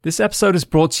This episode is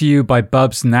brought to you by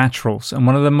Bubs Naturals, and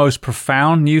one of the most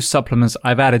profound new supplements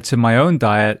I've added to my own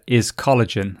diet is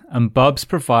collagen, and Bubs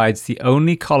provides the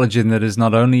only collagen that is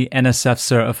not only NSF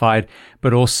certified,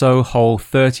 but also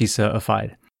Whole30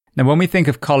 certified. Now, when we think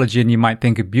of collagen, you might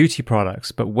think of beauty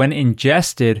products, but when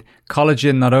ingested,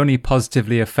 collagen not only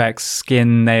positively affects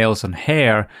skin, nails, and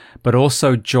hair, but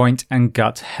also joint and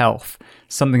gut health,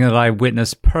 something that I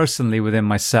witnessed personally within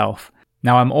myself.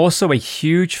 Now, I'm also a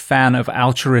huge fan of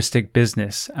altruistic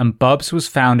business, and Bubs was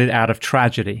founded out of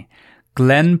tragedy.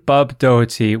 Glenn Bub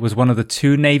Doherty was one of the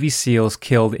 2 Navy SEALs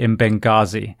killed in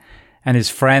Benghazi, and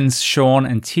his friends Sean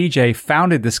and TJ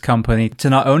founded this company to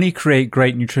not only create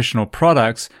great nutritional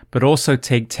products, but also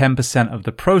take 10% of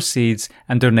the proceeds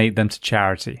and donate them to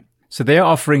charity. So they are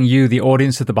offering you, the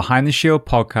audience of the Behind the Shield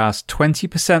podcast,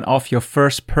 20% off your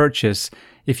first purchase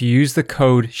if you use the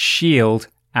code SHIELD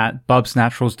at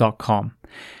bubsnaturals.com.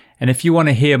 And if you want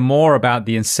to hear more about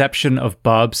the inception of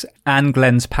Bubs and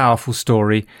Glenn's powerful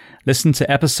story, listen to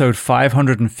episode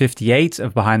 558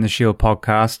 of Behind the Shield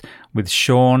podcast with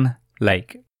Sean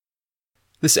Lake.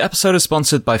 This episode is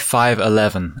sponsored by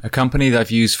 511, a company that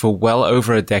I've used for well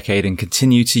over a decade and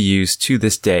continue to use to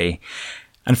this day.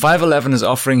 And 511 is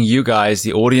offering you guys,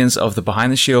 the audience of the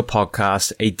Behind the Shield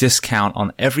podcast, a discount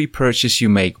on every purchase you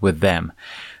make with them.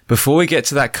 Before we get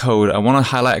to that code, I want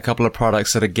to highlight a couple of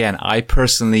products that, again, I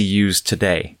personally use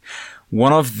today.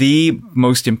 One of the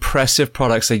most impressive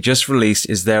products they just released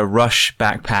is their Rush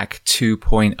Backpack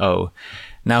 2.0.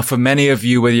 Now, for many of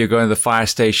you, whether you're going to the fire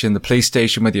station, the police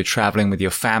station, whether you're traveling with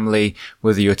your family,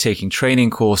 whether you're taking training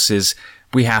courses,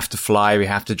 we have to fly, we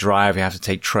have to drive, we have to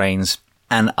take trains.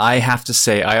 And I have to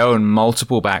say, I own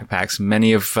multiple backpacks,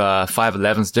 many of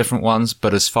 511's different ones,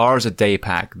 but as far as a day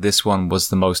pack, this one was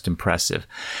the most impressive.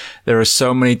 There are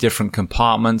so many different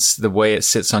compartments. The way it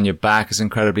sits on your back is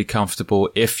incredibly comfortable.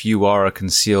 If you are a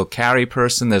concealed carry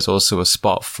person, there's also a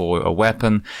spot for a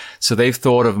weapon. So they've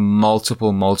thought of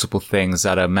multiple things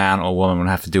that a man or woman would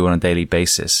have to do on a daily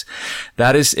basis.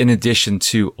 That is in addition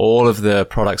to all of the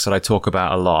products that I talk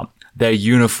about a lot. Their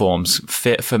uniforms,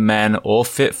 fit for men or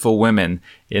fit for women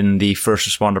in the first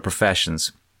responder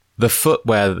professions. The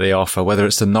footwear that they offer, whether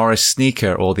it's the Norris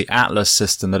sneaker or the Atlas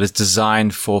system that is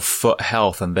designed for foot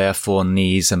health and therefore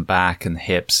knees and back and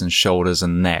hips and shoulders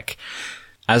and neck.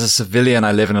 As a civilian,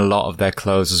 I live in a lot of their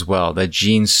clothes as well. Their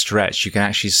jeans stretch. You can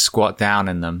actually squat down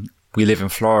in them. We live in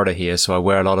Florida here, so I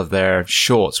wear a lot of their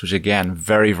shorts, which again,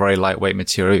 very, very lightweight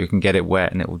material. You can get it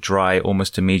wet and it will dry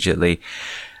almost immediately.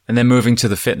 And then moving to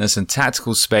the fitness and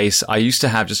tactical space, I used to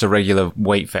have just a regular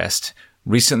weight vest.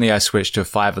 Recently, I switched to a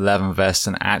 511 vest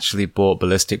and actually bought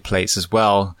ballistic plates as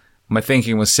well. My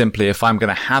thinking was simply, if I'm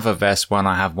going to have a vest, why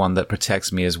not have one that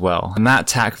protects me as well? And that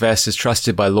TAC vest is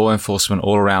trusted by law enforcement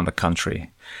all around the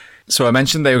country. So I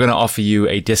mentioned they were going to offer you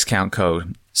a discount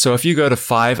code. So if you go to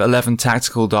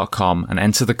 511tactical.com and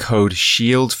enter the code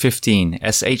SHIELD15,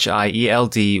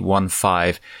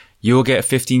 SHIELD15, you'll get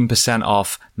 15%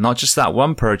 off, not just that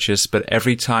one purchase, but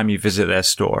every time you visit their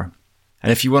store.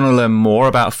 And if you want to learn more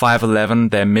about 511,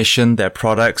 their mission, their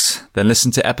products, then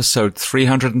listen to episode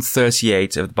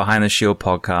 338 of the Behind the Shield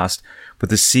podcast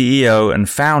with the CEO and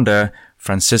founder,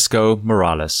 Francisco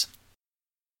Morales.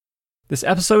 This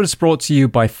episode is brought to you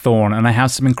by Thorne, and I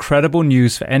have some incredible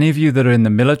news for any of you that are in the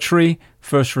military,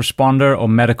 first responder, or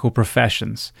medical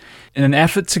professions. In an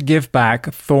effort to give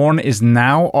back, Thorne is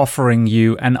now offering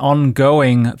you an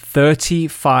ongoing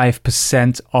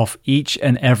 35% off each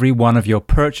and every one of your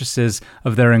purchases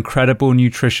of their incredible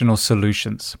nutritional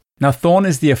solutions. Now, Thorne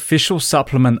is the official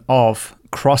supplement of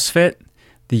CrossFit,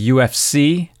 the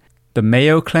UFC, the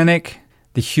Mayo Clinic,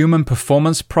 the Human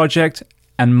Performance Project,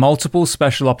 and multiple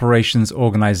special operations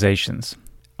organizations.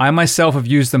 I myself have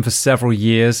used them for several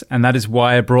years, and that is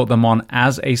why I brought them on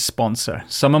as a sponsor.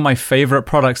 Some of my favorite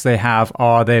products they have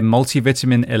are their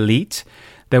Multivitamin Elite,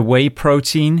 their Whey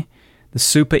Protein, the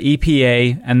Super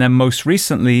EPA, and then most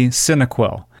recently,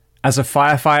 Cinequil. As a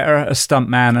firefighter, a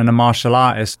stuntman, and a martial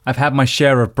artist, I've had my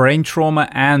share of brain trauma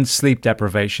and sleep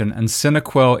deprivation, and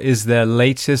Cinequil is their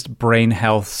latest brain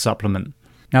health supplement.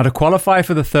 Now, to qualify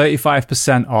for the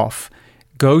 35% off,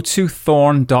 go to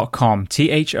thorne.com,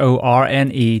 THORNE.com.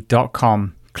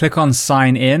 Click on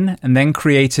sign in and then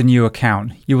create a new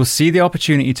account. You will see the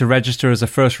opportunity to register as a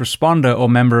first responder or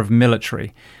member of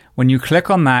military. When you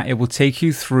click on that, it will take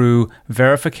you through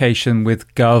verification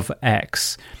with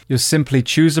GovX. You'll simply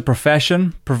choose a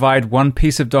profession, provide one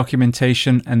piece of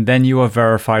documentation, and then you are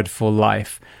verified for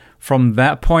life. From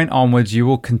that point onwards, you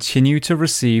will continue to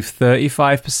receive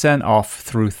 35% off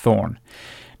through Thorne.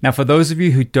 Now, for those of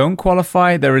you who don't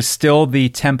qualify, there is still the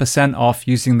 10% off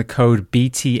using the code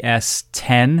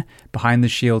BTS10, Behind the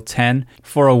Shield 10,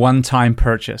 for a one-time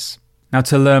purchase. Now,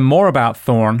 to learn more about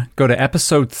Thorn, go to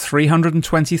episode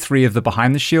 323 of the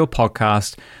Behind the Shield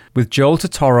podcast with Joel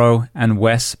Totoro and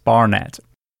Wes Barnett.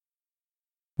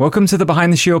 Welcome to the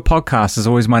Behind the Shield podcast. As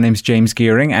always, my name's James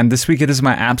Gearing, and this week it is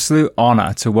my absolute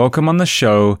honor to welcome on the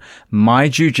show my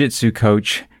jiu-jitsu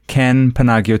coach, Ken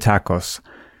Panagiotakos.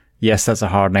 Yes, that's a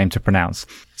hard name to pronounce.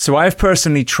 So I've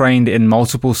personally trained in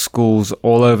multiple schools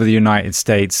all over the United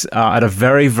States at a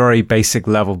very, very basic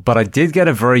level, but I did get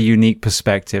a very unique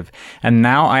perspective. And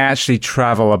now I actually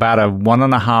travel about a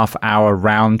 1.5 hour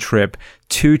round trip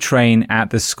to train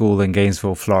at this school in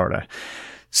Gainesville, Florida.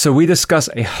 So we discuss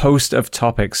a host of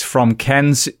topics, from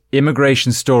Ken's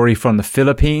immigration story from the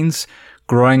Philippines,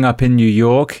 growing up in New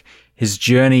York, his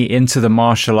journey into the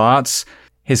martial arts,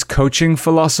 his coaching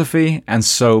philosophy, and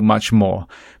so much more.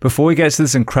 Before we get to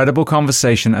this incredible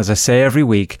conversation, as I say every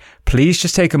week, please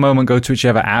just take a moment, go to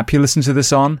whichever app you listen to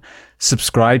this on,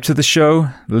 subscribe to the show,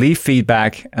 leave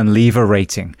feedback, and leave a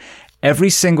rating.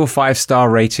 Every single 5-star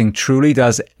rating truly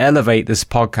does elevate this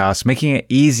podcast, making it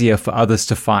easier for others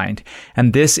to find.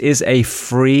 And this is a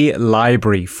free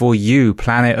library for you,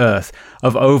 Planet Earth,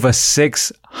 of over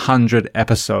 600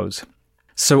 episodes.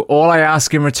 So all I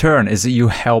ask in return is that you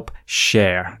help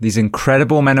share these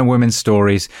incredible men and women's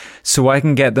stories so I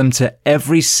can get them to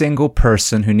every single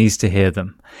person who needs to hear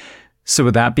them. So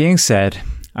with that being said,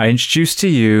 I introduce to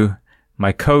you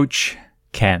my coach,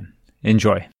 Ken.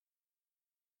 Enjoy.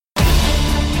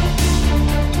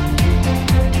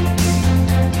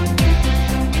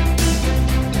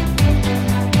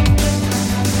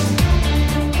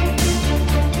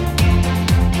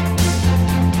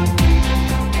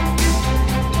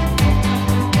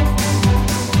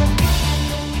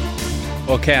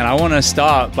 Well, Ken, I want to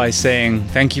start by saying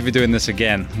thank you for doing this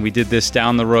again. We did this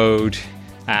down the road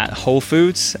at Whole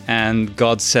Foods, and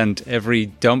God sent every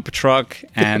dump truck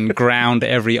and ground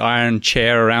every iron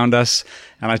chair around us.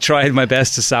 And I tried my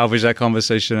best to salvage that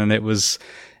conversation, and it was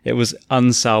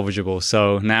unsalvageable.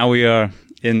 So now we are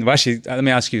in. Well, actually, let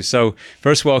me ask you. So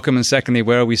first, welcome, and secondly,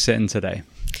 where are we sitting today?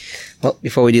 Well,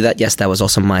 before we do that, yes, that was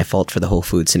also my fault for the Whole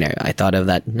Food scenario. I thought of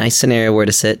that nice scenario where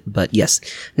to sit, but yes.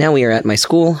 Now we are at my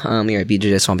school. We are at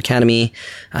BJJ Swamp Academy.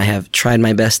 I have tried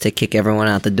my best to kick everyone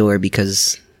out the door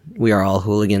because we are all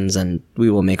hooligans and we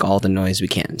will make all the noise we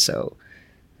can. So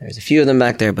there's a few of them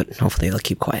back there, but hopefully they'll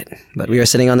keep quiet. But we are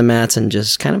sitting on the mats and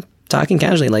just kind of talking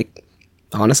casually,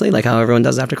 honestly, like how everyone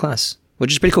does after class,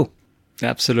 which is pretty cool.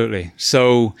 Absolutely.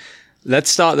 So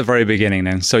let's start at the very beginning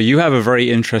then. So you have a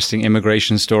very interesting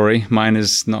immigration story. Mine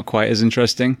is not quite as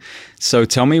interesting. So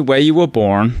tell me where you were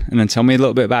born, and then tell me a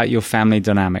little bit about your family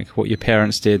dynamic, what your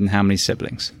parents did and how many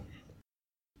siblings.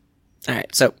 All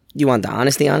right. So you want the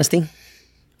honesty?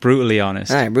 Brutally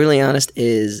honest. All right. Brutally honest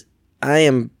is I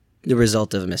am the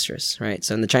result of a mistress, right?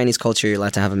 So in the Chinese culture, you're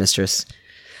allowed to have a mistress.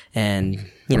 And,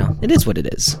 it is what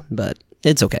it is, but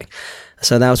it's okay.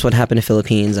 So that was what happened in the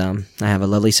Philippines. I have a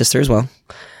lovely sister as well.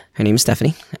 Her name is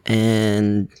Stephanie,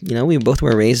 and, we both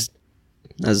were raised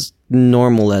as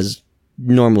normal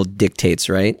dictates,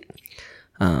 right?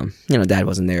 Dad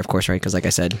wasn't there, of course, right? Because like I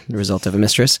said, the result of a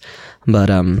mistress. But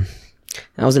I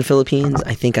was in the Philippines.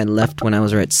 I think I left when I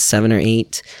was right 7 or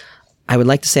 8. I would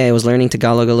like to say I was learning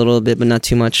Tagalog a little bit, but not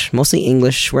too much. Mostly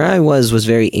English. Where I was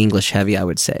very English heavy, I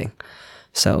would say.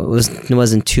 So it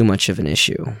wasn't too much of an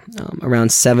issue.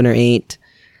 Around 7 or 8,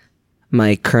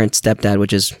 my current stepdad,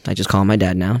 which is, I just call him my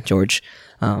dad now, George,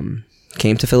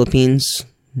 came to Philippines,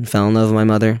 fell in love with my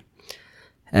mother.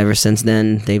 Ever since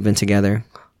then, they've been together.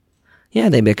 Yeah,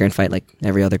 they bicker and fight like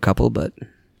every other couple, but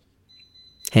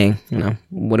hey,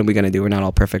 what are we going to do? We're not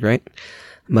all perfect, right?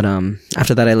 But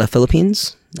after that, I left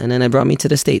Philippines, and then I brought me to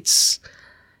the States.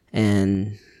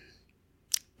 And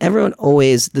everyone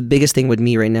always, the biggest thing with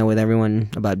me right now with everyone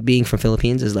about being from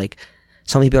Philippines is like,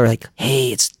 some people are like,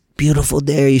 hey, it's beautiful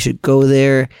there, you should go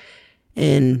there.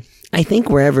 And I think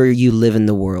wherever you live in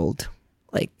the world,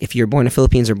 like if you're born in the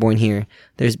Philippines or born here,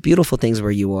 there's beautiful things where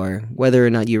you are, whether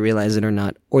or not you realize it or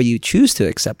not, or you choose to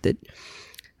accept it.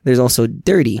 There's also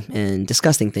dirty and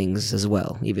disgusting things as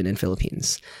well, even in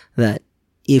Philippines, that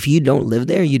if you don't live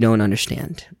there, you don't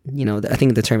understand. I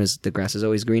think the term is the grass is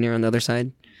always greener on the other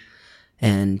side.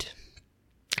 And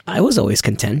I was always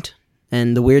content.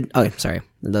 And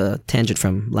the tangent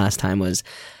from last time was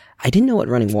I didn't know what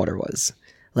running water was.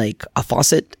 Like, a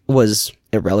faucet was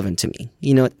irrelevant to me.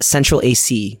 Central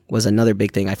AC was another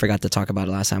big thing I forgot to talk about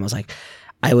last time.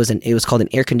 It was called an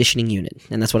air conditioning unit,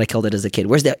 and that's what I called it as a kid.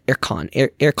 Where's the aircon?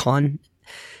 Aircon?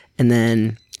 And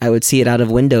then I would see it out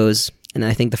of windows, And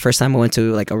I think the first time I went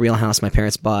to like a real house my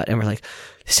parents bought, and we're like,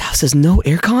 this house has no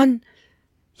aircon?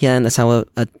 Yeah, and that's how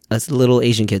a little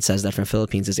Asian kid says that from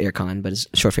Philippines is aircon, but it's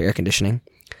short for air conditioning.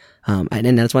 And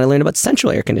then that's when I learned about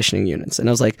central air conditioning units. And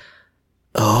I was like,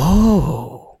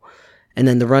 oh. And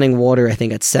then the running water, I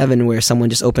think at 7, where someone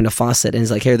just opened a faucet and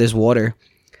is like, here, there's water.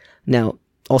 Now,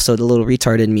 also the little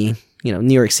retard in me,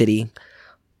 New York City,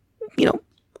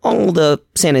 all the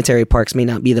sanitary parks may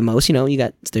not be the most,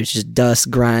 there's just dust,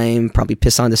 grime, probably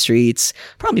piss on the streets,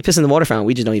 probably piss in the water fountain.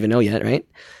 We just don't even know yet, right?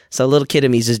 So a little kid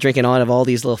in me is just drinking out of all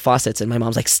these little faucets, and my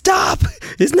mom's like, stop,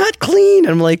 it's not clean.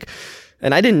 And I'm like,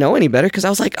 and I didn't know any better because I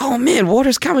was like, oh man,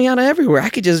 water's coming out of everywhere. I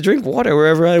could just drink water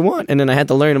wherever I want. And then I had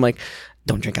to learn, I'm like,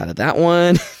 don't drink out of that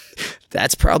one.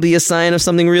 That's probably a sign of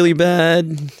something really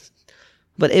bad.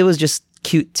 But it was just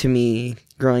cute to me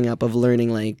growing up of learning,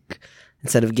 like,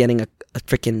 instead of getting a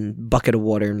freaking bucket of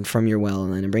water from your well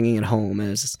and then bringing it home,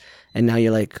 and now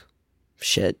you're like,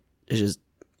 shit, there's just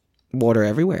water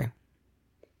everywhere.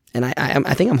 And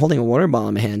I think I'm holding a water bottle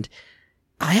in my hand.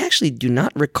 I actually do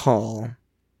not recall,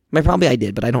 probably I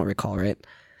did, but I don't recall, right?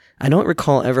 I don't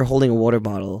recall ever holding a water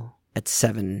bottle at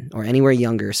 7 or anywhere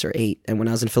younger, or 8, and when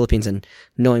I was in the Philippines and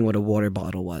knowing what a water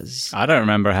bottle was. I don't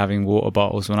remember having water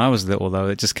bottles when I was little, though.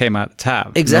 It just came out the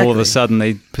tap. Exactly. And all of a sudden,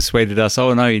 they persuaded us,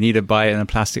 oh no, you need to buy it in a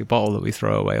plastic bottle that we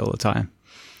throw away all the time.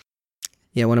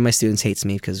 Yeah, one of my students hates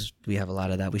me because we have a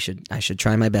lot of that. I should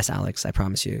try my best, Alex. I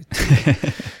promise you.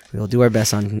 We will do our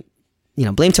best on,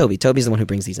 blame Toby. Toby's the one who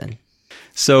brings these in.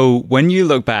 So when you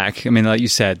look back, I mean, like you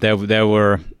said, there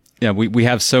were... we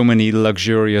have so many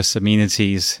luxurious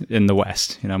amenities in the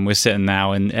West. We're sitting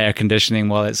now in air conditioning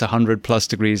while it's 100+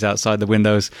 degrees outside the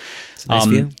windows. It's a nice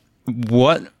view.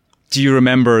 What do you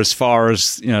remember as far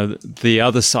as, the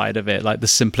other side of it, like the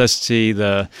simplicity,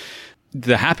 the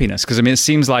happiness? Because, it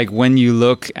seems like when you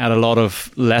look at a lot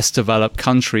of less developed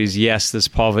countries, yes, there's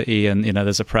poverty and,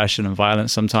 there's oppression and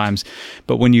violence sometimes.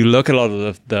 But when you look at a lot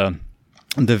of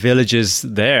the villages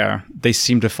there, they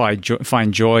seem to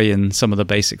find joy in some of the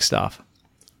basic stuff.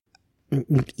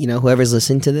 Whoever's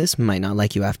listening to this might not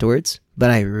like you afterwards, but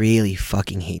I really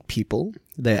fucking hate people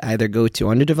that either go to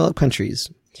underdeveloped countries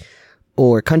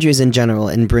or countries in general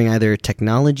and bring either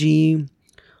technology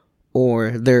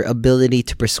or their ability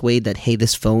to persuade that, hey,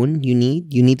 this phone you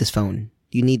need this phone.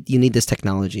 You need this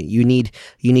technology. You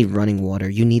need running water.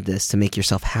 You need this to make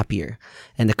yourself happier.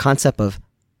 And the concept of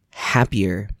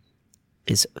happier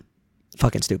is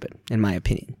fucking stupid, in my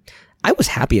opinion. I was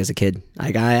happy as a kid.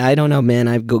 Like, I don't know, man.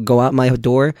 I go out my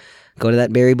door, go to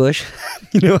that berry bush.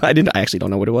 I actually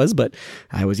don't know what it was, but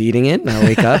I was eating it, and I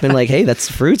wake up and like, hey, that's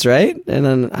fruits, right? And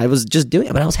then I was just doing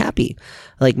it, but I was happy.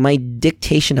 Like, my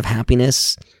dictation of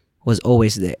happiness was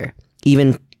always there.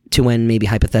 Even to when maybe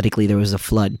hypothetically there was a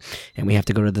flood and we have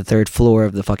to go to the 3rd floor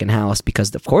of the fucking house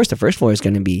because of course the 1st floor is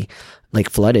going to be like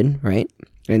flooded, right?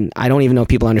 And I don't even know if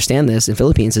people understand this in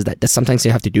Philippines is that sometimes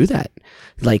you have to do that.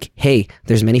 Like, hey,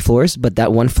 there's many floors, but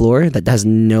that one floor that has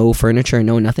no furniture,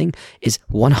 no nothing is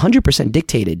 100%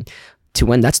 dictated to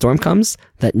when that storm comes,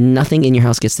 that nothing in your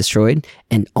house gets destroyed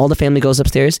and all the family goes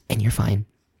upstairs and you're fine.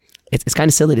 It's kind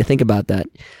of silly to think about that.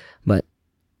 But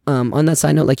on that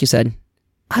side note, like you said,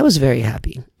 I was very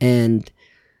happy. And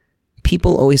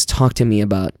people always talk to me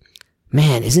about,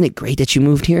 man, isn't it great that you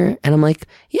moved here? And I'm like,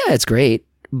 yeah, it's great.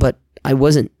 But I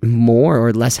wasn't more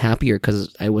or less happier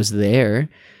because I was there,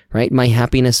 right? My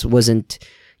happiness wasn't,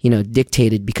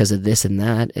 dictated because of this and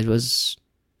that. I was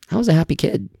a happy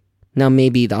kid. Now,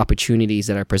 maybe the opportunities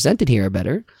that are presented here are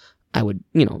better. I would,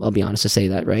 I'll be honest to say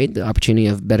that, right? The opportunity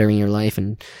of bettering your life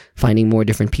and finding more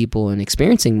different people and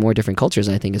experiencing more different cultures,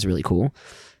 I think is really cool.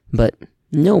 But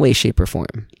no way, shape, or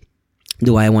form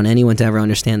do I want anyone to ever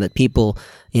understand that people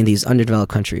in these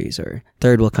underdeveloped countries or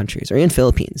third world countries or in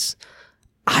Philippines,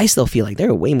 I still feel like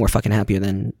they're way more fucking happier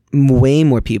than way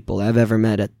more people I've ever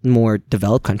met at more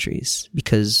developed countries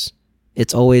because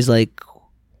it's always like,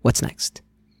 what's next?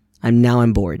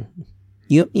 I'm bored.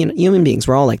 Human beings,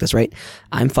 we're all like this, right?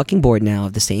 I'm fucking bored now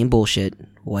of the same bullshit.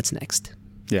 What's next?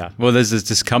 Yeah. Well, there's this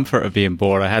discomfort of being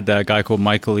bored. I had a guy called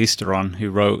Michael Easter on who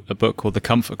wrote a book called The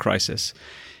Comfort Crisis.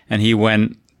 And he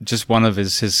went, just one of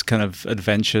his kind of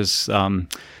adventures.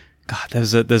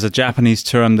 There's a Japanese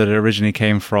term that it originally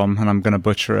came from, and I'm going to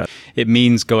butcher it. It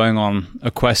means going on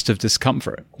a quest of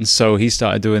discomfort. And so he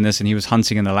started doing this, and he was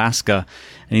hunting in Alaska.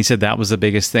 And he said that was the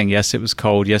biggest thing. Yes, it was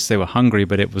cold. Yes, they were hungry,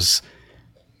 but it was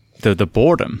the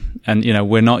boredom. And,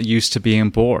 we're not used to being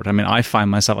bored. I mean, I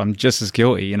find myself, I'm just as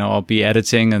guilty. I'll be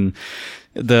editing and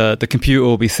the computer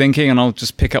will be thinking and I'll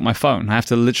just pick up my phone. I have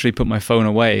to literally put my phone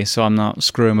away so I'm not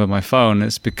screwing with my phone.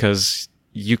 It's because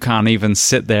you can't even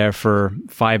sit there for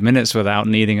 5 minutes without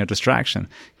needing a distraction.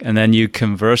 And then you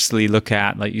conversely look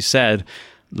at, like you said,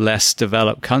 less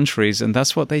developed countries, and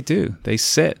that's what they do. They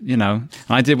sit, And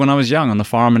I did when I was young on the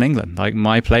farm in England. Like,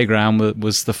 my playground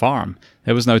was the farm.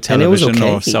 There was no television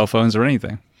or cell phones or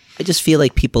anything. I just feel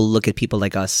like people look at people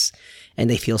like us and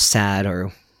they feel sad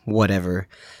or whatever.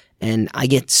 And I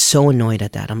get so annoyed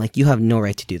at that. I'm like, you have no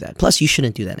right to do that. Plus, you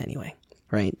shouldn't do that anyway,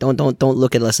 right? Don't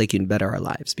look at us like you can better our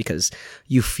lives because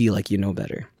you feel like you know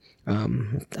better.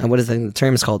 And what is the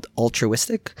term is called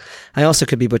altruistic. I also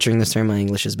could be butchering this term. My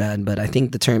English is bad, but I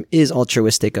think the term is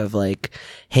altruistic of like,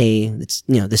 hey, it's,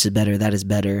 this is better, that is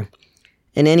better.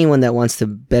 And anyone that wants to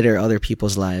better other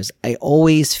people's lives, I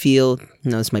always feel,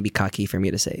 this might be cocky for me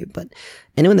to say, but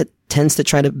anyone that tends to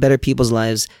try to better people's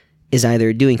lives is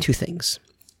either doing two things,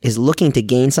 is looking to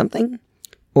gain something,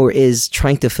 or is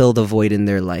trying to fill the void in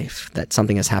their life that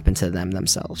something has happened to them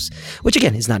themselves, which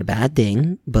again is not a bad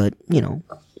thing, but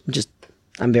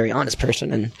I'm a very honest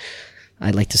person and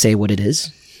I like to say what it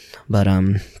is. But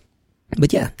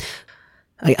yeah,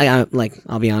 I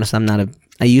I'll be honest,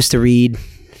 I used to read.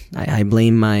 I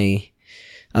blame my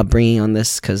upbringing on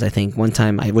this because I think one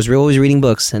time I was always reading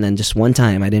books, and then just one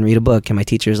time I didn't read a book, and my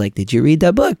teacher was like, "Did you read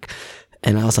that book?"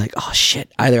 And I was like, "Oh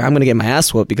shit! Either I'm gonna get my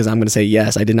ass whooped because I'm gonna say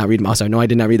yes, I did not read my. No, I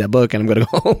did not read that book, and I'm gonna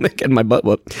go home and get my butt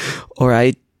whooped, or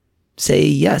I say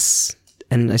yes."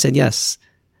 And I said yes,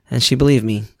 and she believed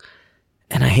me.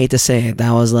 And I hate to say it,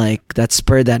 that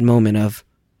spurred that moment of,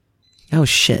 oh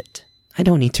shit, I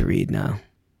don't need to read now.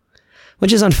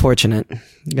 Which is unfortunate,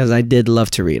 because I did love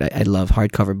to read. I love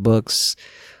hardcover books,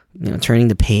 turning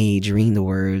the page, reading the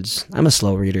words. I'm a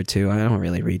slow reader too. I don't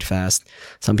really read fast.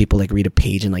 Some people read a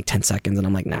page in 10 seconds, and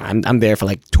I'm like, nah, I'm there for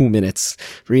 2 minutes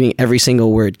reading every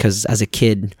single word, because as a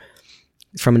kid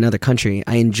from another country,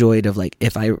 I enjoyed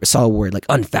if I saw a word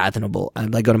unfathomable,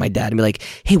 I'd go to my dad and be like,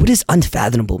 hey, what does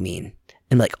unfathomable mean?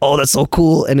 And oh, that's so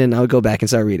cool. And then I would go back and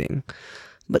start reading.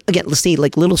 But again, let's see,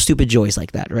 little stupid joys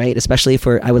like that, right? Especially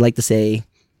I would like to say,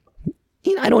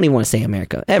 I don't even want to say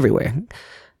America, everywhere.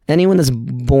 Anyone that's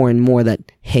born more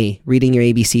that, hey, reading your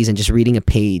ABCs and just reading a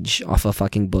page off a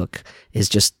fucking book is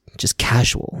just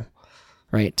casual,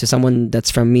 right? To someone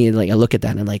that's from me, I look at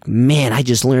that and I'm like, man, I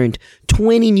just learned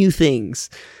 20 new things.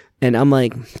 And I'm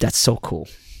like, that's so cool.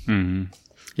 Mm-hmm.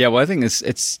 Yeah, well, I think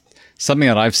it's something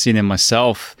that I've seen in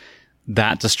myself.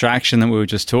 That distraction that we were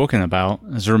just talking about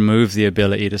has removed the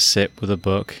ability to sit with a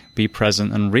book, be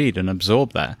present and read and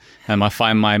absorb that. And I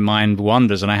find my mind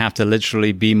wanders, and I have to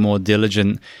literally be more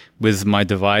diligent with my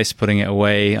device, putting it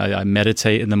away. I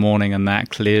meditate in the morning, and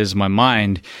that clears my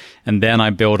mind. And then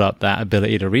I build up that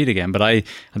ability to read again. But I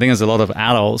think there's a lot of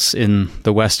adults in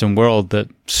the Western world that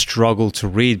struggle to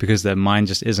read because their mind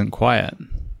just isn't quiet.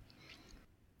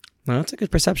 Well, that's a good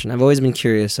perception. I've always been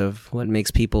curious of what makes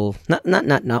people not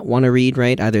want to read,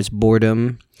 right? Either it's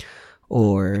boredom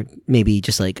or maybe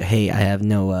just hey, I have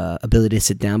no ability to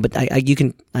sit down. But I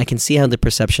can see how the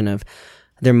perception of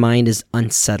their mind is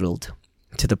unsettled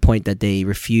to the point that they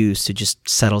refuse to just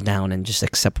settle down and just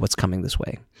accept what's coming this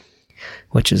way,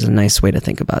 which is a nice way to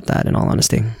think about that, in all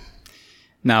honesty.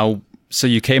 Now, so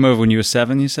you came over when you were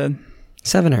 7, you said?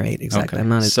 7 or 8, exactly. Okay. I'm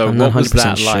not so I'm what not was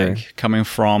that sure. like, coming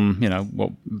from,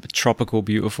 what tropical,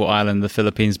 beautiful island, the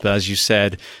Philippines, but as you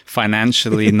said,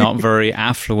 financially not very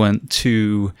affluent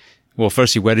to, well,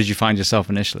 firstly, where did you find yourself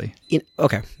initially?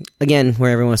 Okay. Again, where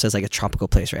everyone says a tropical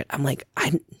place, right? I'm like,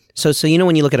 so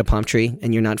when you look at a palm tree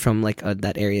and you're not from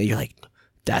that area, you're like,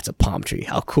 that's a palm tree.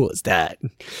 How cool is that?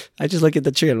 I just look at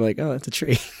the tree and I'm like, oh, it's a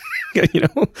tree.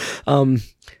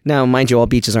 Now, mind you, all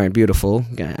beaches aren't beautiful.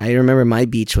 I remember my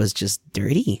beach was just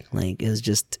dirty. It was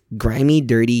just grimy,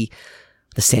 dirty.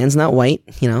 The sand's not white.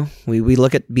 We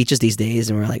look at beaches these days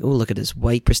and we're like, oh, look at this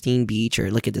white, pristine beach, or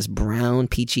look at this brown,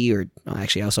 peachy, or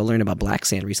actually, I also learned about black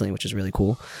sand recently, which is really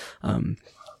cool.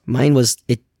 Mine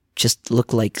it just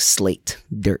looked like slate,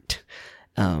 dirt.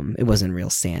 It wasn't real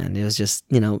sand. It was just,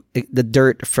 the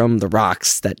dirt from the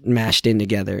rocks that mashed in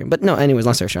together. But no, anyways,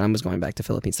 long story short, I was going back to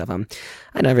Philippine stuff.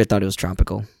 I never thought it was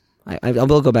tropical. I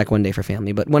will go back one day for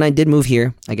family. But when I did move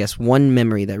here, I guess one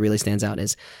memory that really stands out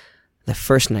is the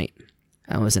first night.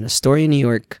 I was in Astoria, New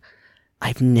York.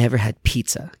 I've never had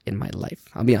pizza in my life.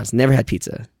 I'll be honest, never had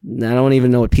pizza. I don't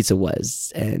even know what pizza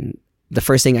was. And the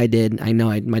first thing I did,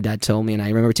 my dad told me, and I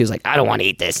remember too, was like, I don't want to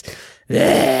eat this.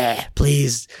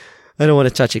 Please. I don't want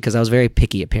to touch it, because I was very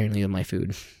picky, apparently, with my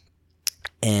food.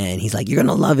 And he's like, you're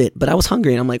going to love it. But I was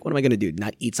hungry, and I'm like, what am I going to do?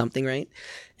 Not eat something, right?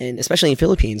 And especially in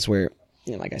Philippines, where,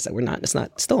 like I said, it's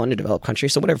not still underdeveloped country.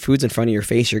 So whatever food's in front of your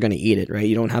face, you're going to eat it, right?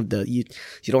 You don't have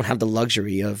the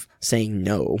luxury of saying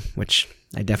no, which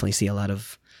I definitely see a lot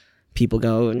of people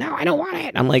go, no, I don't want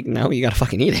it. I'm like, no, you gotta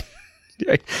fucking eat it.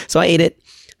 Right? So I ate it,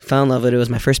 fell in love with it. It was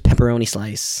my first pepperoni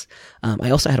slice. I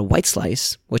also had a white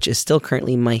slice, which is still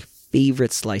currently my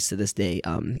favorite slice to this day.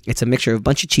 It's a mixture of a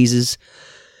bunch of cheeses,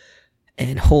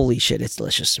 and holy shit, it's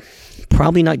delicious.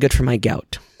 Probably not good for my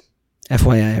gout.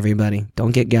 FYI, everybody,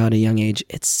 don't get gout at a young age.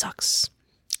 It sucks.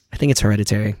 I think it's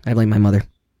hereditary. I blame my mother.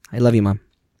 I love you, Mom.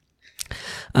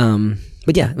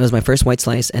 But yeah, it was my first white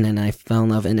slice, and then I fell in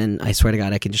love, and then I swear to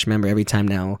God, I can just remember every time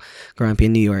now, growing up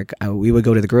in New York, we would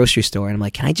go to the grocery store, and I'm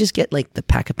like, can I just get like the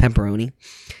pack of pepperoni?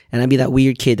 And I'd be that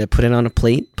weird kid that put it on a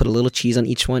plate, put a little cheese on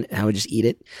each one, and I would just eat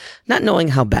it, not knowing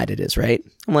how bad it is, right?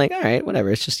 I'm like, all right, whatever.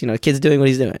 It's just, a kid's doing what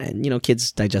he's doing, and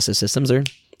kids' digestive systems are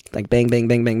like bang, bang,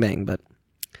 bang, bang, bang, but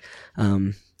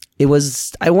it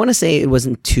was, I want to say it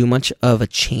wasn't too much of a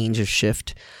change or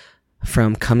shift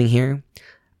from coming here.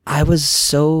 I was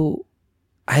so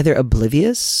either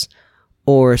oblivious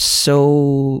or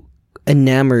so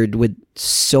enamored with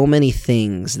so many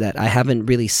things that I haven't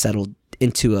really settled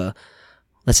into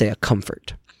let's say a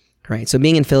comfort, right? So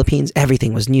being in Philippines,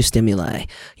 everything was new stimuli.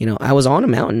 I was on a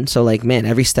mountain. So like, man,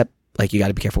 every step, like you got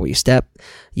to be careful where you step.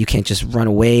 You can't just run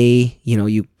away.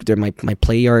 My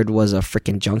play yard was a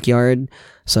freaking junkyard.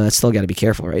 So that's still got to be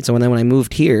careful, right? So when I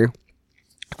moved here,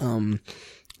 in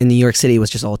New York City, it was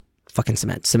just all fucking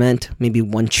cement, maybe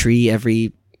one tree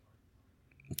every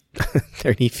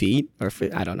 30 feet or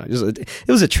I don't know. It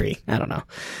was a tree. I don't know.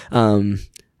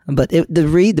 But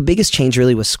the biggest change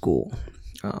really was school.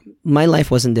 My life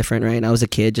wasn't different, right? I was a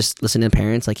kid, just listening to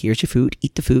parents, like, here's your food,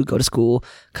 eat the food, go to school,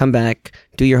 come back,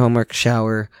 do your homework,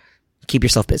 shower, keep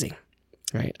yourself busy,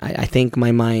 right? I think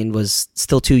my mind was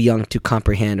still too young to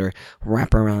comprehend or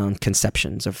wrap around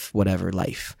conceptions of whatever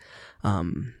life.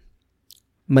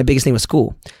 My biggest thing was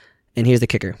school. And here's the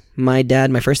kicker. My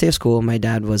first day of school, my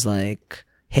dad was like,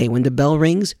 hey, when the bell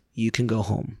rings, you can go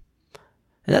home.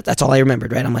 And that's all I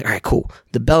remembered, right? I'm like, all right, cool.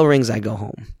 The bell rings, I go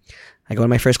home. I go to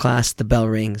my first class, the bell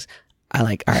rings. All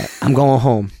right, I'm going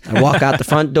home. I walk out the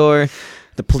front door.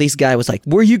 The police guy was like,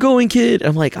 where you going, kid?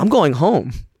 I'm like, I'm going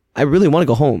home. I really want to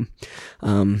go home.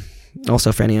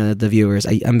 Also, for any of the viewers,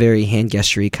 I'm very hand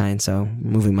gestury kind, so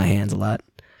moving my hands a lot.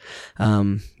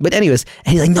 But anyways,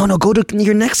 and he's like, no, go to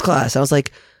your next class. I was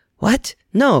like, what?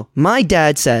 No, my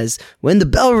dad says, when the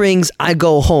bell rings, I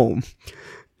go home.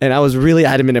 And I was really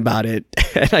adamant about it.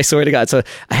 And I swear to God. So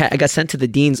I got sent to the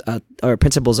dean's or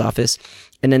principal's office.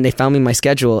 And then they found me my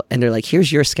schedule. And they're like,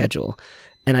 here's your schedule.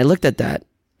 And I looked at that.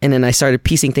 And then I started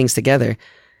piecing things together.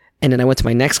 And then I went to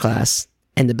my next class.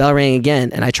 And the bell rang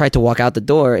again. And I tried to walk out the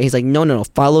door. And he's like, no,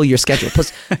 follow your schedule.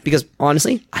 Plus, because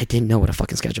honestly, I didn't know what a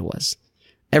fucking schedule was.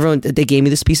 They gave me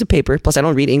this piece of paper. Plus, I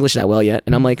don't read English that well yet.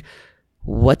 And I'm like,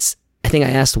 I think I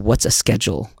asked, what's a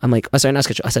schedule? I'm like, oh, sorry, not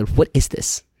schedule. I said, what is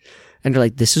this? And they're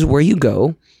like, this is where you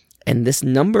go. And this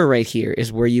number right here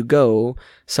is where you go.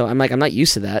 So I'm like, I'm not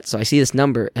used to that. So I see this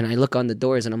number and I look on the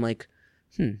doors and I'm like,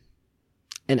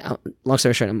 And long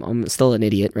story short, I'm still an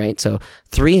idiot, right? So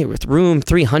room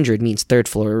 300 means third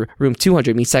floor. Room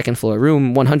 200 means second floor.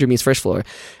 Room 100 means first floor.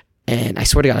 And I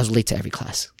swear to God, I was late to every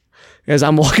class. As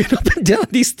I'm walking up and down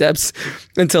these steps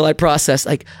until I process,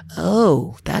 like,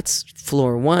 oh, that's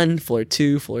floor 1, floor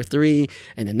 2, floor 3,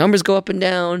 and the numbers go up and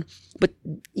down. But,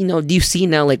 do you see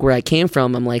now, like, where I came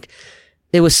from? I'm like,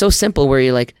 it was so simple where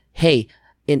you're like, hey,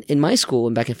 in my school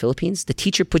and back in Philippines, the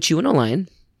teacher puts you in a line,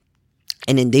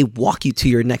 and then they walk you to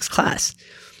your next class.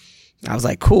 I was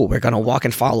like, cool, we're going to walk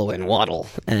and follow and waddle.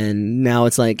 And now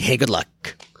it's like, hey, good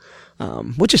luck,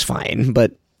 which is fine,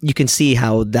 but you can see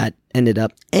how that ended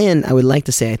up. And I would like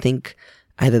to say, I think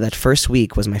either that first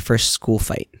week was my first school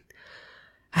fight.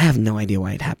 I have no idea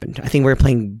why it happened. I think we were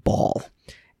playing ball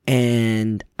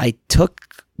and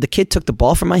the kid took the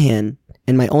ball from my hand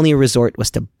and my only resort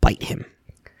was to bite him.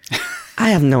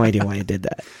 I have no idea why I did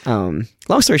that.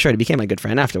 Long story short, he became my good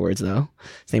friend afterwards though.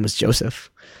 His name was Joseph.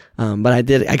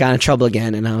 But I got in trouble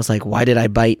again and I was like, why did I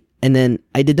bite? And then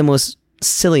I did the most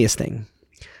silliest thing.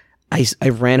 I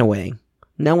ran away.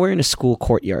 Now we're in a school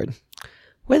courtyard.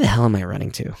 Where the hell am I running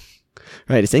to?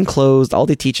 Right, it's enclosed, all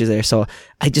the teachers there. So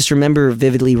I just remember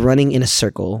vividly running in a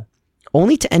circle,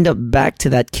 only to end up back to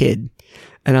that kid.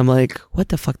 And I'm like, what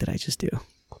the fuck did I just do?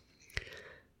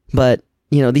 But,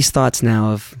 these thoughts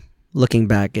now of looking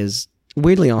back is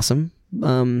weirdly awesome.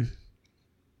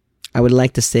 I would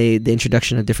like to say the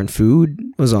introduction of different food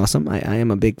was awesome. I am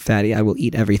a big fatty. I will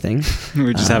eat everything. We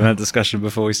were just having a discussion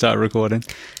before we started recording.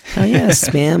 Oh yeah,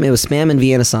 spam. It was spam and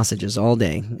Vienna sausages all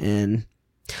day. And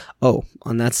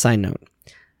on that side note,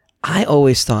 I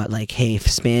always thought like, hey,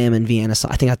 Spam and Vienna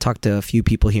sauce. I think I talked to a few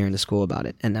people here in the school about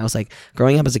it. And I was like,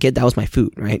 growing up as a kid, that was my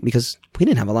food, right? Because we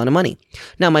didn't have a lot of money.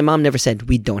 Now, my mom never said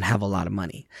we don't have a lot of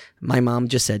money. My mom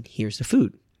just said, here's the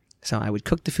food. So I would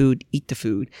cook the food, eat the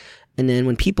food. And then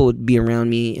when people would be around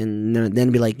me and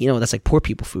then be like, that's like poor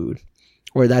people food.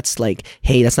 Or that's like,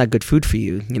 hey, that's not good food for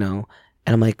you, And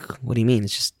I'm like, what do you mean?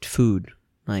 It's just food.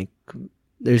 Like,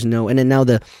 there's no, and then now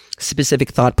the specific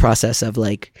thought process of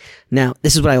like, now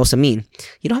this is what I also mean.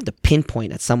 You don't have to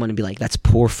pinpoint at someone and be like, that's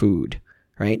poor food,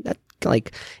 right? That,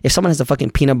 like, if someone has a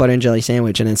fucking peanut butter and jelly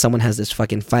sandwich and then someone has this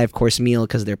fucking 5-course meal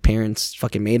because their parents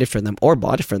fucking made it for them or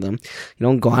bought it for them, you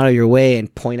don't go out of your way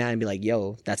and point out and be like,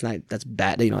 yo, that's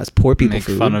bad. That's poor people Make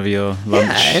food. Make fun of your lunch.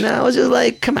 Yeah, and I was just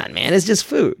like, come on, man, it's just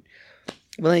food.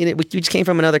 Well, we just came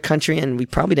from another country and we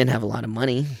probably didn't have a lot of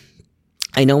money.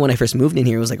 I know when I first moved in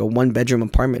here, it was like a 1-bedroom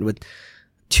apartment with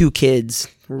 2 kids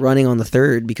running on the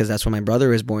 3rd because that's when my brother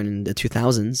was born in the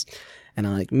 2000s. And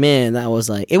I'm like, man, that was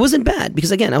like, it wasn't bad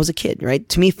because again, I was a kid, right?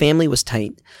 To me, family was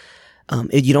tight.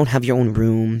 You don't have your own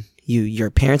room.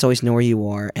 Your parents always know where you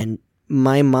are. And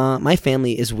my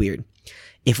family is weird.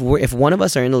 If one of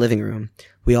us are in the living room,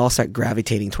 we all start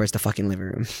gravitating towards the fucking living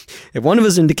room. If one of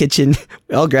us is in the kitchen,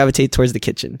 we all gravitate towards the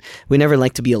kitchen. We never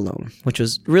like to be alone, which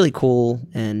was really cool.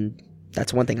 And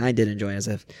that's one thing I did enjoy as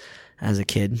a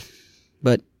kid.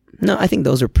 But no, I think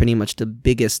those are pretty much the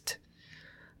biggest,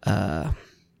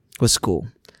 was school.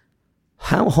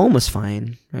 Home was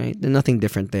fine, right? There's nothing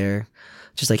different there.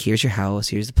 Just like, here's your house,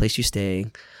 here's the place you stay.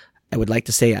 I would like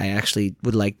to say I actually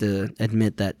would like to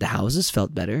admit that the houses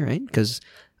felt better, right? Because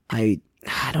I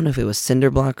don't know if it was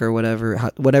cinder block or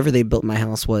whatever they built my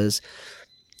house was.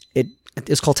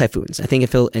 It's called typhoons. I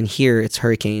think and here it's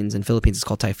hurricanes. In Philippines, it's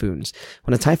called typhoons.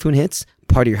 When a typhoon hits,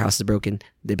 part of your house is broken.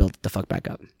 They build it the fuck back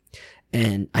up.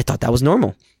 And I thought that was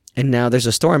normal. And now there's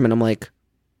a storm and I'm like,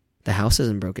 the house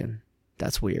isn't broken.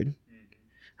 That's weird.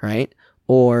 Right?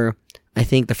 Or I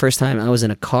think the first time I was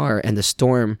in a car and the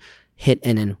storm hit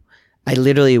and then I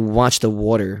literally watched the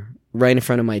water right in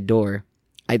front of my door.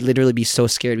 I'd literally be so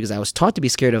scared because I was taught to be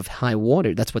scared of high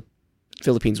water. That's what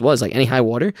Philippines was. Like any high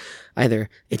water, either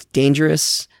it's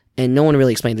dangerous and no one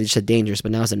really explained it, they just said dangerous,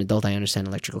 but now as an adult I understand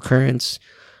electrical currents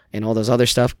and all those other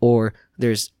stuff. Or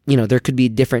there's, there could be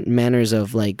different manners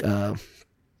of like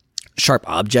sharp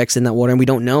objects in that water and we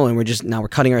don't know, and we're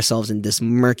cutting ourselves in this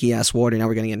murky ass water. Now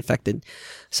we're gonna get infected.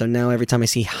 So now every time I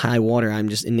see high water, I'm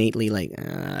just innately like,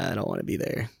 I don't want to be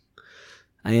there.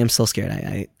 I am still scared.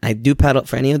 I do paddle.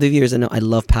 For any of the viewers that know, I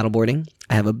love paddleboarding.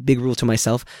 I have a big rule to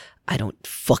myself. I don't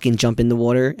fucking jump in the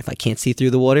water if I can't see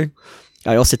through the water.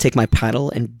 I also take my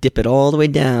paddle and dip it all the way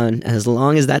down. As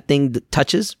long as that thing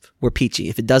touches, we're peachy.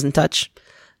 If it doesn't touch,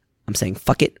 I'm saying,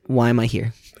 fuck it. Why am I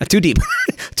here? Too deep.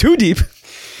 Too deep.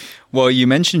 Well, you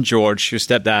mentioned George, your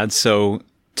stepdad. So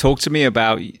talk to me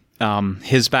about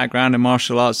his background in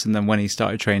martial arts and then when he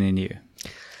started training you.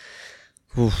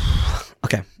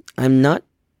 Okay. I'm not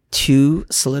too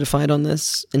solidified on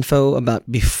this info about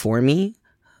before me.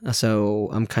 So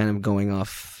I'm kind of going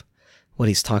off what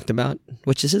he's talked about,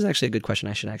 which this is actually a good question.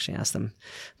 I should actually ask them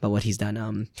about what he's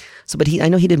done. But I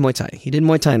know he did Muay Thai. He did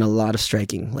Muay Thai and a lot of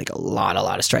striking, like a lot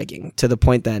of striking, to the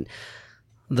point that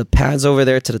the pads over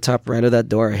there to the top right of that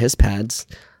door are his pads.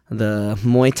 The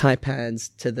Muay Thai pads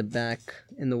to the back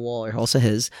in the wall are also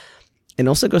his. It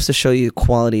also goes to show you the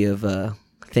quality of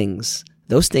things.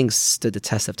 Those things stood the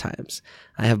test of times.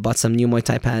 I have bought some new Muay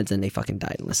Thai pads and they fucking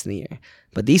died in less than a year.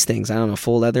 But these things, I don't know,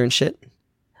 full leather and shit.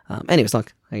 Anyways,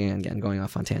 look, again, going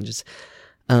off on tangents.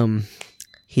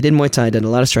 He did Muay Thai, did a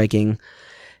lot of striking.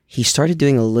 He started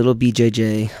doing a little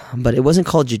BJJ, but it wasn't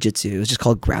called jiu-jitsu. It was just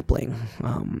called grappling.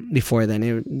 Before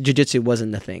then, jiu-jitsu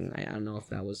wasn't the thing. I don't know if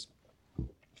that was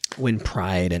when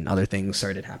Pride and other things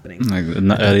started happening. Like in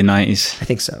the early 90s. I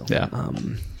think so. Yeah.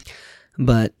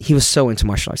 But he was so into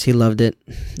martial arts. He loved it.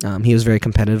 He was very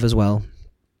competitive as well.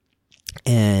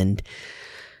 And,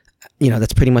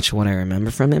 that's pretty much what I remember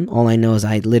from him. All I know is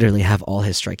I literally have all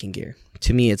his striking gear.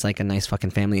 To me, it's like a nice fucking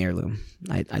family heirloom.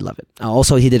 I love it.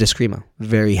 Also, he did Eskrima.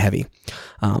 Very heavy.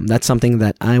 That's something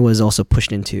that I was also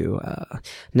pushed into.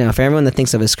 Now, for everyone that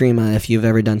thinks of Eskrima, if you've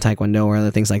ever done Taekwondo or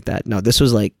other things like that, no, this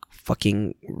was like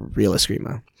fucking real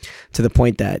Eskrima. To the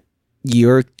point that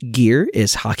your gear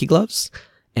is hockey gloves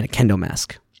and a kendo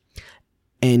mask.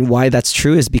 And why that's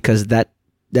true is because that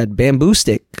bamboo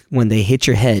stick, when they hit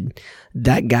your head,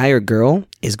 that guy or girl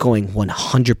is going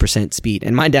 100% speed.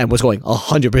 And my dad was going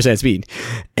 100% speed.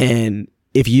 And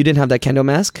if you didn't have that kendo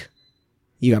mask,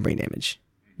 you got brain damage.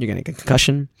 You're going to get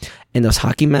concussion. And those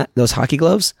hockey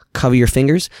gloves cover your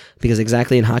fingers because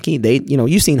exactly in hockey,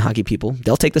 you've seen hockey people,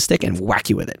 they'll take the stick and whack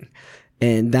you with it.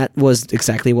 And that was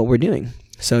exactly what we're doing.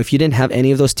 So if you didn't have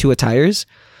any of those two attires,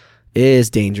 it is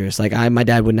dangerous. Like my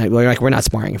dad would not, we're not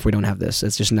sparring if we don't have this.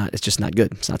 It's just not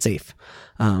good. It's not safe.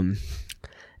 And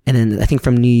then I think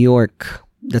from New York,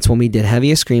 that's when we did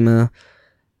heavy Eskrima,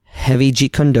 heavy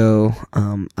Jeet Kune Do.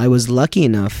 I was lucky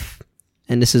enough,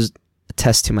 and this is a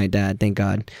test to my dad, thank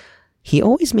God. He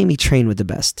always made me train with the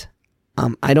best.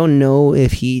 I don't know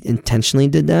if he intentionally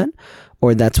did that,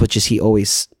 or that's what just he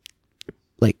always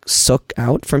like sook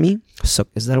out for me. Sook,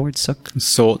 is that a word? Sook?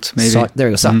 Sought, maybe. Sought, there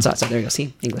we go. Sought. There you go.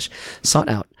 See, English. Sought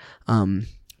out. Dan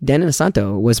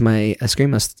Inosanto was my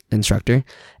Eskrima instructor,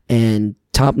 and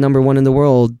top number 1 in the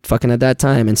world fucking at that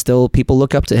time, and still people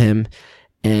look up to him.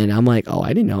 And I'm like, oh,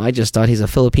 I didn't know. I just thought he's a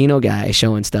Filipino guy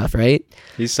showing stuff, right?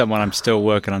 He's someone I'm still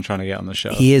working on trying to get on the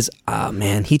show. He is,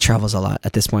 man, he travels a lot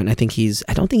at this point. I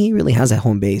don't think he really has a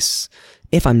home base,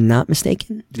 if I'm not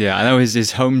mistaken. Yeah, I know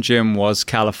his home gym was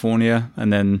California.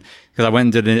 And then, because I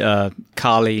went and did a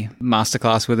Kali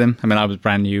masterclass with him. I mean, I was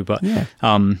brand new, but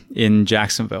in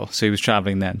Jacksonville. So he was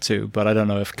traveling then too. But I don't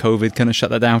know if COVID kind of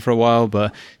shut that down for a while.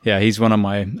 But yeah, he's one of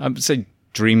my, I would say,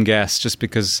 dream guest, just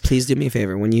because. Please do me a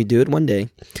favor. When you do it one day,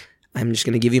 I'm just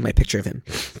going to give you my picture of him.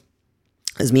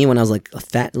 It's me when I was like a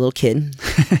fat little kid,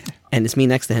 and it's me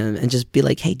next to him, and just be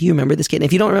like, hey, do you remember this kid? And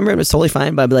if you don't remember him, it's totally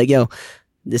fine, but I'd be like, yo,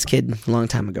 this kid a long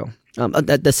time ago.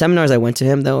 The seminars I went to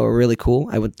him, though, were really cool.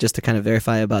 I would, just to kind of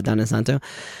verify about Dan Inosanto,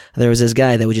 there was this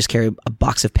guy that would just carry a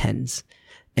box of pens.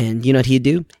 And you know what he'd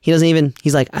do? He's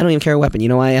like, I don't even carry a weapon. You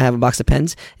know why I have a box of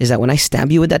pens? Is that when I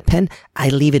stab you with that pen, I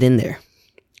leave it in there.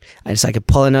 I could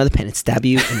pull another pen and stab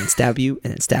you, and then stab you,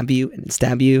 and then stab you, and then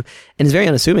stab you. And it's very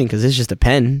unassuming because it's just a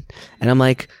pen. And I'm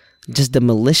like, just the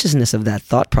maliciousness of that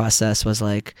thought process was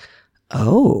like,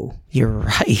 oh, you're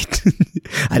right.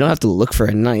 I don't have to look for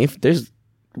a knife. There's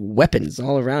weapons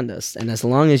all around us. And as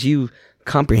long as you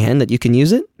comprehend that you can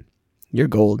use it, you're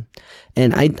gold.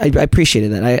 And I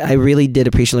appreciated that. I really did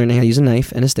appreciate learning how to use a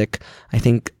knife and a stick. I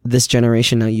think this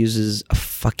generation now uses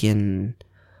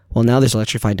now there's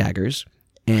electrified daggers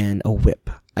and a whip.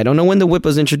 I don't know when the whip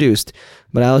was introduced,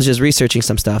 but I was just researching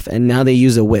some stuff, and now they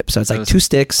use a whip. So it's like 2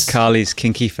 sticks. Kali's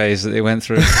kinky phase that they went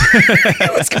through.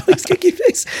 What's Kali's kinky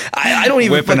phase? I don't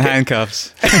even... Whip and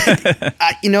handcuffs.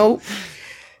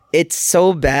 It's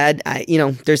so bad. I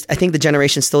think the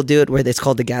generations still do it, where it's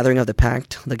called the gathering of the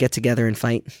pact. They'll get together and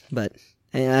fight, but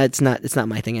it's not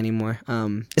my thing anymore.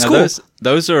 It's cool.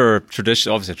 Those are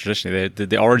traditionally,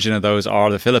 the origin of those are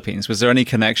the Philippines. Was there any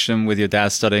connection with your dad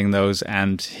studying those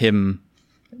and him,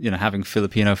 having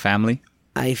Filipino family?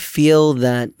 I feel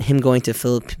that him going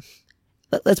to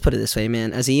let's put it this way,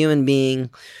 man. As a human being,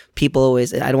 people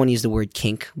always, I don't want to use the word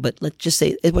kink, but let's just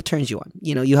say it's what turns you on.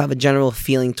 You have a general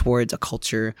feeling towards a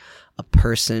culture, a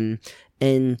person,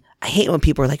 and I hate when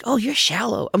people are like, oh, you're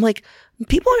shallow. I'm like,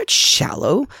 people aren't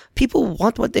shallow. People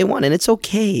want what they want, and it's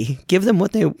okay. Give them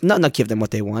what they, not give them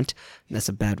what they want. That's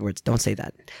a bad word. Don't say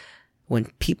that. When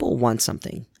people want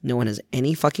something, no one has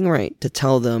any fucking right to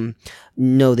tell them,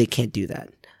 no, they can't do that.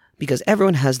 Because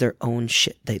everyone has their own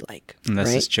shit they like. Unless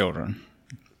right? it's children.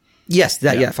 Yes,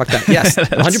 fuck that. Yes,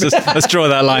 100%. Let's draw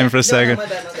that line for a second. No, my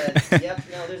bad. Yep,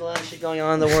 there's a lot of shit going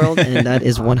on in the world, and that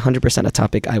is 100% a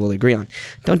topic I will agree on.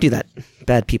 Don't do that.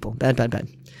 Bad people. Bad.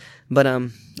 But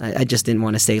I just didn't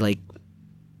want to say like,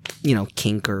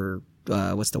 kink or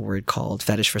what's the word called,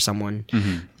 fetish for someone.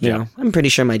 Mm-hmm. You know, I'm pretty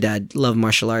sure my dad loved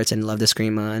martial arts and loved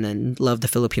Eskrima and then loved the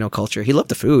Filipino culture. He loved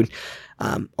the food.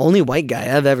 Only white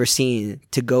guy I've ever seen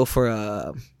to go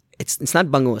for it's not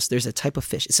bangus. There's a type of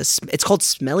fish. It's called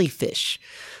smelly fish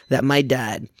that my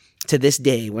dad, to this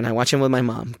day, when I watch him with my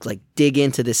mom, like dig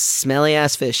into this smelly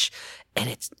ass fish,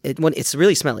 and it's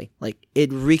really smelly. Like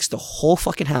it reeks the whole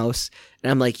fucking house.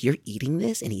 And I'm like, you're eating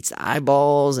this? And eats the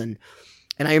eyeballs. And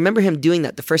I remember him doing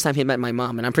that the first time he met my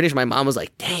mom. And I'm pretty sure my mom was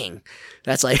like, dang,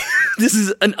 that's like, this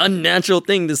is an unnatural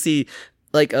thing to see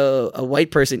like a white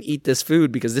person eat this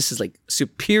food, because this is like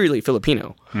superiorly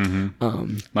Filipino.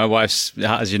 Mm-hmm. My wife's,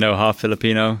 as you know, half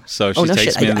Filipino, so she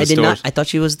takes me in the I did stores. not. I thought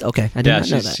she was okay. I did not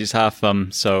know that. She's half.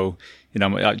 So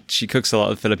she cooks a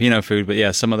lot of Filipino food, but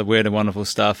yeah, some of the weird and wonderful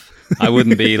stuff. I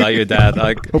wouldn't be like your dad.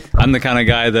 Like I'm the kind of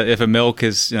guy that if a milk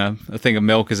is, a thing of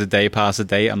milk is a day past a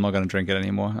date, I'm not going to drink it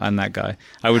anymore. I'm that guy.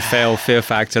 I would fail Fear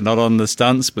Factor not on the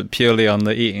stunts, but purely on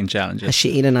the eating challenges. Has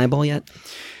she eaten an eyeball yet?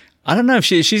 I don't know if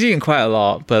she's eaten quite a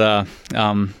lot, but I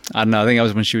don't know. I think that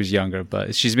was when she was younger,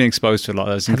 but she's been exposed to a lot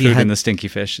of those, including the stinky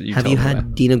fish that you told me about. Have you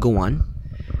had Dina Gawan?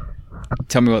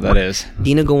 Tell me what that is.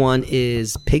 Dina Gawan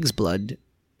is pig's blood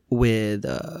with,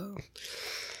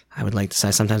 I would like to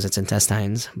say sometimes it's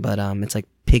intestines, but it's like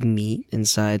pig meat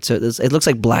inside. So it looks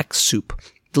like black soup.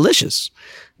 Delicious.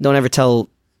 Don't ever tell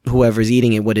whoever's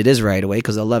eating it what it is right away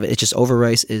because they'll love it. It's just over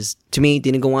rice is, to me,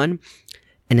 didn't go on.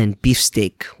 And then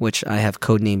beefsteak, which I have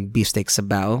codenamed beefsteak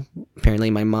sabao. Apparently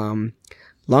my mom,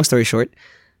 long story short,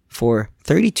 for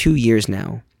 32 years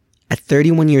now, at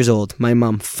 31 years old, my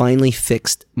mom finally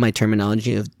fixed my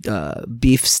terminology of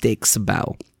beefsteak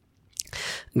sabao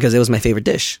because it was my favorite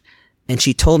dish. And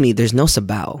she told me there's no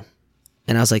sabao.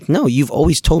 And I was like, no, you've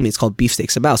always told me it's called beefsteak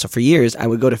sabao. So for years, I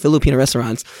would go to Filipino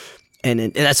restaurants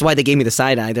and that's why they gave me the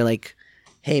side eye. They're like,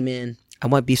 hey man, I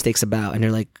want beefsteak sabao. And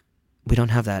they're like, we don't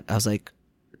have that. I was like,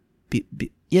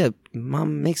 yeah,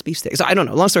 mom makes beefsteak. So I don't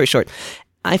know. Long story short,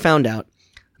 I found out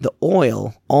the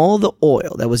oil, all the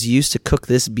oil that was used to cook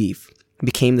this beef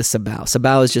became the sabao.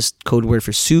 Sabao is just code word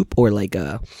for soup or like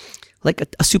a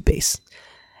soup base.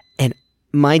 And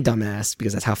my dumbass,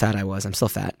 because that's how fat I was, I'm still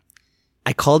fat,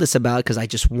 I called it sabao because I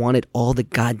just wanted all the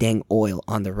goddamn oil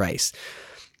on the rice.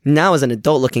 Now as an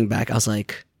adult looking back, I was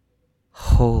like,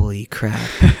 holy crap.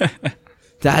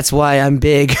 That's why I'm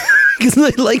big. Because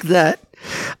I like that.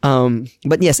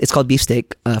 But yes, it's called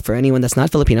beefsteak. For anyone that's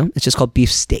not Filipino, it's just called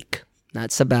beefsteak,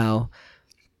 not sabao.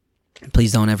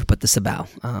 Please don't ever put the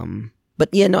sabao. But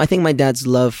yeah, no, I think my dad's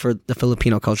love for the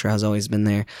Filipino culture has always been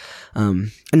there.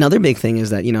 Another big thing is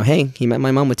that, hey, he met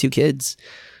my mom with 2 kids.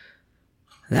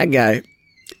 That guy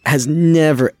has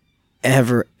never,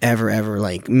 ever, ever, ever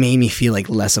like made me feel like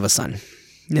less of a son.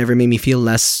 Never made me feel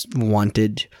less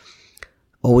wanted.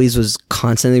 Always was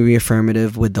constantly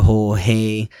reaffirmative with the whole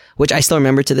hey, which I still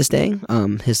remember to this day,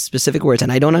 his specific words.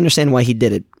 And I don't understand why he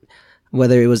did it,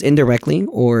 whether it was indirectly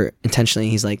or intentionally.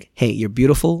 He's like, hey, you're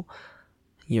beautiful,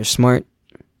 you're smart,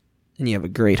 and you have a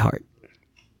great heart.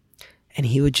 And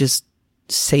he would just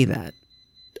say that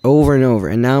over and over.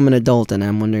 And now I'm an adult and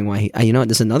I'm wondering why you know what,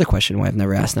 this is another question why I've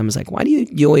never asked him. I was like, why do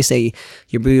you always say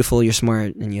you're beautiful, you're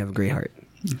smart, and you have a great heart?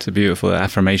 It's a beautiful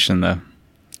affirmation though.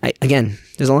 Again,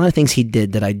 there's a lot of things he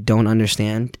did that I don't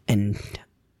understand, and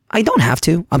I don't have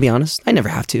to. I'll be honest. I never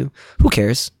have to. Who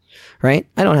cares, right?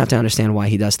 I don't have to understand why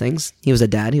he does things. He was a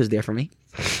dad. He was there for me.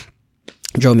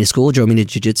 Drove me to school, drove me to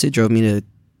jiu-jitsu, drove me to,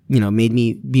 made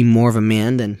me be more of a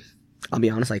man than, I'll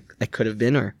be honest, I could have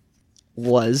been or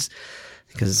was,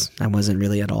 because I wasn't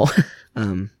really at all.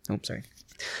 Sorry.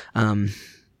 But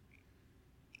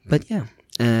yeah,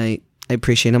 I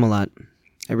appreciate him a lot.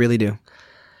 I really do.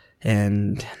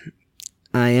 And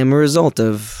I am a result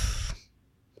of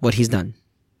what he's done,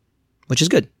 which is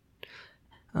good.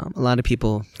 A lot of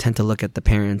people tend to look at the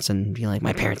parents and be like,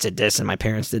 my parents did this and my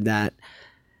parents did that.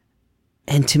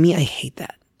 And to me, I hate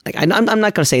that. Like, I'm not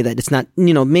going to say that it's not,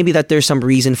 maybe that there's some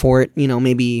reason for it.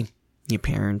 Maybe your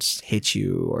parents hate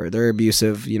you or they're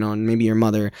abusive, and maybe your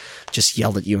mother just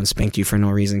yelled at you and spanked you for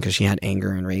no reason because she had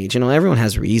anger and rage. Everyone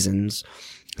has reasons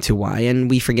to why, and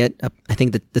we forget. I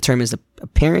think that the term is a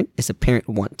parent is a parent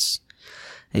once,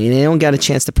 and they don't get a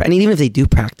chance to. And even if they do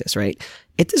practice, right?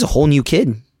 It is a whole new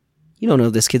kid. You don't know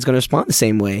if this kid's going to respond the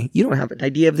same way. You don't have an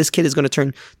idea if this kid is going to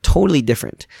turn totally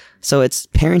different. So it's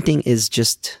parenting is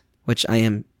just, which I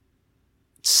am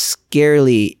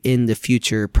scarily in the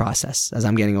future process as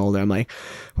I'm getting older. I'm like,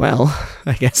 well,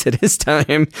 I guess it is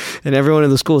time. And everyone in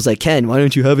the school is like, Ken, why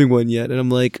aren't you having one yet? And I'm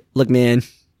like, look, man,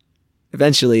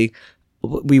 eventually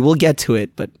we will get to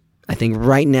it, but I think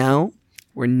right now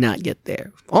we're not yet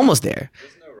there. Almost there.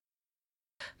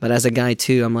 But as a guy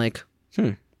too, I'm like,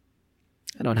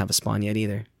 I don't have a spawn yet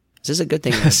either. Is this a good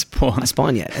thing? A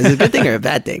spawn yet? Is it a good thing or a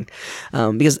bad thing?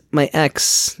 Because my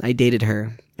ex, I dated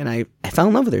her and I fell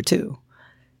in love with her too,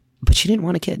 but she didn't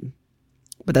want a kid.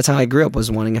 But that's how I grew up,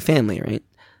 was wanting a family, right?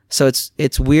 So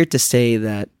it's weird to say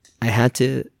that I had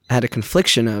a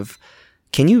confliction of,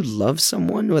 can you love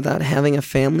someone without having a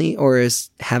family? Or is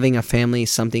having a family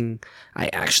something I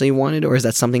actually wanted? Or is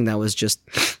that something that was just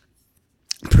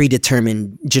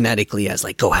predetermined genetically as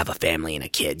like, go have a family and a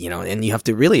kid, And you have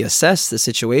to really assess the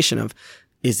situation of,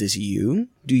 is this you?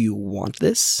 Do you want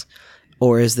this?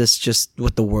 Or is this just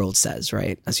what the world says,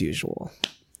 right? As usual,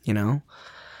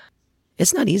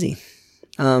 It's not easy.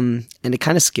 And it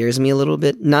kind of scares me a little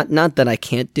bit. Not that I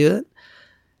can't do it,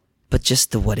 but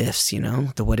just the what ifs,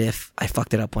 the what if I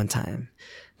fucked it up one time,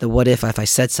 the what if I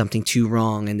said something too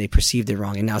wrong and they perceived it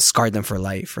wrong and now it scarred them for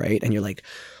life, right? And you're like,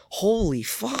 holy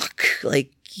fuck,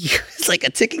 like it's like a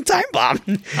ticking time bomb.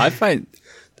 I find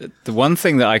the one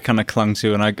thing that I kind of clung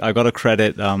to, and I got to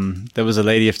credit, there was a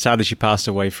lady, sadly she passed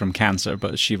away from cancer,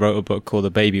 but she wrote a book called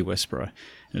The Baby Whisperer.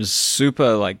 It was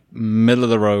super like middle of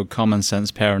the road, common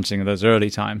sense parenting in those early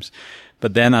times.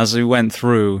 But then as we went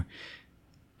through,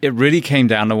 it really came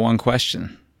down to one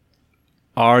question.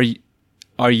 Are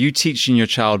you teaching your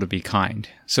child to be kind?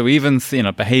 So even,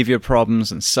 behavior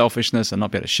problems and selfishness and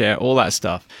not be able to share, all that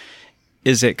stuff,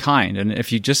 is it kind? And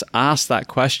if you just ask that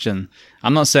question,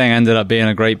 I'm not saying I ended up being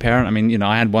a great parent. I mean, you know,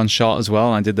 I had one shot as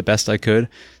well. And I did the best I could.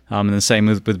 And the same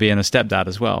with being a stepdad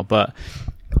as well. But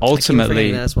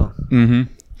ultimately, that as well.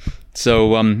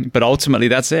 So, but ultimately,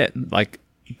 that's it. Like,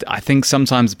 I think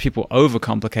sometimes people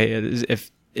overcomplicate it.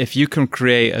 Is if you can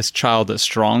create a child that's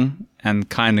strong and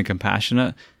kind and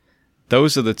compassionate,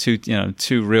 those are the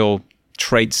two real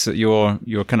traits that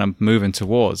you're kind of moving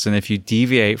towards. And if you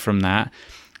deviate from that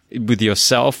with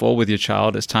yourself or with your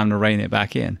child, it's time to rein it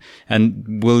back in.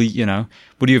 And would you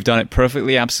have done it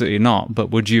perfectly? Absolutely not.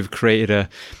 But would you have created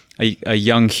a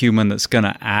young human that's going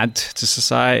to add to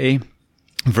society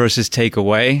versus take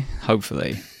away?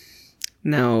 Hopefully.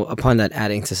 Now, upon that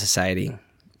adding to society,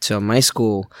 so my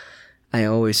school, I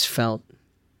always felt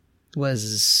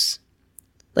was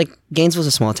like Gainesville's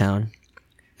a small town.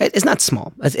 It's not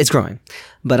small. It's growing.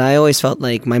 But I always felt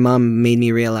like my mom made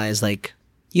me realize, like,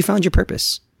 you found your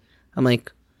purpose. I'm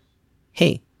like,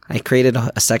 hey, I created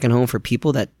a second home for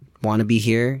people that want to be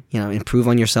here, you know, improve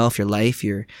on yourself, your life,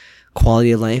 your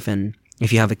quality of life. And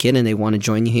if you have a kid and they want to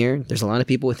join you here, there's a lot of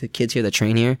people with the kids here that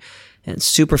train here. And it's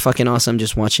super fucking awesome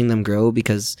just watching them grow,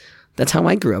 because that's how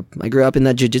I grew up. I grew up in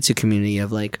that jiu-jitsu community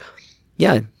of like,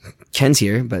 yeah, Ken's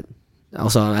here, but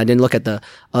also I didn't look at the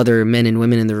other men and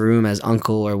women in the room as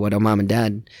uncle or what, a mom and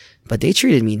dad, but they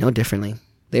treated me no differently.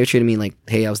 They treated me like,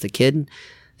 hey, I was the kid.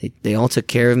 They all took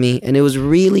care of me. And it was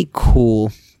really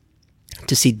cool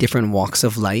to see different walks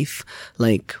of life.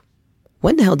 Like,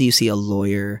 when the hell do you see a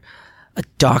lawyer, a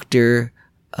doctor,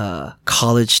 a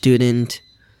college student,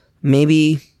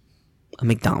 maybe a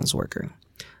McDonald's worker?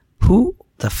 Who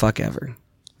the fuck ever?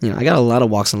 You know, I got a lot of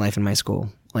walks in life in my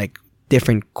school, like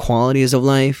different qualities of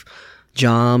life,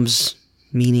 jobs,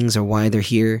 meanings, or why they're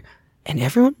here, and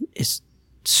everyone is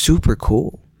super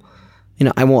cool. You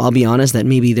know, I'll be honest that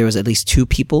maybe there was at least 2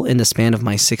 people in the span of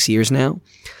my 6 years now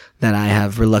that I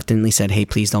have reluctantly said, hey,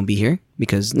 please don't be here,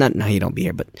 because not hey, don't be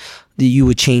here, but you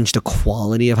would change the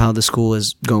quality of how the school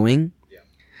is going.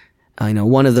 I know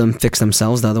one of them fixed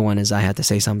themselves. The other one is I had to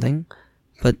say something.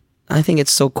 But I think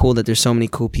it's so cool that there's so many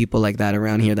cool people like that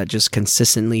around here that just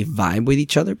consistently vibe with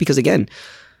each other. Because again,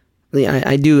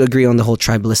 I do agree on the whole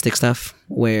tribalistic stuff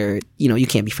where, you know, you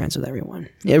can't be friends with everyone.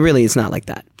 It really is not like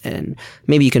that. And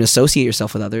maybe you can associate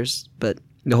yourself with others, but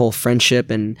the whole friendship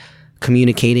and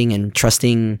communicating and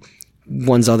trusting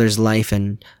one's other's life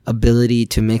and ability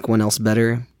to make one else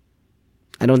better,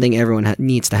 I don't think everyone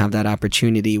needs to have that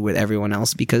opportunity with everyone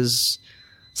else, because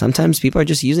sometimes people are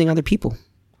just using other people.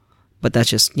 But that's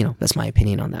just, you know, that's my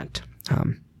opinion on that.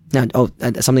 Now,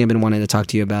 something I've been wanting to talk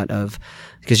to you about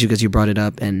because you brought it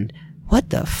up, and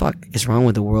what the fuck is wrong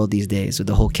with the world these days with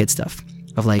the whole kid stuff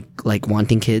of like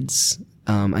wanting kids?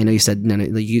 I know you said no,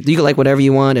 you can like whatever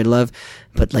you want and love,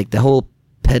 but like the whole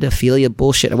pedophilia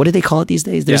bullshit. What do they call it these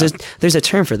days? There's a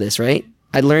term for this, right?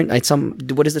 What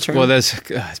is the term? Well, there's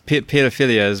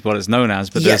pedophilia is what it's known as,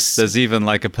 but yes. there's even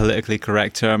like a politically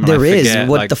correct term. There is.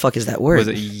 What the fuck is that word? Was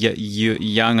it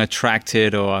young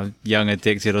attracted or young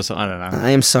addicted or something? I don't know. I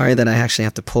am sorry that I actually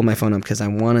have to pull my phone up because I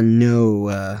want to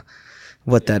know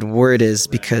what that word is,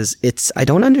 because I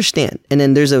don't understand. And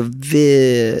then there's a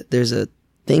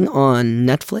thing on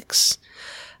Netflix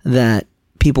that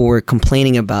people were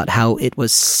complaining about how it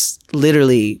was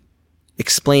literally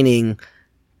explaining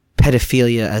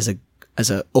pedophilia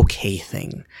as a okay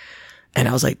thing. And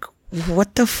I was like,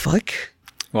 what the fuck?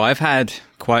 Well, I've had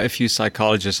quite a few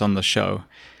psychologists on the show.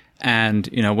 And,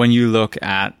 you know, when you look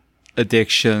at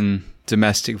addiction,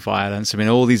 domestic violence, I mean,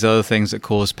 all these other things that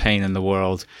cause pain in the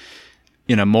world,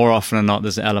 you know, more often than not,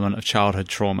 there's an element of childhood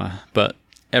trauma. But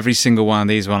every single one of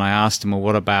these, when I asked them, well,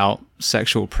 what about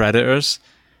sexual predators?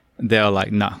 They're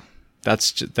like, no,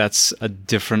 that's a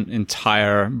different,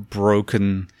 entire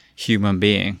broken human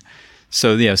being.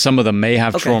 So, yeah, some of them may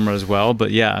have trauma as well.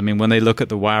 But yeah, I mean, when they look at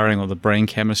the wiring or the brain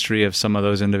chemistry of some of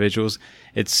those individuals,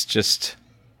 it's just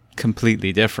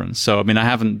completely different. So, I mean, I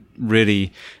haven't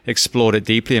really explored it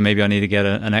deeply, and maybe I need to get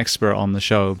an expert on the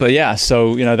show. But yeah,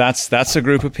 so, you know, that's a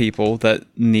group of people that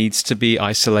needs to be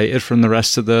isolated from the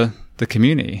rest of the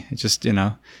community. It just, you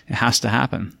know, it has to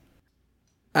happen.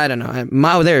 I don't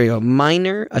know. There you go.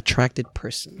 Minor attracted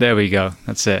person. There we go.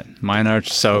 That's it. Minor.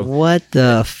 So what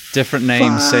the different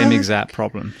names, same exact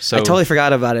problem. So I totally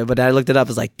forgot about it, but I looked it up. I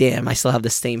was like, damn, I still have the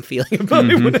same feeling about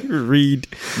it when I read.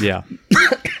 Yeah.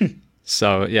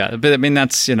 So yeah, but I mean,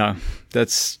 that's, you know,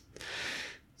 that's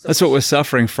what we're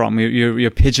suffering from.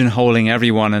 You're pigeonholing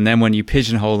everyone, and then when you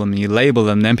pigeonhole them and you label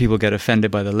them, then people get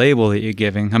offended by the label that you're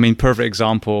giving. I mean, perfect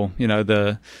example. You know,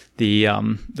 the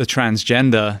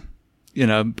transgender, you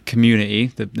know, community,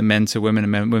 the men to women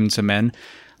and women to men,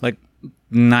 like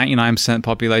 99%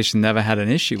 population never had an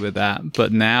issue with that.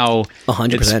 But now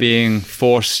 100%. it's being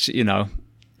forced,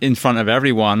 in front of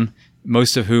everyone,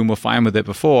 most of whom were fine with it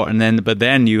before. But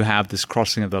then you have this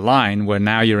crossing of the line where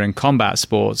now you're in combat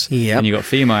sports and you got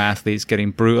female athletes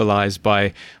getting brutalized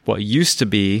by what used to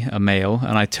be a male.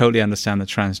 And I totally understand the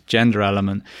transgender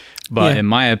element. But in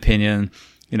my opinion,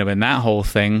 in that whole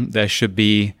thing, there should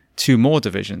be 2 more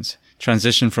divisions.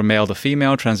 Transition from male to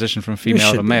female, transition from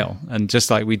female to male. And just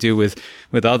like we do with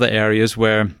other areas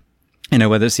where,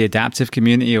 whether it's the adaptive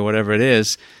community or whatever it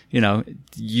is,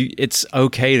 it's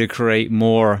okay to create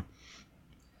more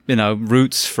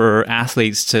routes for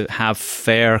athletes to have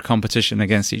fair competition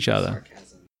against each other.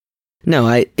 No,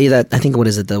 I think, what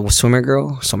is it, the swimmer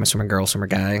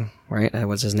guy, right?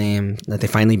 What's his name? That they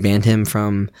finally banned him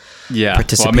from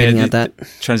participating at that.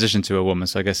 Transition to a woman,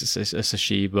 so I guess it's a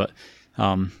she, but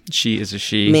she is a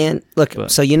she. Man, look,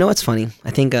 so what's funny?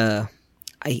 I think I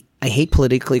hate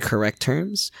politically correct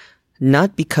terms,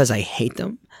 not because I hate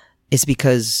them. It's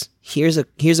because here's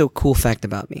a cool fact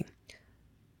about me.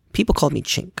 People call me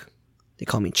chink. They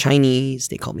call me Chinese.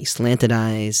 They call me slanted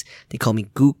eyes. They call me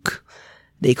gook.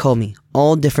 They call me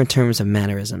all different terms of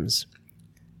mannerisms.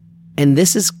 And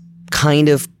this is kind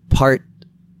of part,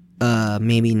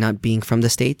 maybe not being from the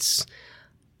States.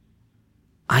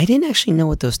 I didn't actually know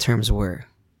what those terms were.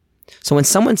 So when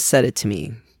someone said it to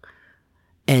me,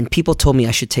 and people told me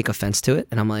I should take offense to it,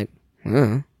 and I'm like,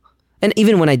 And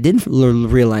even when I didn't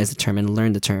realize the term and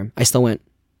learn the term, I still went,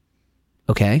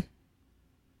 okay.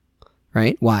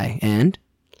 Right? Why? And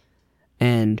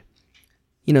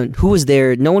who was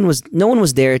there? No one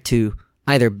was there to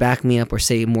either back me up or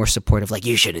say more supportive, like,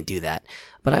 you shouldn't do that.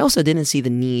 But I also didn't see the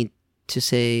need to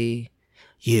say,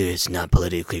 it's not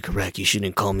politically correct. You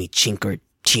shouldn't call me chink or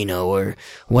chino or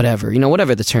whatever.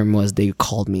 Whatever the term was they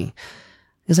called me.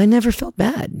 Because I never felt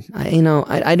bad.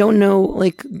 I don't know,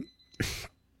 like,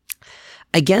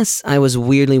 I guess I was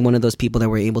weirdly one of those people that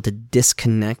were able to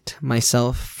disconnect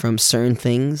myself from certain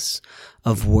things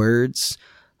of words.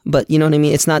 But you know what I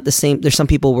mean? It's not the same. There's some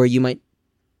people where you might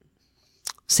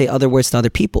say other words to other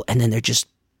people and then they're just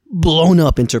blown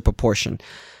up into proportion.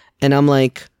 And I'm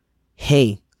like,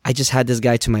 hey, I just had this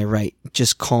guy to my right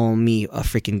just call me a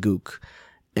freaking gook.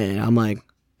 And I'm like,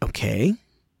 okay,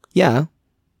 yeah,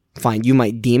 fine. You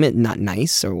might deem it not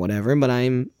nice or whatever, but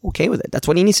I'm okay with it. That's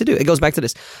what he needs to do. It goes back to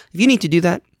this. If you need to do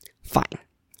that, fine.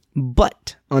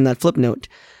 But on that flip note,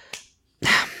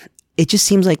 it just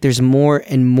seems like there's more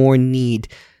and more need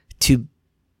to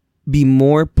be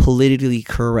more politically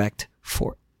correct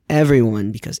for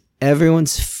everyone because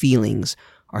everyone's feelings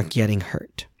are getting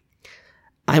hurt.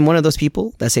 I'm one of those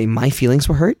people that say my feelings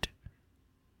were hurt.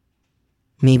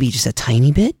 Maybe just a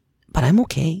tiny bit, but I'm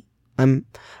okay. I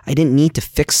didn't need to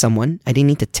fix someone. I didn't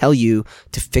need to tell you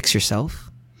to fix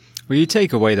yourself. Well, you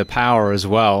take away the power as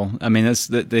well. I mean,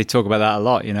 they talk about that a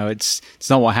lot. It's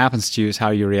not what happens to you, it's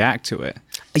how you react to it.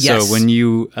 Yes. So when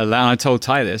you allow, I told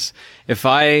Ty this, if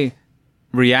I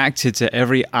reacted to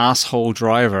every asshole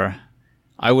driver,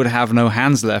 I would have no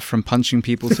hands left from punching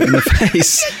people in the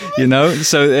face,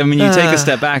 So, I mean, you take a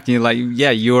step back and you're like,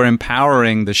 yeah, you're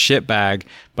empowering the shitbag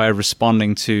by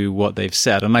responding to what they've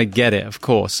said. And I get it, of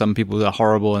course. Some people are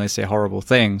horrible and they say horrible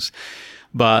things.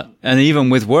 And even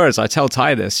with words, I tell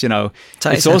Ty this,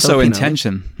 it's also Filipino,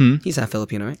 intention. Right? He's not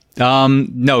Filipino, right?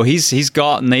 No, he's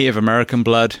got Native American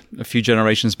blood a few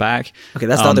generations back. Okay,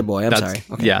 that's the other boy. I'm sorry.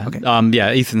 Okay, yeah. Okay.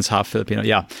 Ethan's half Filipino.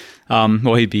 Yeah.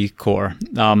 Well, he'd be core.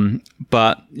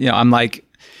 But I'm like,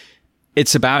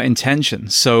 it's about intention.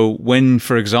 So when,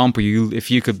 for example, if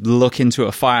you could look into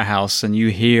a firehouse and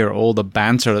you hear all the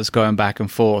banter that's going back and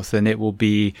forth, and it will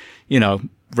be,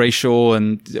 racial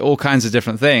and all kinds of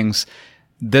different things,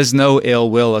 there's no ill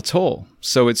will at all.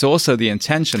 So it's also the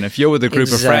intention. If you're with a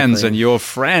group of friends and your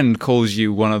friend calls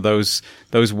you one of those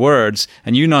words,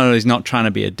 and you know he's not trying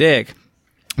to be a dick,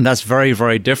 that's very,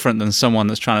 very different than someone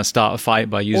that's trying to start a fight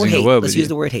by using the word. Let's use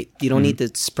the word hate. You don't need to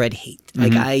spread hate.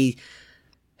 Like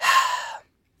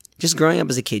just growing up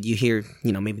as a kid, you hear,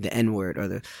 maybe the N word or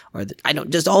the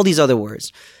just all these other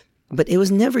words, but it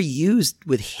was never used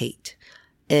with hate.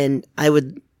 And I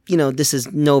would, this is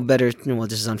no better, well,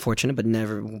 this is unfortunate, but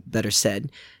never better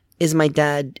said, is my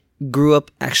dad grew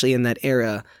up actually in that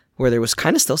era where there was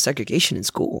kind of still segregation in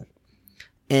school.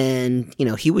 And,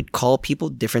 he would call people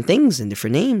different things and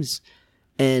different names.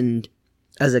 And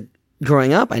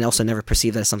growing up, I also never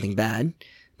perceived that as something bad.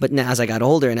 But now as I got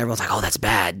older and everyone's like, oh, that's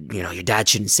bad. Your dad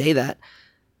shouldn't say that.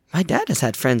 My dad has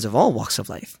had friends of all walks of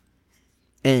life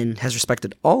and has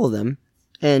respected all of them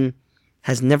and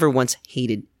has never once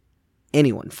hated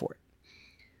anyone for it.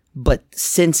 But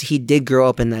since he did grow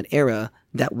up in that era,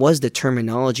 that was the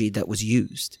terminology that was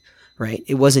used, right?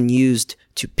 It wasn't used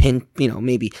to pin,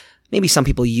 maybe some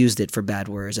people used it for bad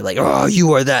words. They're like, oh,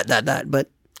 you are that. But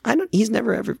he's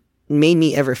never ever made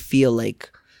me ever feel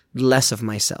like less of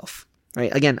myself,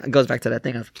 right? Again, it goes back to that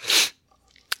thing of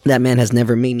that man has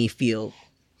never made me feel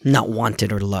not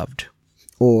wanted or loved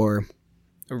or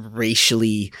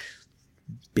racially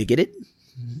bigoted.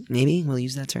 Maybe we'll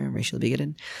use that term, racially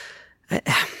bigoted.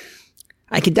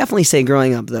 I could definitely say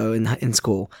growing up though in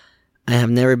school, I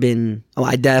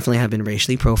definitely have been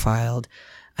racially profiled.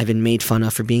 I've been made fun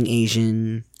of for being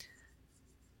Asian.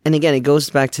 And again, it goes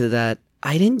back to that.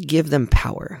 I didn't give them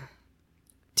power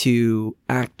to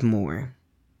act more,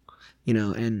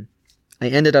 and I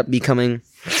ended up becoming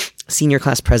senior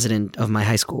class president of my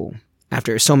high school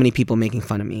after so many people making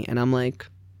fun of me. And I'm like,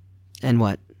 and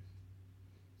what?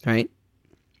 Right?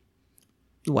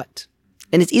 What?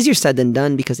 And it's easier said than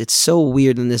done because it's so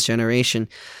weird in this generation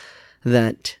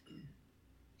that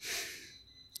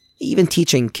even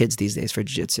teaching kids these days for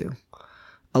jiu-jitsu,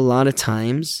 a lot of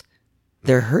times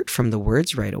they're hurt from the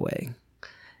words right away.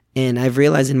 And I've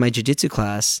realized in my jiu-jitsu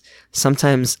class,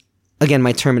 sometimes, again,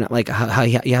 my term, like how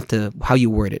you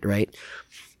word it, right?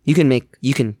 You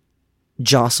can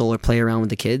jostle or play around with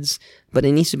the kids, but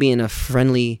it needs to be in a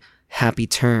friendly, happy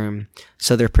term.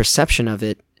 So their perception of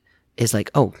it is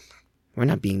like, oh, we're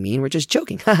not being mean. We're just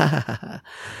joking.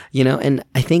 And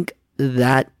I think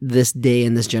that this day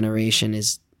in this generation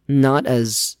is not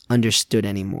as understood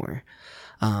anymore.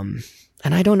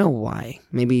 And I don't know why.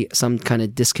 Maybe some kind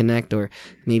of disconnect, or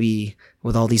maybe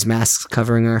with all these masks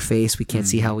covering our face, we can't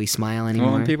see how we smile anymore.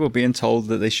 Well, and people being told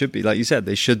that they should be, like you said,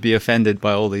 they should be offended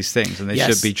by all these things and they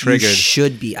should be triggered. You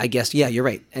should be, I guess. Yeah, you're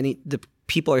right. And the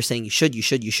people are saying you should.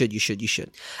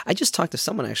 I just talked to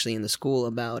someone actually in the school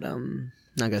about, not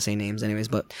going to say names anyways,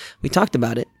 but we talked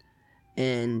about it,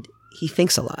 and he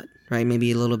thinks a lot, right?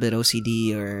 Maybe a little bit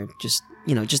OCD, or just,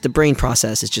 just the brain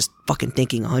process is just fucking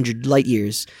thinking 100 light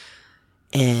years.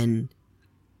 And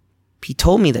he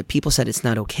told me that people said it's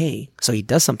not okay, so he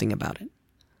does something about it.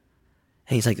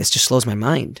 And he's like, this just slows my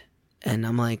mind. And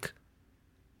I'm like,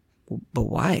 but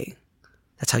why?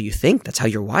 That's how you think. That's how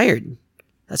you're wired.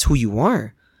 That's who you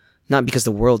are. Not because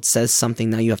the world says something,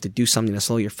 now you have to do something to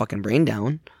slow your fucking brain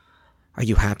down. Are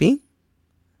you happy?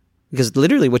 Because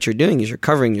literally what you're doing is you're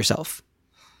covering yourself.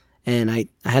 And I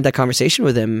had that conversation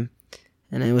with him,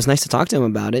 and it was nice to talk to him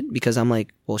about it, because I'm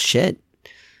like, well, shit.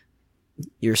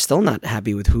 You're still not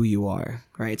happy with who you are,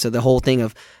 right? So the whole thing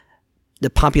of the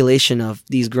population of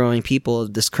these growing people,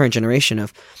 this current generation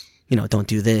of, don't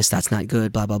do this, that's not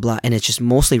good, blah, blah, blah. And it's just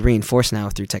mostly reinforced now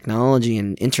through technology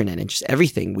and internet and just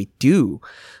everything we do.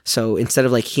 So instead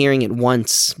of like hearing it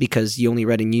once because you only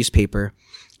read a newspaper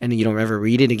and you don't ever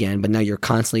read it again, but now you're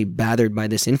constantly bothered by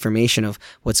this information of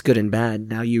what's good and bad.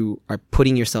 Now you are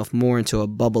putting yourself more into a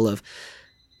bubble of,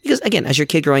 because again, as your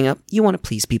kid growing up, you want to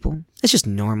please people. It's just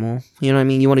normal. You know what I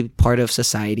mean? You want to be part of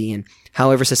society, and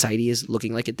however society is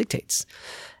looking like it dictates.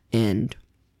 And,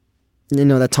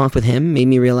 that talk with him made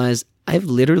me realize I've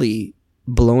literally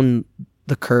blown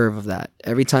the curve of that.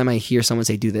 Every time I hear someone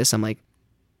say, do this, I'm like,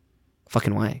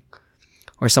 fucking why?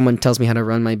 Or someone tells me how to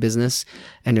run my business,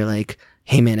 and they're like,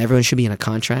 hey man, everyone should be in a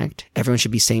contract. Everyone should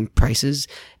be same prices.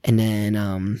 And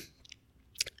then,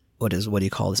 what do you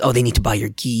call this? Oh, they need to buy your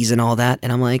gis and all that.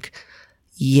 And I'm like,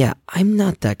 yeah, I'm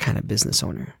not that kind of business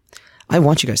owner. I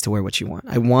want you guys to wear what you want.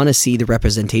 I want to see the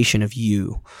representation of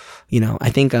you. I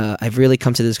think I've really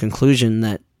come to this conclusion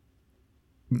that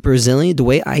Brazilian, the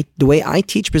way I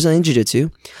teach Brazilian Jiu-Jitsu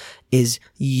is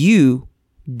you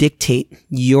dictate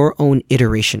your own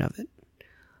iteration of it.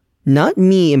 Not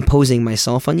me imposing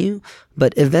myself on you,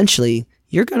 but eventually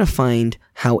you're going to find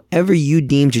however you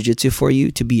deem jiu-jitsu for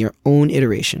you to be your own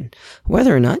iteration.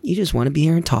 Whether or not you just want to be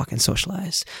here and talk and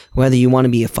socialize. Whether you want to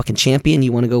be a fucking champion,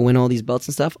 you want to go win all these belts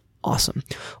and stuff, awesome.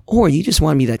 Or you just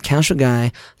want to be that casual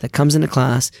guy that comes into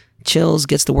class, chills,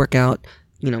 gets the workout,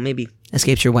 maybe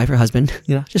escapes your wife or husband,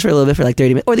 just for a little bit, for like 30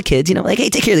 minutes. Or the kids, like, hey,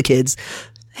 take care of the kids.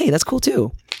 Hey, that's cool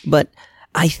too. But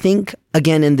I think,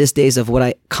 again, in these days of what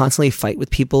I constantly fight with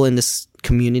people in this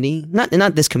community, not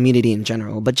this community in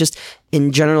general, but just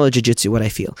in general jiu-jitsu, what I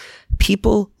feel,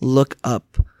 people look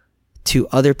up to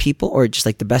other people, or just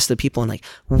like the best of the people, and like,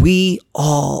 we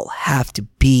all have to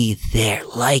be there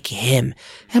like him.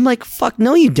 And I'm like, fuck,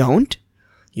 no, you don't.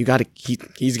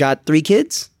 He's got 3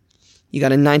 kids. You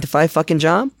got a 9-to-5 fucking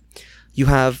job. You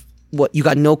have you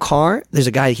got no car. There's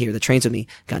a guy here that trains with me,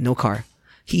 got no car.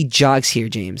 He jogs here,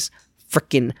 James,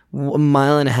 freaking a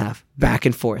mile and a half back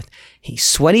and forth. He's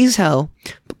sweaty as hell,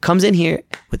 but comes in here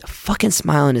with a fucking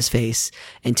smile on his face.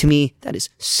 And to me, that is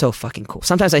so fucking cool.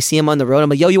 Sometimes I see him on the road. I'm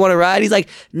like, yo, you want to ride? He's like,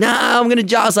 nah, I'm going to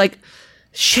jog. I was like,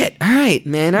 shit. All right,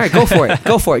 man. All right, go for it.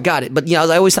 Go for it. Got it. But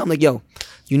I always tell him like, yo,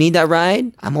 you need that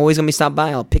ride? I'm always going to be stopped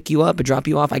by. I'll pick you up and drop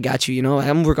you off. I got you.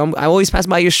 I always pass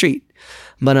by your street.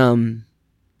 But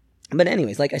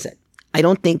anyways, like I said, I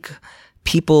don't think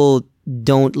people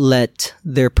don't let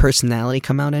their personality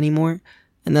come out anymore.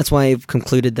 And that's why I've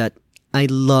concluded that I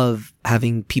love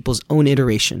having people's own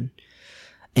iteration.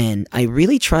 And I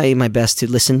really try my best to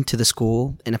listen to the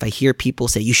school. And if I hear people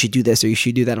say, you should do this or you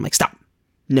should do that, I'm like, stop.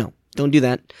 No, don't do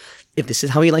that. If this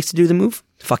is how he likes to do the move,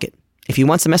 fuck it. If he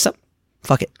wants to mess up,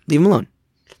 fuck it. Leave him alone.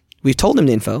 We've told him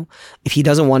the info. If he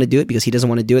doesn't want to do it because he doesn't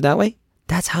want to do it that way,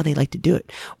 that's how they like to do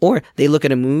it. Or they look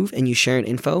at a move and you share an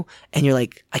info and you're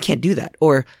like, I can't do that.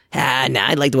 Or, nah,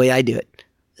 I like the way I do it.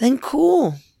 Then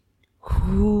cool.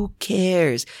 Who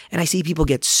cares? And I see people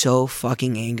get so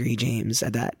fucking angry, James,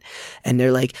 at that. And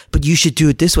they're like, but you should do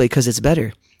it this way because it's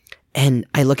better. And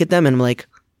I look at them and I'm like,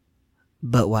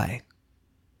 but why?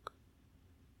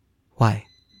 Why?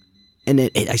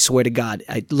 And I swear to God,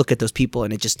 I look at those people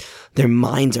and their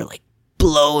minds are like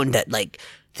blown that like,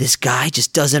 this guy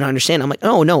just doesn't understand. I'm like,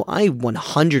 oh no, I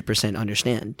 100%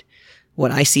 understand.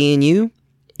 What I see in you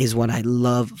is what I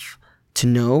love to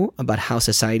know about how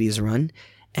society is run.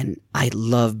 And I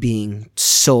love being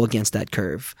so against that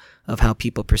curve of how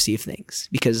people perceive things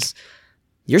because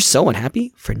you're so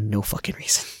unhappy for no fucking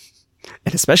reason.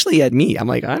 And especially at me, I'm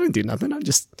like, I don't do nothing. I'm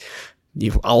just,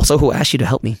 you also who asked you to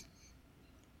help me.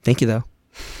 Thank you though.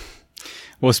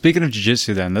 Well, speaking of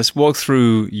jiu-jitsu then, let's walk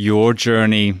through your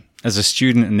journey as a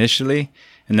student initially,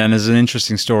 and then as an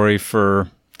interesting story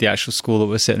for the actual school that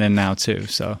we're sitting in now too.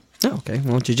 So. Oh, okay.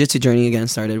 Well, jiu-jitsu journey again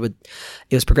started with,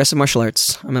 it was progressive martial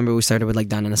arts. I remember we started with like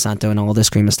Dan Inosanto and all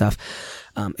this cream of stuff.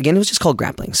 Again, it was just called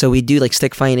grappling. So we do like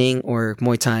stick fighting or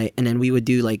Muay Thai, and then we would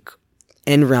do like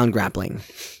end round grappling,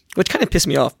 which kind of pissed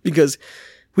me off because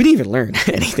we didn't even learn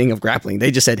anything of grappling. They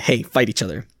just said, hey, fight each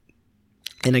other.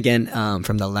 And again,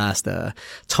 from the last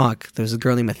talk, there was a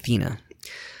girl named Athena.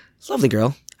 Lovely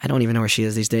girl. I don't even know where she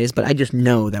is these days, but I just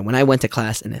know that when I went to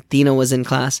class and Athena was in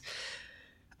class,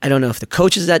 I don't know if the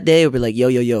coaches that day would be like, yo,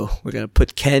 we're going to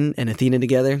put Ken and Athena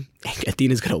together. And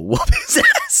Athena's going to whoop his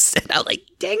ass. And I'm like,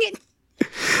 dang it.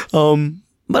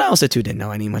 But I also too didn't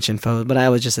know any much info, but I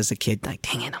was just as a kid like,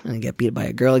 dang it, I'm going to get beat by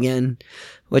a girl again,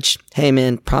 which, hey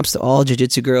man, props to all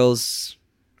jiu-jitsu girls.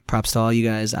 Props to all you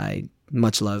guys. I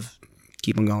much love.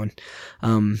 Keep them going.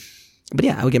 But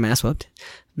yeah, I would get my ass whooped.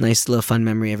 Nice little fun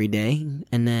memory every day.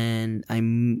 And then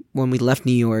when we left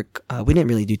New York, we didn't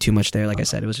really do too much there. Like I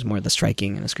said, it was just more of the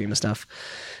striking and the scream of stuff.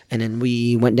 And then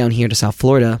we went down here to South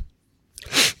Florida,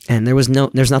 and there's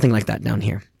nothing like that down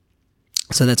here.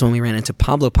 So that's when we ran into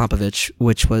Pablo Popovich,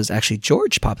 which was actually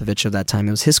George Popovich of that time.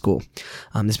 It was his school.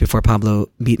 This before Pablo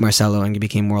beat Marcelo and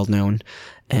became world known.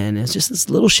 And it's just this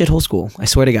little shithole school. I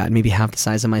swear to God, maybe half the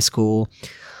size of my school.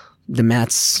 The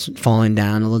mat's falling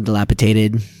down, a little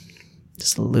dilapidated.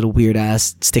 Just a little weird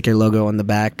ass sticker logo on the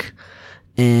back.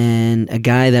 And a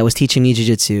guy that was teaching me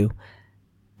jiu-jitsu.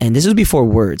 And this was before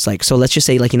words. Like, so let's just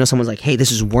say, like, someone's like, hey,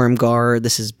 this is worm guard.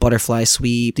 This is butterfly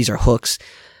sweep. These are hooks.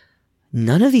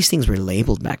 None of these things were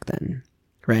labeled back then,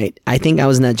 right? I think I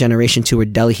was in that generation too where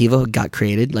De La Riva got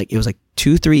created. Like, it was like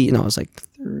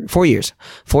 4 years.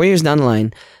 4 years down the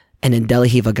line. And then De La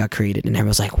Riva got created. And everyone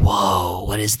was like, whoa,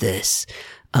 what is this?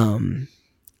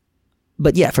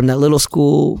 But yeah, from that little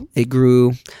school, it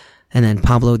grew. And then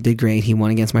Pablo did great. He won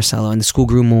against Marcelo, and the school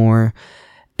grew more.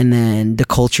 And then the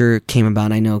culture came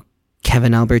about. I know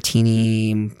Kevin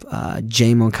Albertini,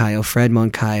 Jay Moncayo, Fred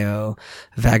Moncayo,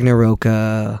 Wagner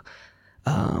Roca,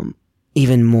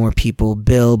 even more people,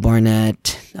 Bill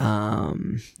Barnett. I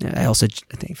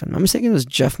think, if I'm not mistaken, it was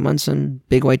Jeff Munson,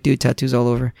 big white dude, tattoos all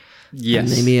over. Yes.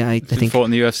 Maybe I think. Fought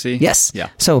in the UFC? Yes. Yeah.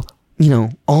 So,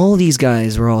 all these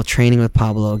guys were all training with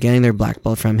Pablo, getting their black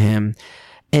belt from him.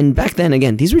 And back then,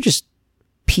 again, these were just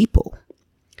people.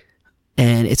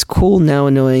 And it's cool now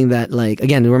knowing that, like,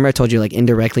 again, remember I told you, like,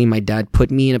 indirectly, my dad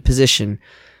put me in a position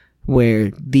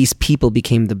where these people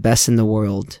became the best in the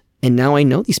world. And now I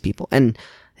know these people. And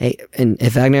hey, and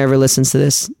if Wagner ever listens to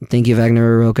this, thank you,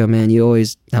 Wagner Roca, man. You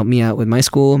always help me out with my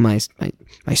school, my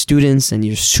students, and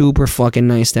you're super fucking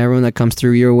nice to everyone that comes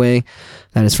through your way.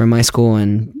 That is from my school,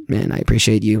 and man, I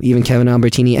appreciate you. Even Kevin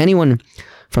Albertini, anyone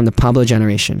from the Pablo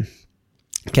generation.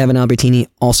 Kevin Albertini,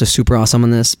 also super awesome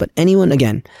on this. But anyone,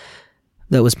 again,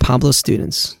 that was Pablo's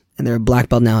students, and they're a black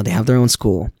belt now, they have their own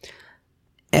school.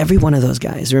 every one of those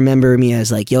guys remember me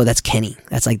as like, yo, that's Kenny.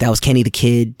 That was Kenny the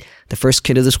kid, the first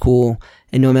kid of the school.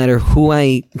 And no matter who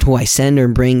I send or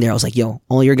bring there, I was like, yo,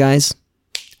 all your guys,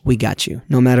 we got you,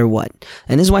 no matter what.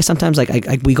 And this is why sometimes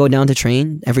like we go down to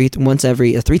train every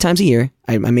 3 times a year.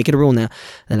 I make it a rule now.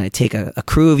 Then I take a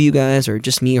crew of you guys or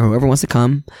just me or whoever wants to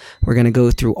come. We're going to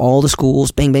go through all the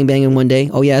schools, bang, bang, bang in one day.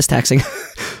 Oh yeah, it's taxing,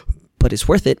 but it's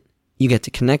worth it. You get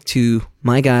to connect to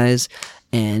my guys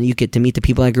and you get to meet the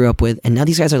people I grew up with. And now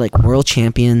these guys are like world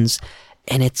champions.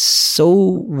 And it's so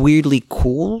weirdly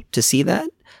cool to see that.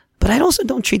 But I also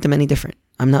don't treat them any different.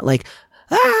 I'm not like,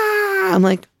 I'm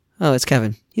like, oh, it's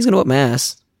Kevin. He's going to whip my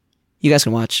ass. You guys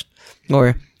can watch.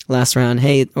 Or last round,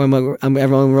 hey,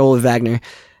 everyone roll with Wagner.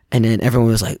 And then everyone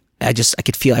was like, I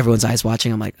could feel everyone's eyes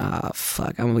watching. I'm like,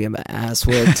 fuck, I'm going to get my ass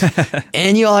whipped.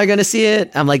 And you all are going to see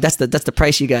it. I'm like, that's the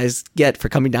price you guys get for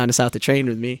coming down to South to train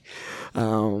with me.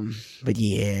 But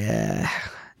yeah.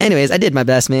 Anyways, I did my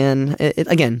best, man.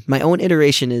 Again, my own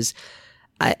iteration is,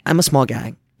 I'm a small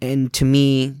guy. And to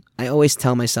me, I always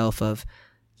tell myself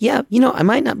yeah, I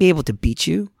might not be able to beat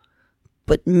you,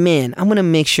 but man, I'm going to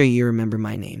make sure you remember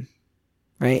my name.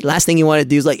 Right? Last thing you want to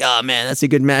do is like, oh man, that's a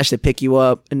good match to pick you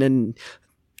up. And then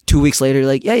 2 weeks later,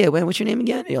 like, yeah, what's your name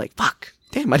again? And you're like, fuck,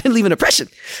 damn, I didn't leave an impression.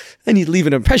 I need to leave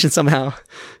an impression somehow.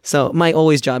 So my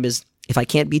always job is, if I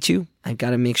can't beat you, I've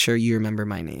got to make sure you remember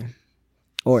my name.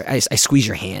 Or I squeeze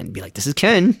your hand, be like, this is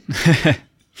Ken.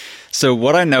 So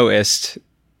what I noticed,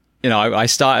 I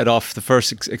started off, the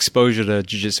first exposure to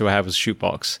jiu-jitsu I had was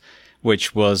shootbox,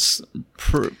 which was...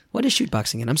 What is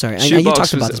shootboxing again? I'm sorry. I know you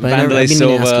talked about this, but Vanderlei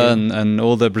Silva and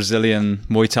all the Brazilian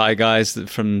Muay Thai guys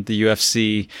from the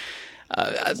UFC.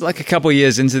 Like a couple of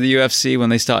years into the UFC when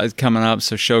they started coming up,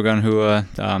 so Shogun Rua,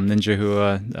 Ninja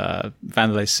Rua,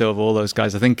 Vanderlei Silva, all those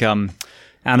guys. I think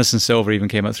Anderson Silva even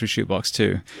came up through shootbox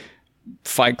too.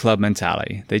 Fight club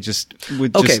mentality. They just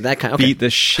would beat the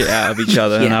shit out of each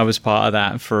other. Yeah. And I was part of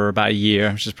that for about a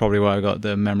year, which is probably why I got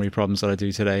the memory problems that I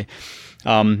do today.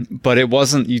 But it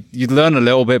wasn't, you'd learn a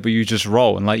little bit, but you just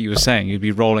roll. And like you were saying, you'd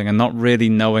be rolling and not really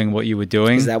knowing what you were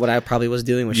doing. Is that what I probably was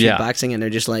doing with shootboxing? And they're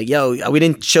just like, yo, we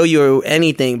didn't show you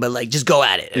anything, but like, just go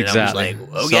at it. And exactly. I was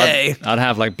like, okay. So I'd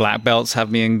have like black belts have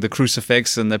me in the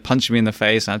crucifix and they're punching me in the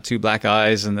face. And I had 2 black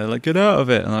eyes and they're like, get out of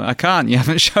it. And I'm like, I can't, you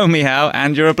haven't shown me how,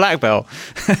 and you're a black belt.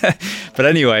 But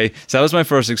anyway, so that was my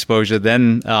first exposure.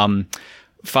 Then,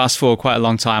 fast forward quite a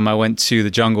long time, I went to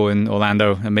the Jungle in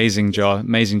Orlando. Amazing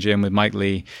gym with Mike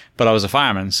Lee. But I was a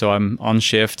fireman, so I'm on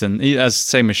shift. And as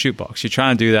same as shootbox, you're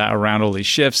trying to do that around all these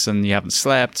shifts and you haven't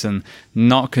slept and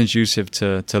not conducive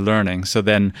to learning. So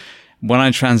then when I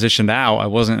transitioned out, I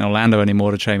wasn't in Orlando anymore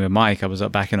to train with Mike. I was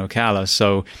up back in Ocala.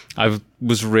 So I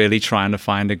was really trying to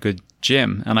find a good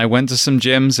gym. And I went to some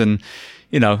gyms and,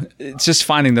 it's just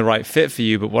finding the right fit for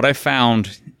you. But what I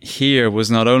found here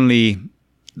was not only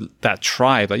that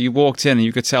tribe, like you walked in and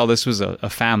you could tell this was a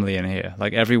family in here.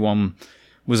 Like everyone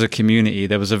was a community.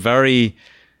 There was a very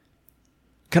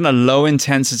kind of low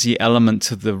intensity element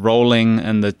to the rolling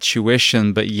and the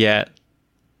tuition, but yet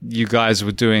you guys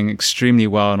were doing extremely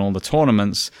well in all the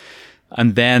tournaments.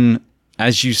 And then,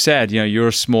 as you said,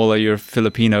 you're smaller, you're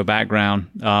Filipino background,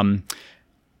 and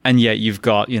yet you've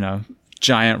got,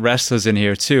 giant wrestlers in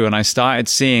here too. And I started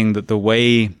seeing that the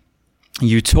way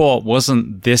you taught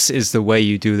wasn't, this is the way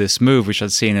you do this move, which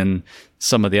I'd seen in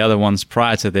some of the other ones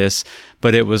prior to this,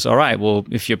 but it was, all right, well,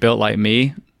 if you're built like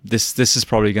me, this is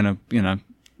probably going to,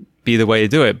 be the way to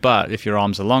do it. But if your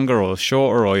arms are longer or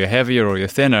shorter or you're heavier or you're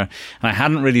thinner, and I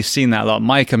hadn't really seen that a lot.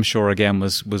 Mike, I'm sure, again,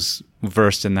 was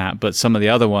versed in that, but some of the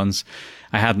other ones,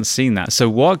 I hadn't seen that.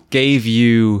 So what gave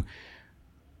you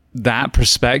that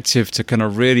perspective to kind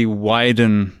of really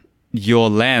widen your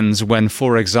lens when,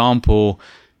 for example,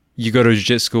 you go to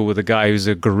jiu-jitsu school with a guy who's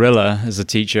a gorilla as a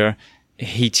teacher,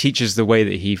 he teaches the way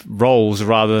that he rolls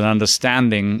rather than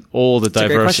understanding all the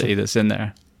diversity that's in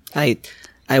there? I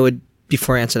would,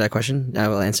 before I answer that question, I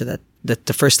will answer that.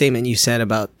 The first statement you said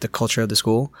about the culture of the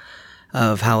school,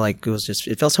 of how like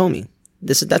it felt homey.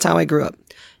 That's how I grew up.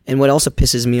 And what also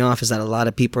pisses me off is that a lot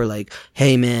of people are like,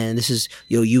 hey man, this is,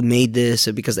 you made this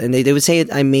because, and they would say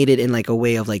I made it in like a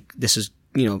way of like, this is,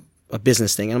 a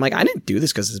business thing. And I'm like, I didn't do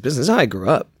this because it's business. This is how I grew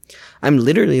up. I'm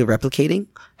literally replicating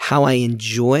how I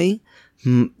enjoy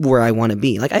where I want to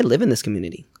be. Like, I live in this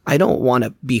community. I don't want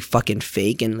to be fucking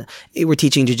fake. And we're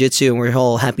teaching jiu-jitsu and we're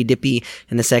all happy dippy.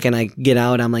 And the second I get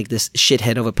out, I'm like this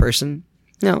shithead of a person.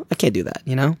 No, I can't do that,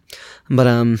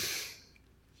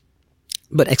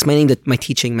 But explaining my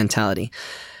teaching mentality.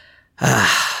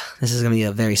 This is going to be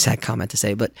a very sad comment to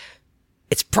say, but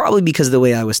it's probably because of the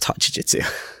way I was taught jiu-jitsu,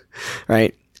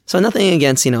 right? So nothing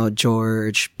against,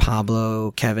 George,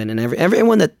 Pablo, Kevin, and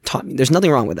everyone that taught me. There's nothing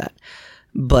wrong with that.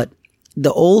 But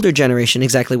the older generation,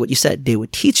 exactly what you said, they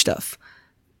would teach stuff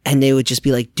and they would just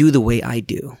be like, do the way I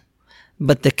do.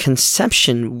 But the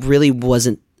conception really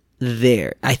wasn't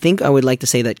there. I think I would like to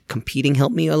say that competing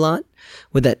helped me a lot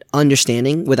with that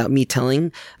understanding without me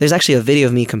telling. There's actually a video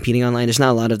of me competing online. There's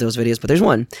not a lot of those videos, but there's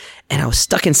one. And I was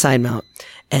stuck in side mount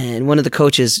and one of the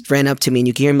coaches ran up to me and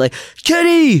you can hear him like,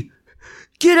 Kenny,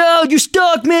 get out. You're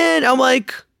stuck, man. I'm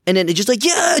like, and then it's just like,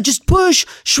 yeah, just push,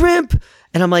 shrimp.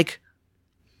 And I'm like,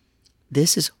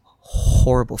 this is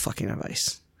horrible fucking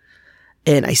advice.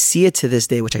 And I see it to this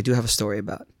day, which I do have a story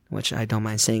about, which I don't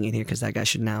mind saying it here because that guy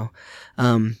should know.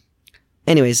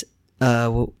 Anyways,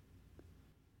 and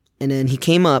then he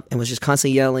came up and was just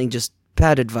constantly yelling, just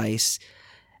bad advice.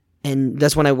 And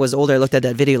that's when I was older. I looked at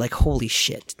that video like, holy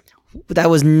shit,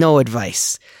 that was no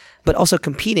advice. But also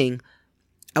competing,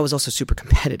 I was also super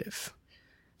competitive.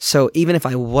 So even if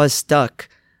I was stuck,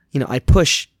 I'd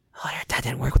push. Oh, that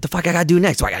didn't work. What the fuck I gotta do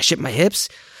next? Do I gotta shift my hips?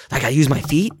 Do I gotta use my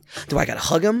feet? Do I gotta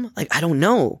hug them? Like, I don't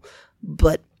know.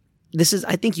 But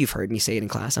I think you've heard me say it in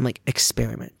class. I'm like,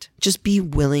 experiment. Just be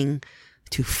willing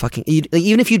to fucking,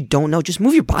 even if you don't know, just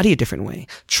move your body a different way.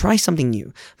 Try something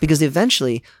new. Because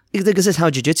eventually, because this is how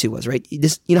jiu-jitsu was, right? You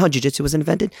know how jiu-jitsu was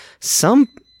invented? Some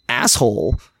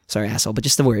asshole, sorry asshole, but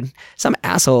just the word, some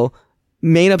asshole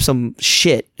made up some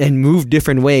shit and moved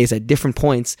different ways at different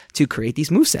points to create these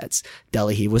movesets.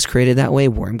 Delahy was created that way.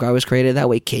 Wormgar was created that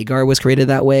way. K-Gar was created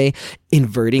that way.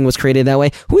 Inverting was created that way.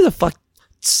 Who the fuck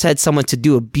said someone to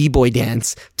do a b-boy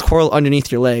dance, twirl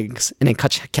underneath your legs, and then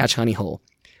catch honey hole,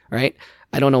 right?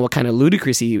 I don't know what kind of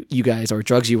ludicrousy you guys or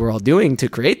drugs you were all doing to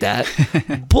create that,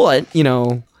 but,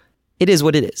 it is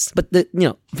what it is. But,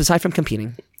 aside from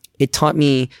competing, it taught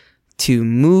me to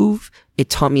move. It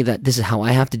taught me that this is how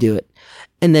I have to do it.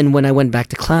 And then when I went back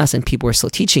to class and people were still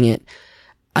teaching it,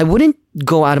 I wouldn't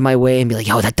go out of my way and be like,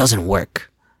 yo, that doesn't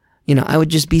work. I would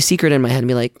just be secret in my head and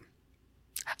be like,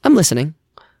 I'm listening,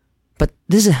 but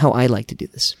this is how I like to do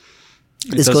this.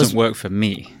 It doesn't work for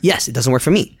me. Yes, it doesn't work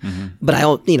for me. Mm-hmm.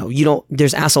 But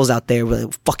there's assholes out there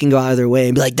who fucking go out of their way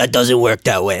and be like, that doesn't work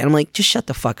that way. And I'm like, just shut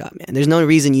the fuck up, man. There's no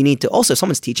reason you need to. Also, if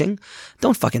someone's teaching,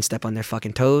 don't fucking step on their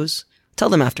fucking toes. Tell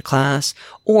them after class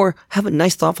or have a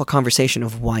nice, thoughtful conversation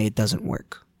of why it doesn't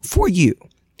work for you.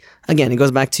 Again, it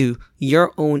goes back to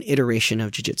your own iteration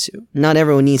of jiu-jitsu. Not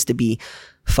everyone needs to be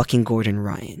fucking Gordon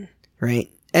Ryan, right?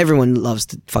 Everyone loves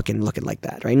to fucking look at like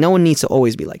that, right? No one needs to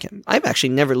always be like him. I've actually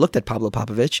never looked at Pablo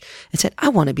Popovich and said, I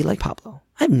want to be like Pablo.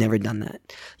 I've never done that.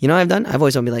 You know what I've done? I've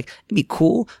always want to be like, it'd be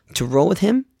cool to roll with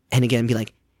him and again be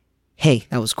like, hey,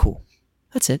 that was cool.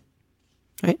 That's it.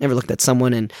 Right? Never looked at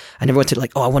someone and I never went to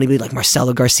like, oh, I want to be like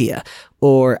Marcelo Garcia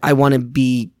or I want to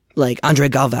be like Andre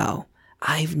Galvao.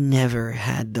 I've never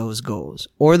had those goals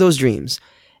or those dreams.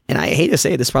 And I hate to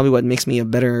say it, this is probably what makes me a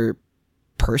better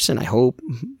person, I hope,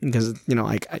 because,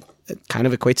 I it kind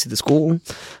of equates to the school.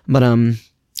 But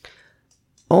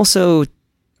also,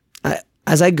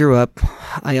 as I grew up,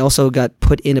 I also got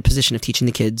put in a position of teaching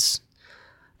the kids.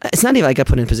 It's not even I got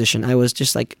put in a position. I was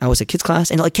just like, I was a kids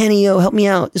class and like, Kenny, yo, help me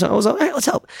out. So I was like, all right, let's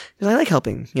help. Because I like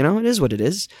helping, it is what it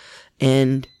is.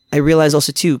 And I realized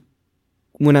also too,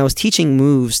 when I was teaching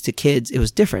moves to kids, it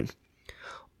was different.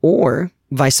 Or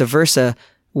vice versa,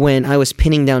 when I was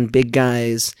pinning down big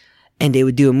guys and they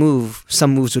would do a move,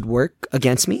 some moves would work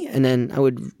against me. And then I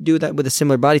would do that with a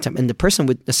similar body type and the person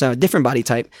would, a different body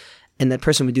type, and that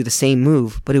person would do the same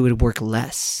move, but it would work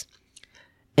less.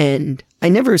 And I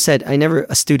never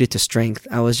astute it to strength.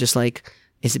 I was just like,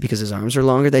 is it because his arms are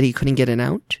longer that he couldn't get it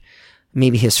out?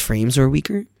 Maybe his frames are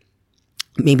weaker.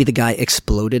 Maybe the guy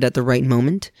exploded at the right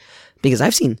moment. Because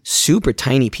I've seen super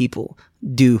tiny people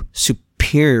do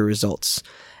superior results.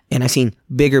 And I've seen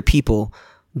bigger people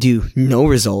do no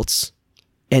results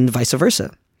and vice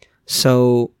versa.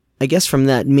 So I guess from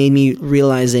that made me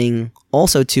realizing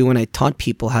also too when I taught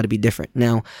people how to be different.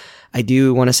 Now, I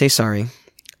do want to say sorry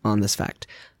on this fact.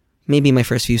 Maybe my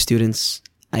first few students,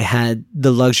 I had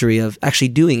the luxury of actually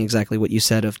doing exactly what you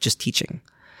said of just teaching.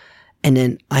 And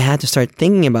then I had to start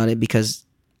thinking about it because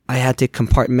I had to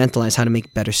compartmentalize how to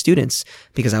make better students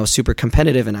because I was super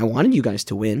competitive and I wanted you guys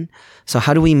to win. So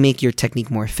how do we make your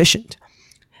technique more efficient?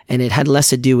 And it had less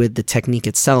to do with the technique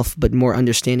itself, but more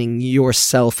understanding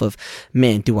yourself of,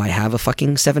 man, do I have a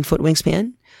fucking 7-foot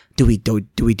wingspan? Do we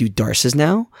do darces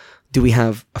now? Do we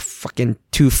have a fucking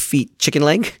 2 feet chicken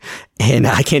leg and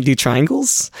I can't do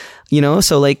triangles?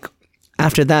 So like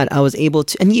after that, I was able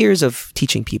to, and years of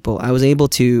teaching people, I was able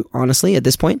to honestly at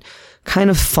this point kind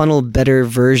of funnel better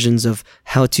versions of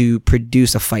how to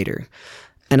produce a fighter.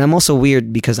 And I'm also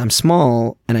weird because I'm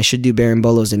small and I should do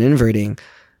berimbolos and inverting,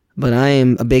 but I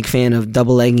am a big fan of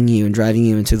double legging you and driving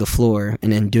you into the floor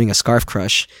and then doing a scarf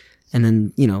crush. And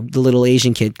then, you know, the little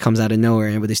Asian kid comes out of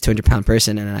nowhere with this 200-pound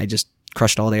person and I just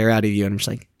crushed all the air out of you. And I'm just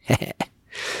like, heh.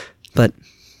 But,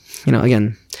 you know,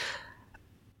 again,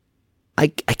 I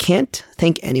can't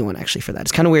thank anyone actually for that.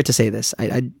 It's kind of weird to say this.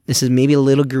 This is maybe a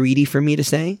little greedy for me to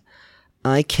say.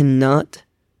 I cannot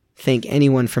thank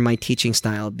anyone for my teaching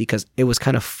style because it was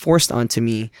kind of forced onto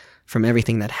me from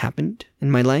everything that happened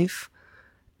in my life.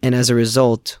 And as a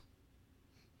result,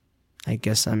 I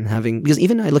guess because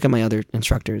even I look at my other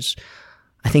instructors,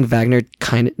 I think Wagner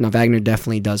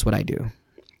definitely does what I do.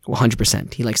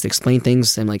 100%. He likes to explain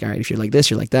things. I'm like, all right, if you're like this,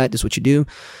 you're like that, this is what you do.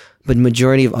 But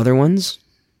majority of other ones,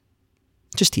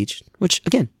 just teach, which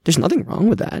again, there's nothing wrong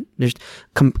with that. There's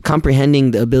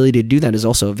comprehending the ability to do that is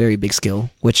also a very big skill,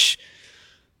 which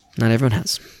not everyone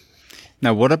has.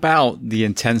 Now, what about the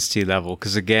intensity level?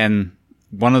 Because again,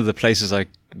 one of the places I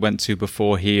went to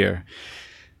before here,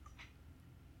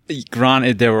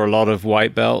 granted, there were a lot of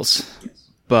white belts,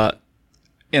 but,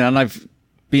 you know, and I've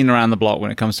been around the block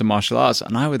when it comes to martial arts,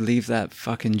 and I would leave that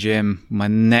fucking gym, my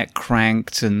neck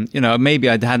cranked, and, you know, maybe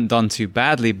I hadn't done too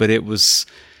badly, but it was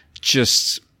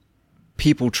just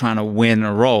people trying to win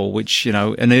a role, which, you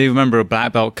know, and I remember a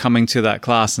black belt coming to that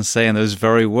class and saying those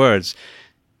very words: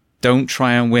 don't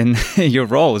try and win your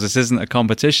roles. This isn't a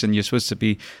competition. You're supposed to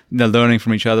be, you know, learning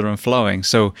from each other and flowing.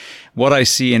 So what I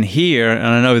see in here, and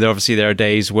I know that obviously there are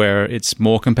days where it's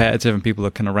more competitive and people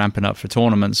are kind of ramping up for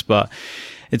tournaments, but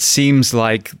it seems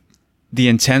like the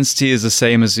intensity is the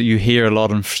same as you hear a lot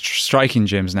in striking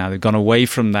gyms now. They've gone away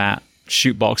from that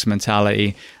shoot box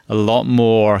mentality, a lot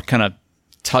more kind of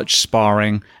touch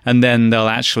sparring, and then they'll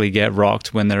actually get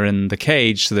rocked when they're in the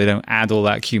cage, so they don't add all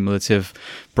that cumulative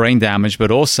brain damage.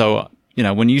 But also, you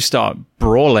know, when you start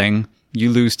brawling,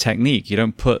 you lose technique. You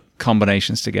don't put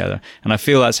combinations together. And I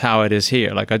feel that's how it is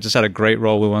here. Like, I just had a great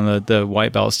roll with one of the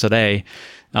white belts today,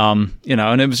 you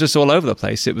know, and it was just all over the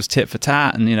place. It was tit for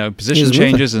tat and, you know, position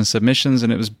changes and submissions,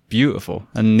 and it was beautiful.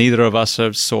 And neither of us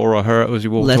are sore or hurt as we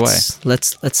walked away.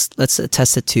 Let's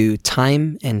attest it to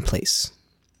time and place.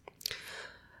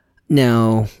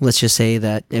 Now, let's just say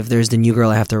that if there's the new girl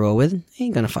I have to roll with, I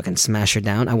ain't gonna fucking smash her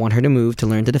down. I want her to move, to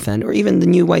learn to defend, or even the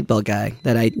new white belt guy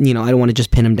that I don't want to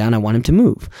just pin him down. I want him to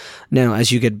move. Now,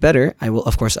 as you get better, I will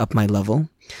of course up my level,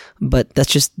 but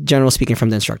that's just general speaking from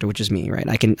the instructor, which is me, right?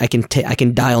 I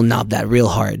can dial knob that real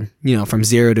hard, you know, from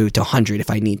 0 to 100 if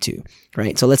I need to,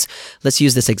 right? So let's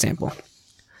use this example.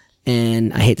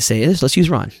 And I hate to say this, let's use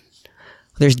Ron.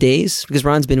 There's days, because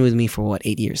Ron's been with me for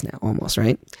 8 years now, almost,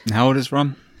 right? How old is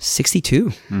Ron? 62.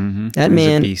 Mm-hmm. That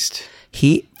man, a beast.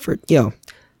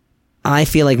 I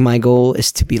feel like my goal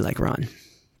is to be like Ron.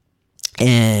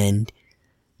 And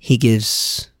he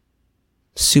gives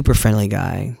super friendly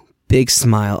guy, big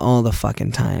smile all the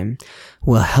fucking time,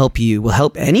 will help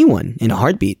anyone in a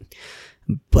heartbeat.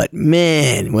 But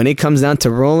man, when it comes down to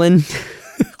rolling,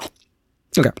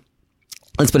 okay,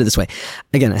 let's put it this way.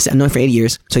 Again, I've known him for 8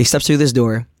 years. So he steps through this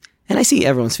door, and I see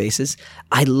everyone's faces.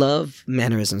 I love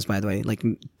mannerisms, by the way, like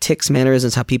tics,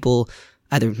 mannerisms, how people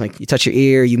either like you touch your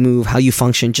ear, you move, how you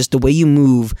function, just the way you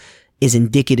move is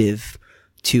indicative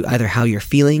to either how you're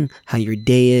feeling, how your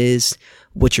day is,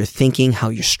 what you're thinking, how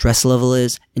your stress level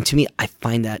is. And to me, I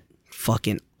find that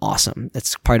fucking awesome.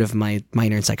 That's part of my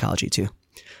minor in psychology too.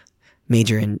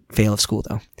 Major in fail of school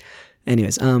though.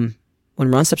 Anyways, when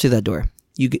Ron steps through that door,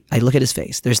 I look at his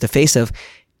face. There's the face of,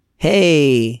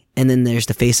 hey, and then there's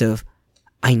the face of,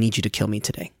 I need you to kill me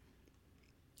today.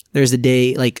 There's the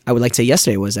day, like I would like to say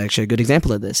yesterday was actually a good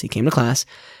example of this. He came to class,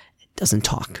 doesn't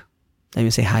talk. I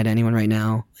even say hi to anyone right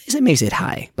now. Maybe say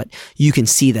hi, but you can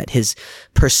see that his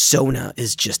persona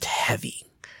is just heavy,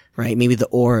 right? Maybe the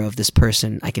aura of this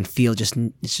person, I can feel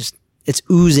it's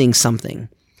oozing something.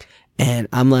 And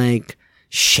I'm like,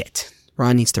 shit,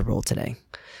 Ron needs to roll today.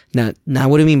 Now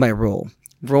what do I mean by roll?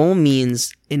 Roll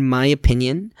means, in my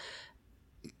opinion,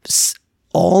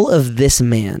 all of this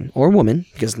man or woman,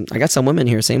 because I got some women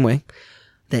here same way,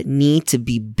 that need to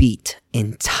be beat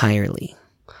entirely.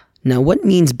 Now, what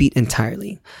means beat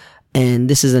entirely? And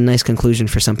this is a nice conclusion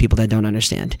for some people that don't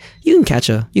understand. You can catch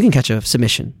a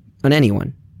submission on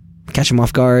anyone. Catch them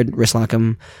off guard, wrist lock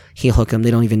them, heel hook them.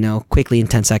 They don't even know. Quickly in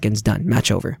 10 seconds, done.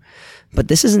 Match over. But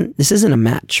this isn't a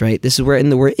match, right? This is we're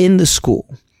in the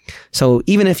school. So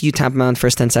even if you tap him out in the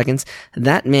first 10 seconds,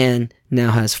 that man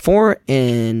now has 4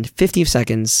 and 50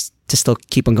 seconds to still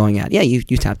keep on going at. Yeah,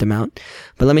 you tapped him out.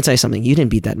 But let me tell you something. You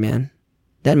didn't beat that man.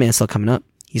 That man's still coming up.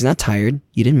 He's not tired.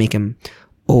 You didn't make him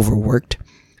overworked.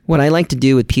 What I like to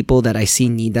do with people that I see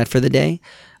need that for the day,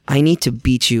 I need to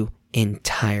beat you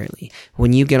entirely.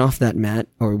 When you get off that mat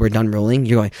or we're done rolling,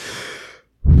 you're going,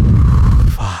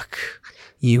 fuck.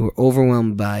 You were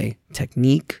overwhelmed by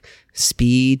technique,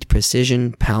 speed,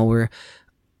 precision, power,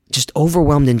 just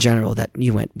overwhelmed in general that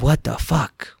you went, what the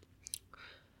fuck?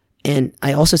 And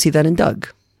I also see that in Doug.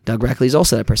 Doug Rackley is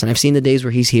also that person. I've seen the days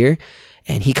where he's here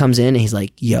and he comes in and he's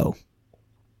like, yo,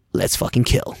 let's fucking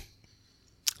kill.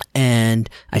 And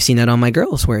I've seen that on my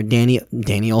girls where Danny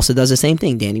also does the same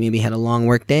thing. Danny maybe had a long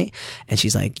work day and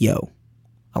she's like, yo,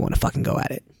 I want to fucking go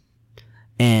at it.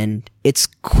 And it's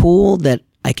cool that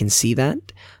I can see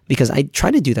that because I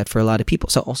try to do that for a lot of people.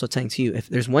 So also saying to you, if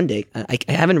there's one day, I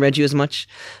haven't read you as much.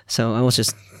 So I was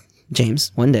just,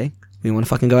 James, one day we want to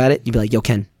fucking go at it. You'd be like, yo,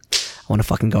 Ken, I want to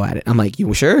fucking go at it. I'm like,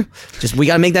 you sure? Just, we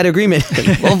got to make that agreement.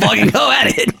 We'll fucking go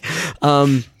at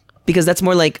it. Because that's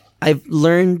more like, I've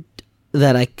learned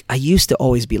that I used to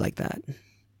always be like that.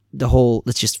 The whole,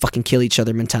 let's just fucking kill each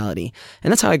other mentality.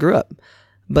 And that's how I grew up.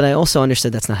 But I also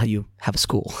understood that's not how you have a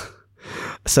school.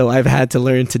 So I've had to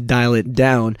learn to dial it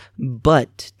down,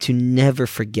 but to never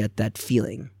forget that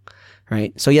feeling,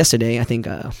 right? So yesterday, I think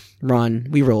Ron,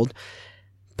 we rolled,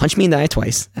 punched me in the eye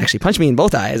twice. Actually, punched me in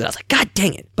both eyes. And I was like, God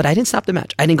dang it. But I didn't stop the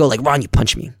match. I didn't go like, Ron, you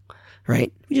punch me,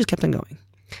 right? We just kept on going.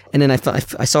 And then I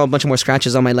saw a bunch of more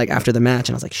scratches on my leg after the match,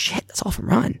 and I was like, shit, that's all from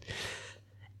Ron.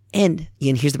 And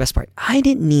Ian, here's the best part. I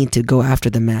didn't need to go after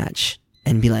the match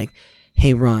and be like,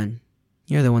 hey, Ron,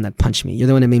 you're the one that punched me. You're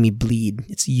the one that made me bleed.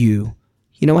 It's you.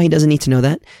 You know why he doesn't need to know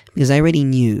that? Because I already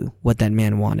knew what that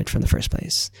man wanted from the first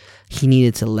place. He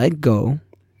needed to let go,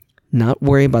 not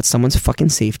worry about someone's fucking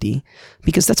safety,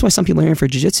 because that's why some people are here for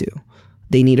jiu-jitsu.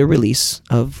 They need a release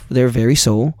of their very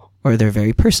soul or their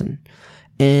very person.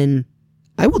 And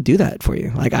I will do that for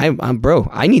you. Like, I'm bro,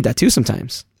 I need that too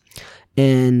sometimes.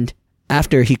 And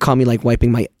after he caught me like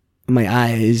wiping my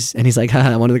eyes, and he's like,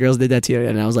 haha, one of the girls did that to you.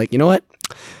 And I was like, you know what?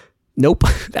 Nope,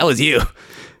 that was you.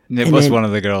 It was one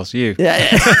of the girls, you. Yeah.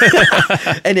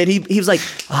 And then he was like,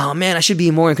 oh man, I should be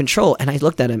more in control. And I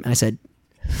looked at him and I said,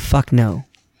 fuck no.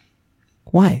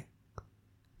 Why?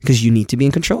 Because you need to be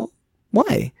in control.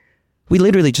 Why? We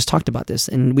literally just talked about this,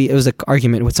 and it was an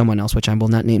argument with someone else, which I will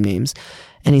not name names.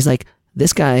 And he's like,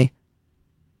 this guy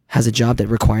has a job that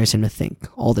requires him to think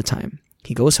all the time.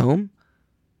 He goes home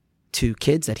to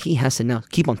kids that he has to now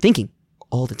keep on thinking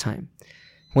all the time.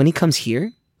 When he comes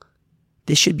here,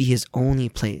 this should be his only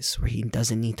place where he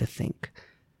doesn't need to think.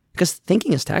 Because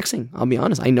thinking is taxing. I'll be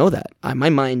honest. I know that. My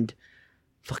mind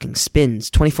fucking spins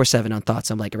 24/7 on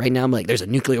thoughts. I'm like, right now, I'm like, there's a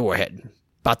nuclear warhead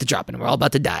about to drop and we're all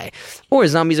about to die. Or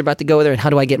zombies are about to go there, and how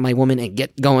do I get my woman and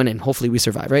get going and hopefully we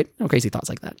survive, right? No crazy thoughts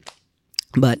like that.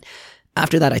 But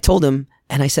after that, I told him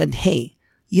and I said, hey,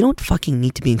 you don't fucking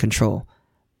need to be in control.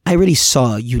 I already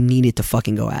saw you needed to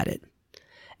fucking go at it.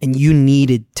 And you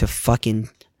needed to fucking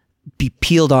be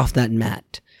peeled off that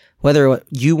mat. Whether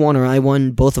you won or I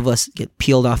won, both of us get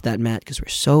peeled off that mat because we're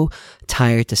so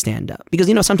tired to stand up. Because,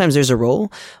 sometimes there's a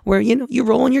roll where, you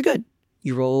roll and you're good.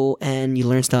 You roll and you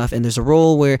learn stuff. And there's a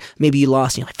roll where maybe you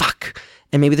lost and you're like, fuck.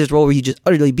 And maybe there's a roll where you just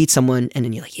utterly beat someone and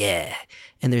then you're like, yeah.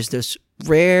 And there's those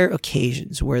rare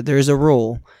occasions where there's a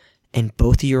roll and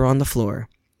both of you are on the floor,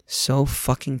 so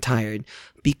fucking tired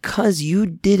because you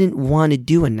didn't want to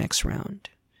do a next round.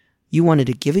 You wanted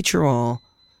to give it your all.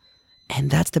 And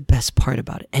that's the best part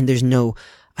about it. And there's no,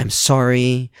 I'm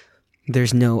sorry.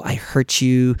 There's no, I hurt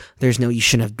you. There's no, you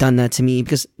shouldn't have done that to me.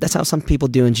 Because that's how some people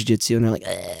do in jiu-jitsu. And they're like,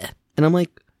 eh. And I'm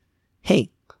like, hey,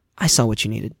 I saw what you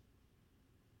needed.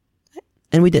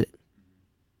 And we did it.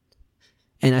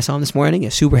 And I saw him this morning.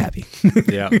 He's super happy.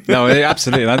 Yeah, no,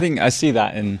 absolutely. And I think I see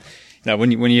that in,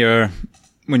 when you're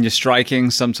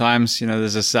striking, sometimes,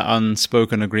 there's this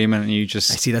unspoken agreement and you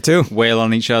just I see that too. Wail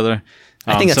on each other.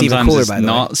 I think that's even cooler, by the way.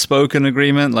 Not spoken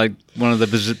agement, like one of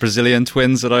the Brazilian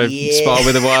twins that I sparred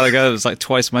with a while ago. It was like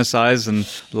twice my size, and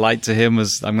light to him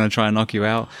was, I'm going to try and knock you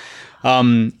out.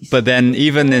 But then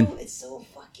even in... It's so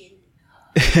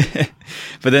fucking...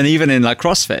 But then even in like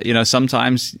CrossFit,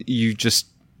 sometimes you just,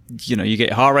 you get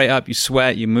your heart rate up, you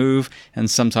sweat, you move, and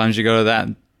sometimes you go to that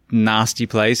nasty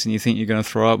place and you think you're going to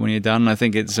throw up when you're done. And I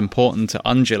think it's important to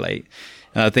undulate.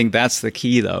 And I think that's the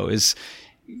key, though, is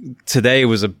today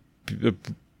was a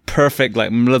perfect,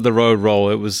 like, middle of the road roll.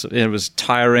 It was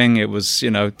tiring. It was,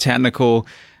 technical.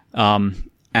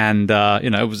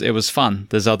 It was fun.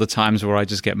 There's other times where I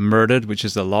just get murdered, which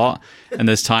is a lot. And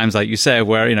there's times, like you said,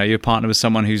 where, you're partnered with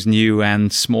someone who's new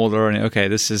and smaller, and okay,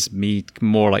 this is me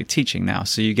more like teaching now.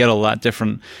 So you get all that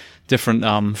different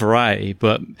variety.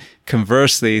 But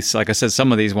conversely, like I said,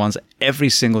 some of these ones, every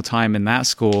single time in that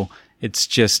school, it's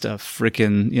just a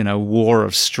freaking, war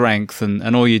of strength,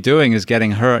 and all you're doing is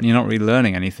getting hurt and you're not really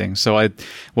learning anything. So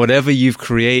whatever you've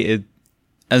created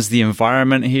as the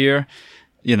environment here,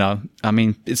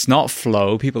 it's not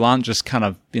flow. People aren't just kind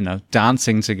of,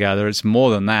 dancing together. It's more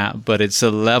than that, but it's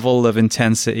a level of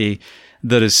intensity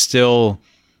that is still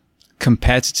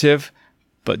competitive,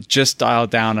 but just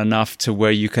dialed down enough to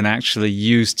where you can actually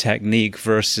use technique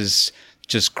versus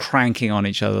just cranking on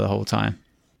each other the whole time.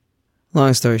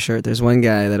 Long story short, there's one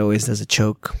guy that always does a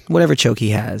choke, whatever choke he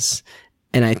has.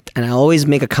 And I always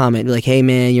make a comment like, hey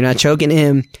man, you're not choking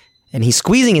him. And he's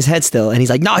squeezing his head still. And he's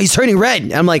like, no, he's turning red.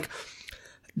 And I'm like,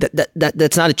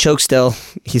 that's not a choke still.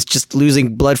 He's just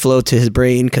losing blood flow to his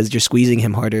brain because you're squeezing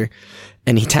him harder.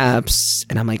 And he taps.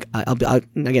 And I'm like, I'll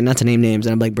again, not to name names.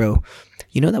 And I'm like, bro,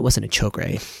 that wasn't a choke,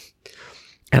 right?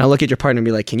 And I'll look at your partner and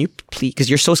be like, can you please, because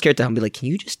you're so scared to him, be like, can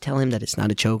you just tell him that it's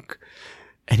not a choke?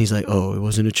 And he's like, oh, it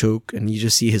wasn't a choke. And you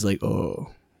just see his like, oh,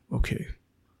 okay.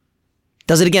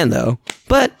 Does it again though.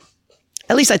 But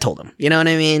at least I told him. You know what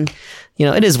I mean?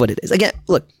 It is what it is. Again,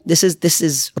 look, this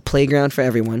is a playground for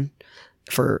everyone.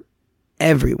 For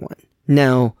everyone.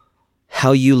 Now,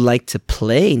 how you like to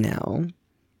play now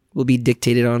will be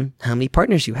dictated on how many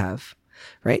partners you have,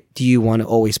 right? Do you want to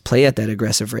always play at that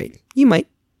aggressive rate? You might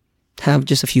have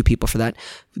just a few people for that.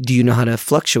 Do you know how to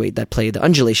fluctuate that play, the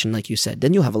undulation, like you said?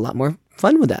 Then you'll have a lot more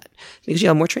fun with that because you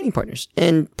have more training partners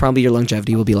and probably your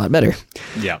longevity will be a lot better.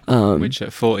 Yeah. Which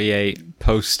at 48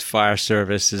 post fire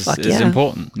service is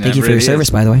important. Thank you for your service,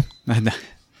 by the way.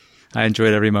 I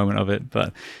enjoyed every moment of it.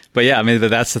 But yeah, I mean,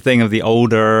 that's the thing of the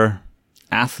older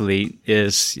athlete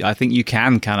is I think you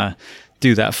can kind of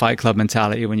do that Fight Club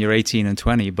mentality when you're 18 and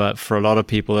 20. But for a lot of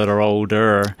people that are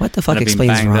older, what the fuck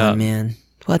explains Ron, man?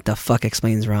 What the fuck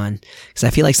explains Ron? Because I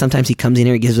feel like sometimes he comes in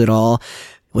here, he gives it all,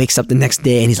 wakes up the next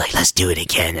day, and he's like, let's do it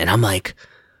again. And I'm like,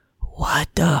 what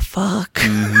the fuck?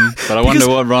 Mm-hmm. But I wonder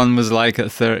what Ron was like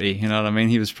at 30. You know what I mean?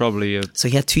 He was probably So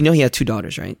he had two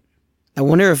daughters, right? I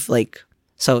wonder if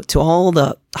so to all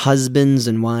the husbands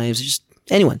and wives, just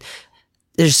anyone,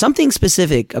 there's something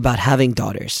specific about having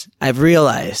daughters. I've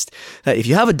realized that if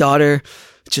you have a daughter,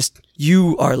 just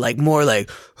you are like more like,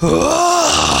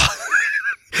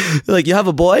 like you have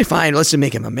a boy, fine, let's just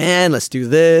make him a man, let's do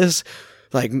this,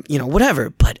 like,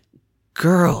 whatever. But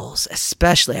girls,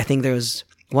 especially, I think there was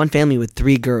one family with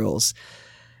 3 girls,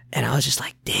 and I was just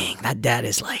like, dang, that dad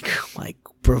is like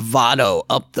bravado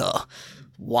up the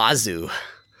wazoo.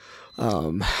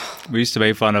 We used to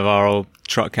make fun of our old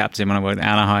truck captain when I worked in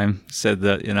Anaheim, said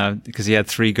that, because he had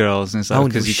 3 girls, and it's like,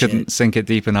 because he couldn't sink it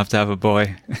deep enough to have a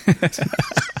boy.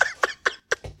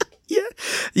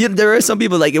 Yeah, there are some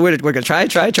people like, we're gonna try,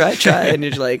 and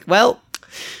you're like, well,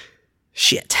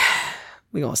 shit,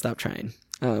 we're gonna stop trying.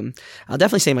 I'll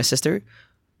definitely say my sister,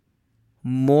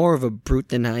 more of a brute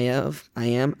than I am.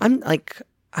 I'm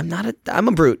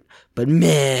a brute, but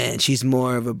man, she's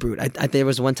more of a brute. There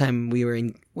was one time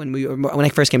when I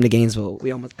first came to Gainesville,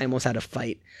 I almost had a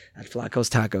fight at Flaco's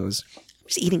Tacos. I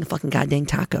was eating a fucking goddamn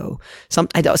taco.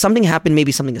 Something happened,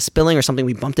 maybe something is spilling or something.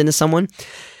 We bumped into someone.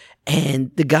 And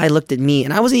the guy looked at me,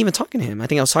 and I wasn't even talking to him. I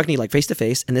think I was talking to you like face to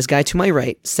face. And this guy to my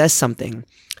right says something,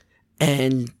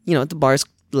 and the bar's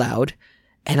loud,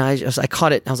 and I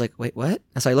caught it. I was like, wait, what?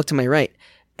 And so I looked to my right,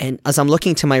 and as I'm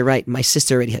looking to my right, my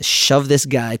sister already has shoved this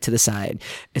guy to the side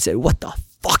and said, "What the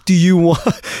fuck do you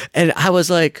want?" And I was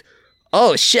like,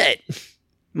 oh shit.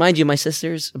 Mind you, my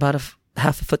sister's about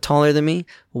half a foot taller than me,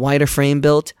 wider frame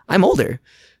built. I'm older,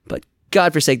 but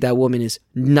God forsake, that woman is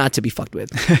not to be fucked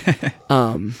with.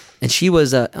 And she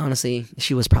was, honestly,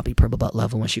 she was probably purple belt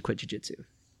level when she quit jiu-jitsu.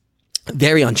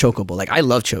 Very unchokeable. Like, I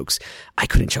love chokes. I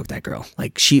couldn't choke that girl.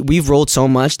 Like, we've rolled so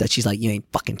much that she's like, you ain't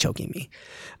fucking choking me.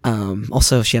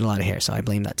 Also, she had a lot of hair, so I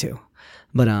blame that too.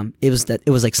 But, it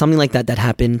was like something like that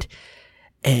happened.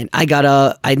 And I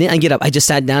didn't get up. I just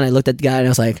sat down. I looked at the guy and I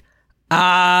was like,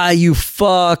 you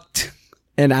fucked.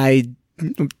 And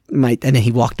and then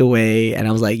he walked away, and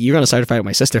I was like, you're going to start a fight with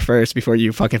my sister first before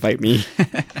you fucking fight me.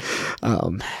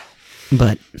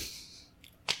 But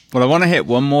well, I want to hit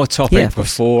one more topic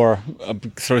before I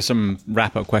throw some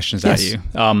wrap-up questions at you.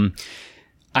 I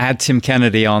had Tim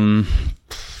Kennedy on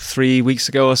 3 weeks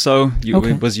ago or so.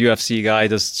 Was UFC guy,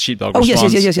 does Sheepdog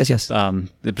Response. Yes.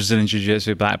 The Brazilian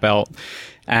Jiu-Jitsu black belt.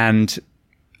 And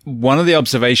one of the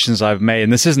observations I've made,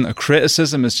 and this isn't a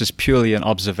criticism, it's just purely an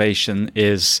observation,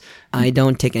 is... I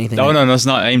don't take anything. No, it's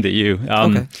not aimed at you.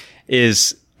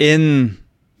 Is in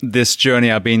this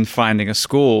journey I've been finding a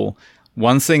school,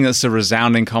 one thing that's a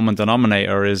resounding common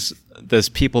denominator is there's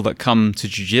people that come to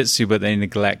jiu-jitsu, but they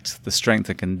neglect the strength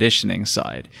and conditioning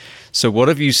side. So what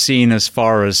have you seen as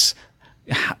far as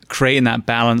creating that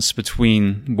balance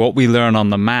between what we learn on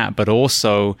the mat, but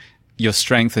also your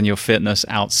strength and your fitness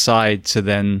outside to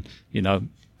then,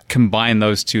 combine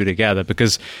those two together.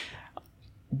 Because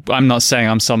I'm not saying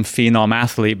I'm some phenom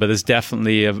athlete, but there's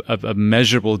definitely a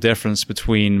measurable difference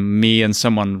between me and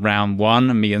someone round 1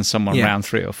 and me and someone round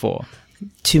 3 or 4.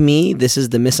 To me, this is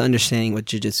the misunderstanding what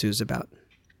jiu-jitsu is about.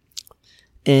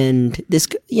 And this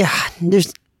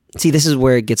is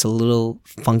where it gets a little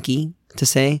funky to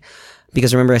say,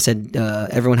 because remember I said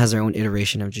everyone has their own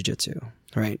iteration of jiu-jitsu,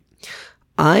 right?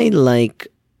 I like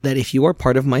that if you are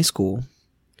part of my school,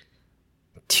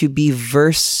 to be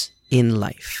versed in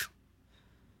life.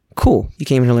 Cool. You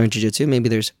came here to learn jiu-jitsu. Maybe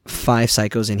there's 5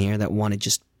 psychos in here that want to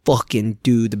just fucking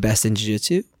do the best in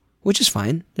jiu-jitsu, which is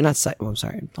fine. They're not I'm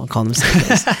sorry. I'll call them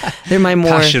psychos. They're my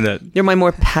more passionate. They're my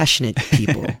more passionate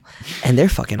people, and they're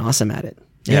fucking awesome at it.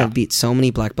 They have beat so many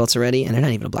black belts already, and they're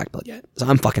not even a black belt yet. So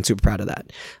I'm fucking super proud of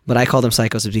that. But I call them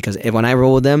psychos because when I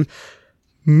roll with them,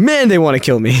 man, they want to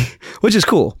kill me, which is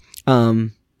cool.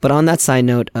 But on that side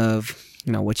note of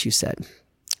what you said,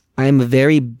 I'm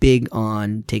very big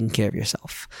on taking care of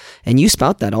yourself. And you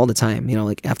spout that all the time.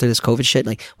 Like after this COVID shit,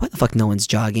 like, why the fuck no one's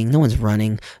jogging? No one's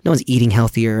running. No one's eating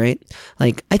healthier, right?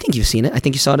 Like, I think you've seen it. I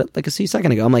think you saw it like a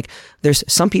second ago. I'm like, there's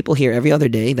some people here every other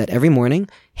day that every morning,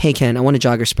 hey, Ken, I want to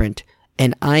jog or sprint.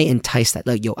 And I entice that.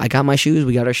 Like, yo, I got my shoes.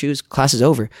 We got our shoes. Class is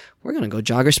over. We're going to go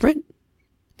jog or sprint.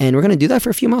 And we're going to do that for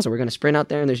a few miles. Or we're going to sprint out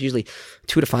there. And there's usually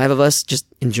 2 to 5 of us just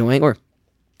enjoying, or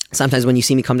sometimes when you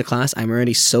see me come to class, I'm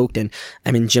already soaked and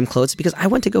I'm in gym clothes because I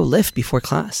went to go lift before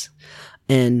class.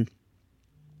 And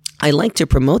I like to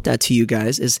promote that to you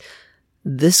guys is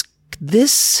this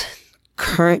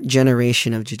current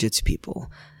generation of jiu-jitsu people.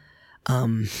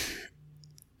 A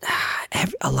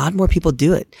lot more people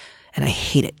do it, and I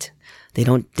hate it. They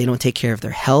don't take care of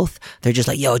their health. They're just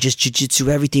like, yo, just jiu-jitsu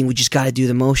everything. We just got to do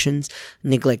the motions.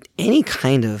 Neglect any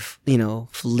kind of,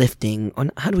 lifting. Or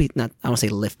I don't say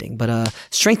lifting, but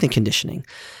strength and conditioning.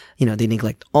 They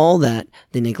neglect all that.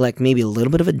 They neglect maybe a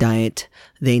little bit of a diet.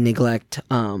 They neglect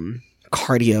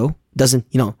cardio.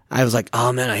 I was like,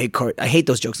 oh man, I hate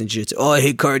those jokes in jiu-jitsu. Oh, I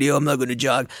hate cardio. I'm not going to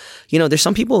jog. There's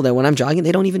some people that when I'm jogging,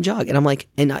 they don't even jog. And I'm like,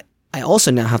 I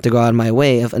also now have to go out of my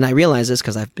way and I realize this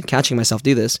because I've been catching myself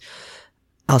do this.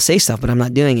 I'll say stuff, but I'm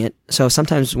not doing it. So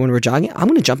sometimes when we're jogging, I'm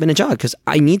going to jump in and jog because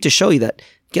I need to show you that,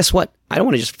 guess what? I don't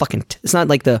want to just it's not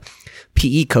like the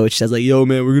PE coach says like, yo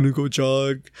man, we're going to go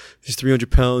jog. He's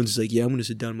 300 pounds. He's like, yeah, I'm going to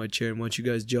sit down in my chair and watch you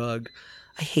guys jog.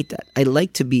 I hate that. I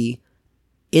like to be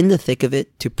in the thick of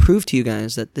it to prove to you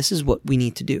guys that this is what we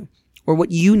need to do or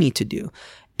what you need to do.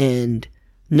 And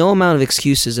no amount of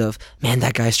excuses of, man,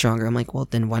 that guy's stronger. I'm like, well,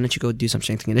 then why don't you go do some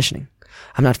strength and conditioning?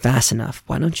 I'm not fast enough.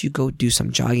 Why don't you go do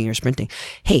some jogging or sprinting?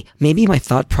 Hey, maybe my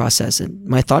thought process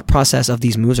of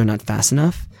these moves are not fast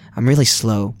enough. I'm really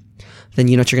slow. Then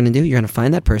you know what you're going to do? You're going to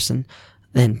find that person,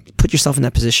 then put yourself in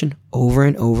that position over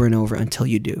and over and over until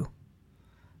you do.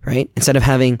 Right? Instead of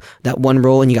having that one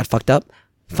roll and you got fucked up,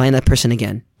 find that person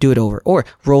again, do it over, or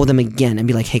roll them again and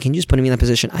be like, hey, can you just put me in that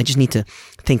position? I just need to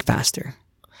think faster.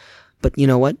 But you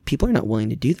know what? People are not willing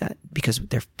to do that because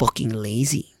they're fucking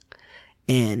lazy.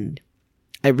 And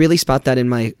I really spot that in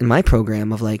my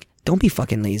program of like, don't be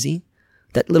fucking lazy.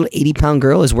 That little 80-pound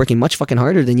girl is working much fucking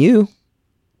harder than you.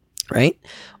 Right?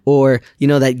 Or,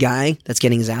 that guy that's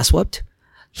getting his ass whooped.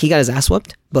 He got his ass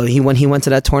whooped, but when he went to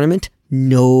that tournament,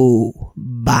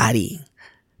 nobody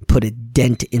put a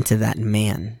dent into that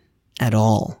man at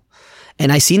all.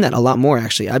 And I've seen that a lot more,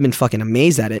 actually. I've been fucking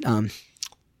amazed at it.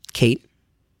 Kate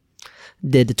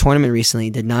did the tournament recently,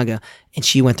 did Naga, and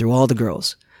she went through all the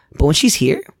girls. But when she's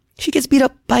here, she gets beat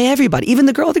up by everybody, even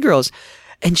the girls.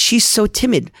 And she's so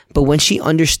timid. But when she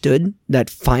understood that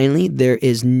finally there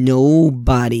is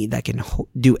nobody that can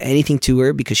do anything to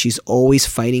her because she's always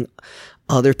fighting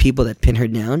other people that pin her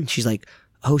down, she's like,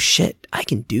 oh shit, I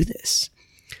can do this.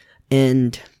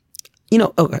 And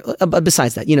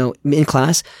besides that, in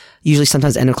class, usually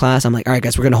sometimes end of class, I'm like, all right,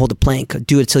 guys, we're going to hold a plank,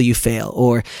 do it till you fail.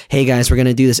 Or, hey guys, we're going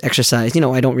to do this exercise.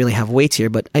 I don't really have weights here,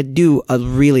 but I do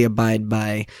really abide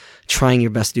by trying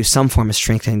your best to do some form of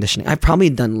strength conditioning. I've probably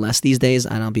done less these days,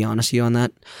 and I'll be honest with you on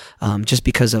that. Just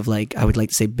because of I would like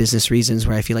to say business reasons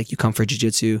where I feel like you come for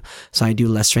jiu-jitsu, so I do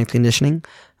less strength conditioning.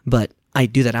 But I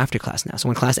do that after class now. So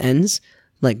when class ends,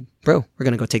 like, bro, we're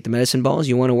going to go take the medicine balls.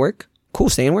 You want to work? Cool,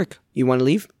 stay and work. You want to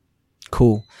leave?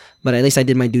 Cool. But at least I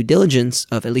did my due diligence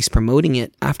of at least promoting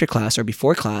it after class or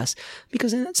before class,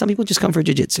 because some people just come for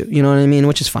jiu-jitsu, you know what I mean?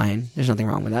 Which is fine. There's nothing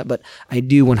wrong with that. But I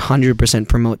do 100%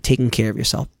 promote taking care of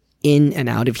yourself in and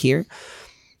out of here.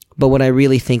 But what I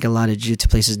really think a lot of jiu-jitsu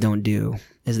places don't do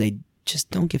is they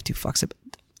just don't give two fucks about.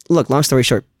 Look, long story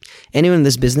short, anyone in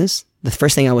this business The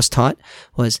first thing I was taught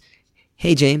was,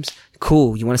 hey, James,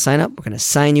 cool. You want to sign up? We're going to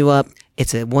sign you up.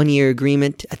 It's a 1-year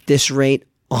agreement at this rate.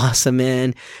 Awesome,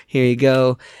 man. Here you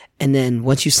go. And then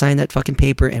once you sign that fucking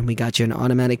paper and we got you an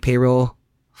automatic payroll,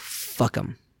 fuck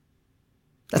them.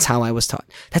 That's how I was taught.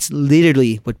 That's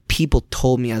literally what people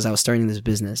told me as I was starting this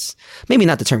business. Maybe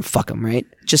not the term fuck them, right?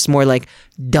 Just more like,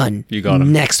 done. You got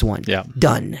 'em. Next one. Yeah.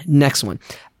 Done. Next one.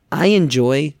 I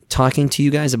enjoy talking to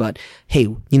you guys about, hey,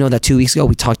 you know that 2 weeks ago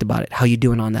we talked about it. How you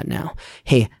doing on that now?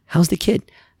 Hey, how's the kid?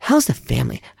 How's the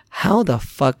family? How the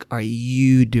fuck are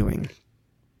you doing?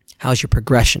 How's your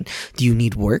progression? Do you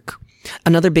need work?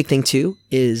 Another big thing too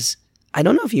is, I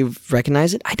don't know if you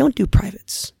recognize it, I don't do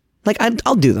privates. Like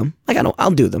I'll do them.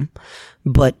 I'll do them.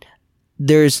 But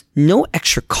there's no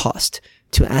extra cost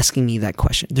to asking me that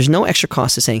question. There's no extra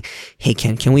cost to saying, hey,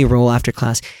 Ken, can we roll after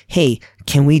class? Hey,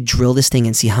 can we drill this thing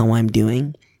and see how I'm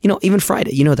doing? You know, even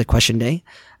Friday, you know, the question day.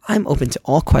 I'm open to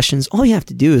all questions. All you have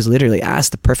to do is literally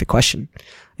ask the perfect question.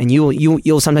 And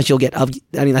you'll sometimes you'll get, I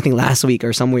think last week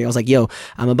or somewhere I was like, yo,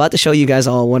 I'm about to show you guys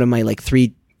all one of my like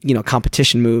 3,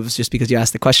 competition moves just because you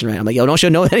asked the question right. I'm like, yo, don't show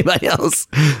no anybody else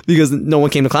because no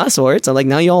one came to class for it. So like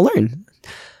now you all learn.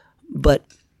 But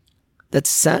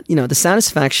that's the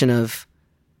satisfaction of,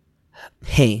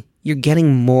 hey, you're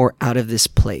getting more out of this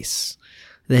place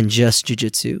than just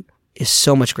jiu-jitsu is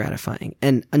so much gratifying.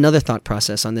 And another thought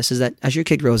process on this is that as your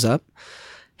kid grows up,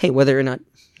 hey, whether or not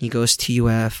he goes to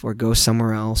UF or goes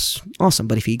somewhere else, awesome.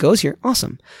 But if he goes here,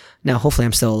 awesome. Now, hopefully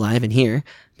I'm still alive and here.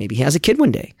 Maybe he has a kid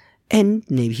one day and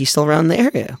maybe he's still around the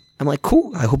area. I'm like,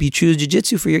 cool. I hope you choose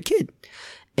jiu-jitsu for your kid.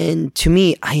 And to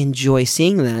me, I enjoy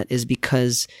seeing that is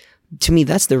because to me,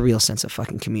 that's the real sense of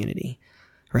fucking community,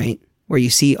 right? Where you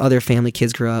see other family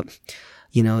kids grow up,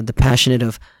 the passionate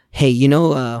of, hey,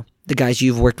 the guys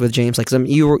you've worked with, James, like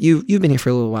you've been here for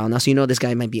a little while now, so this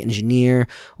guy might be an engineer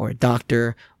or a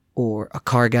doctor or a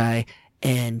car guy,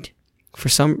 and for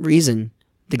some reason,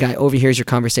 the guy overhears your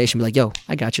conversation, be like, yo,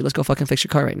 I got you, let's go fucking fix your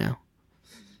car right now.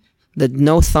 There's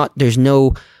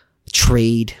no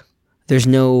trade, there's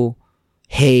no,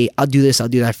 hey, I'll do this, I'll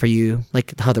do that for you,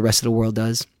 like how the rest of the world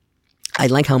does. I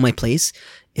like how my place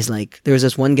is like, there's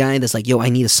this one guy that's like, yo, I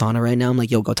need a sauna right now. I'm like,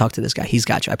 yo, go talk to this guy. He's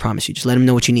got you. I promise you. Just let him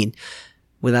know what you need.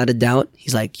 Without a doubt,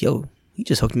 he's like, yo, you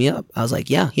just hooked me up. I was like,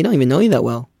 yeah, he don't even know you that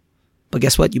well. But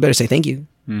guess what? You better say thank you.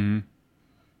 Mm-hmm.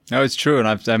 No, it's true. And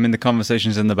I'm in the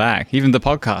conversations in the back, even the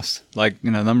podcast, like, a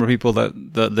number of people that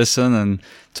listen and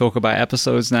talk about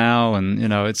episodes now. And,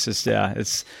 it's just,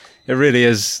 it really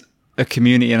is a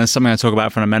community. And it's something I talk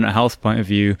about from a mental health point of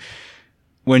view.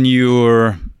 When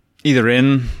you're either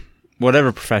in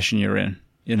whatever profession you're in,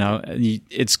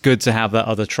 it's good to have that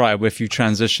other tribe. If you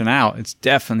transition out, it's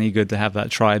definitely good to have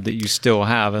that tribe that you still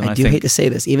have. And I think, hate to say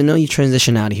this, even though you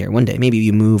transition out of here one day, maybe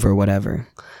you move or whatever,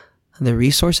 the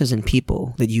resources and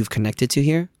people that you've connected to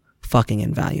here, fucking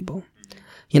invaluable.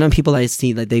 People I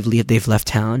see that they've left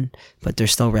town, but they're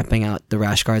still repping out the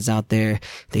rash guards out there.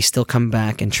 They still come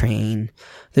back and train.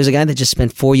 There's a guy that just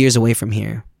spent 4 years away from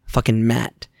here, fucking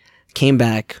Matt, came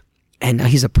back, and now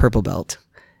he's a purple belt.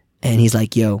 And he's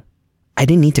like, yo, I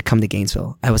didn't need to come to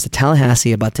Gainesville. I was to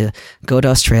Tallahassee, about to go to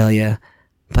Australia,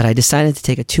 but I decided to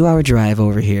take a 2-hour drive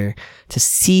over here to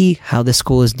see how the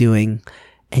school is doing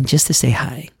and just to say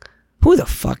hi. Who the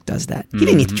fuck does that? He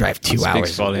didn't need to drive 2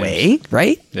 hours away,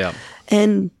 right? Yeah.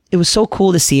 And it was so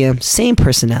cool to see him. Same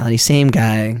personality, same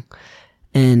guy.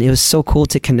 And it was so cool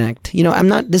to connect.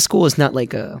 This school is not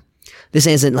like this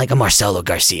isn't like a Marcelo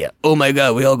Garcia. Oh my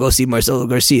God, we all go see Marcelo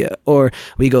Garcia. Or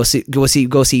we go see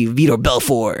Vitor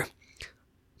Belfort.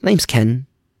 My name's Ken.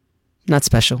 Not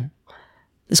special.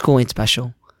 The school ain't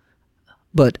special.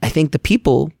 But I think the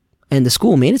people and the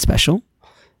school made it special.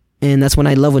 And that's when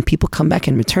I love when people come back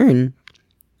in return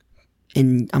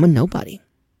and I'm a nobody.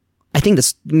 I think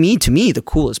that's to me, the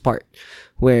coolest part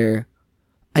where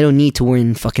I don't need to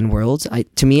win fucking worlds.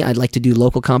 I'd like to do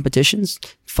local competitions,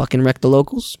 fucking wreck the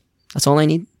locals. That's all I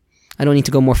need. I don't need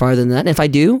to go more farther than that. And if I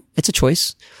do, it's a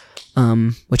choice.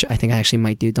 Which I think I actually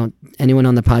might do. Anyone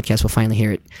on the podcast will finally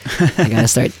hear it. I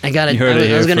was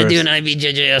going to do an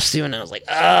IBJJF soon, and I was like,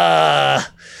 I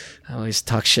always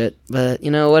talk shit, but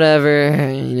whatever.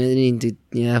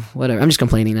 Whatever. I'm just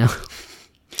complaining now.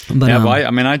 But,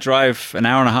 I drive an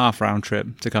hour and a half round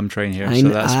trip to come train here, so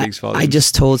that speaks volumes. I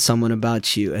just told someone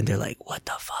about you, and they're like, what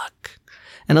the fuck?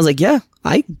 And I was like, yeah,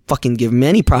 I fucking give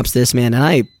many props to this man, and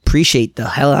I appreciate the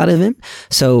hell out of him.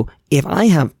 So if I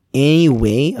have any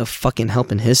way of fucking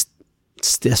helping his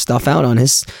stuff out on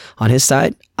his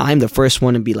side, I'm the first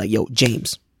one to be like, yo,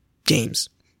 James,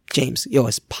 yo,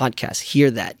 his podcast,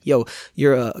 hear that. Yo,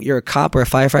 you're a cop or a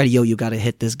firefighter. Yo, you got to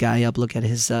hit this guy up. Look at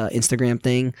his Instagram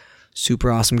thing.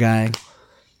 super awesome guy.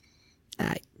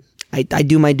 I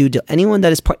do my anyone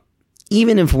that is part,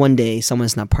 even if one day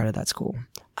someone's not part of that school,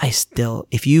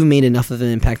 if you made enough of an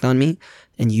impact on me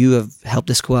and you have helped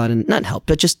the school out, and not helped,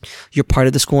 but just you're part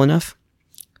of the school enough,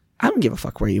 I don't give a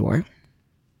fuck where you are.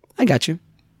 I got you.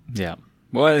 Yeah.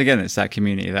 Well, again, it's that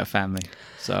community, that family.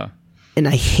 So, and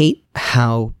I hate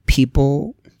how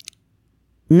people,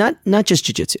 not just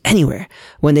jiu-jitsu, anywhere,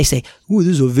 when they say, "Oh,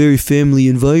 this is a very family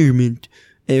environment,"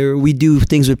 or we do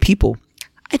things with people.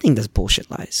 I think that's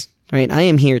bullshit lies. Right? I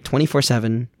am here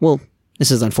 24/7. Well,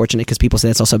 this is unfortunate because people say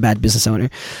that's also a bad business owner.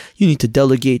 You need to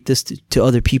delegate this to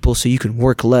other people so you can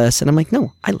work less. And I'm like,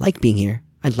 no, I like being here.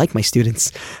 I like my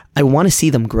students. I want to see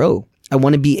them grow. I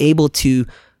want to be able to,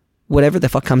 whatever the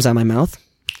fuck comes out of my mouth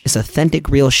is authentic,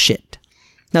 real shit.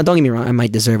 Now, don't get me wrong. I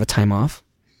might deserve a time off,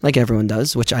 like everyone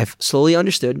does, which I've slowly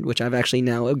understood, which I've actually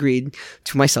now agreed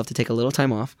to myself to take a little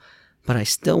time off. But I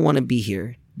still want to be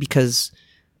here because,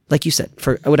 like you said,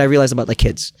 for what I realized about like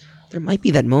kids, there might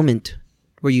be that moment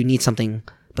where you need something,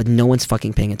 but no one's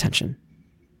fucking paying attention.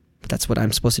 But that's what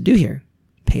I'm supposed to do here.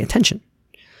 Pay attention.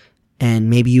 And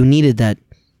maybe you needed that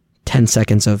 10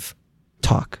 seconds of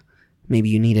talk. Maybe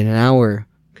you needed an hour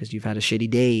because you've had a shitty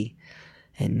day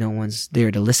and no one's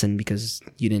there to listen because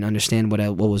you didn't understand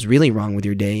what was really wrong with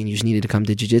your day and you just needed to come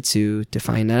to jiu-jitsu to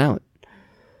find that out.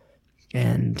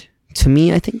 And to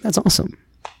me, I think that's awesome.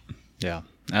 Yeah,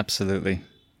 absolutely.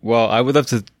 Well, I would love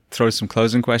to throw some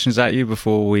closing questions at you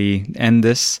before we end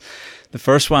this. The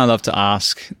first one I'd love to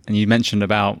ask, and you mentioned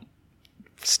about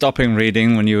stopping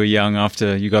reading when you were young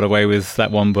after you got away with that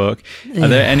one book. Are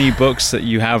there any books that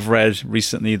you have read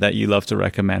recently that you love to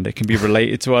recommend? It can be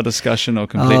related to our discussion or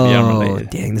completely unrelated.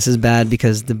 Oh, dang, this is bad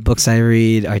because the books I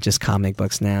read are just comic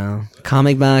books now.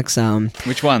 Comic books.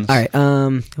 Which ones? All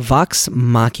right. Vox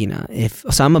Machina.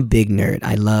 So I'm a big nerd.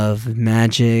 I love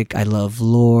magic. I love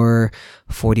lore,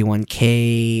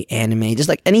 41K, anime, just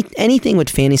like anything with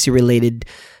fantasy related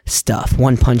stuff.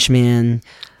 One Punch Man.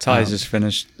 Ty's just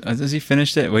finished. Has he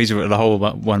finished it? Well, he's the whole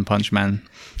One Punch Man.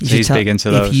 So he's big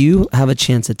into those. If you have a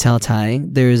chance to tell Ty,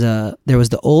 there was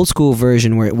the old school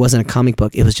version where it wasn't a comic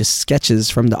book. It was just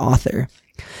sketches from the author.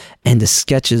 And the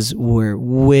sketches were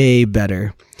way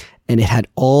better. And it had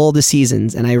all the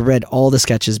seasons. And I read all the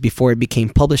sketches before it became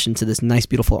published into this nice,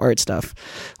 beautiful art stuff,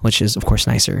 which is, of course,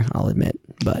 nicer, I'll admit.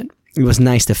 But it was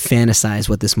nice to fantasize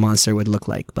what this monster would look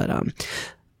like. But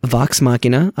Vox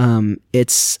Machina.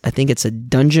 I think it's a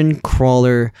dungeon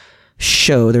crawler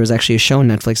show. There was actually a show on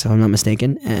Netflix, if I'm not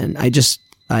mistaken. And my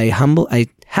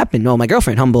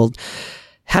girlfriend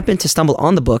happened to stumble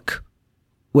on the book,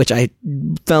 which I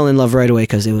fell in love right away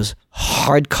because it was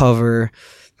hardcover,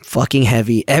 fucking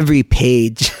heavy. Every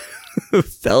page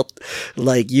felt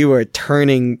like you were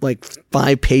turning like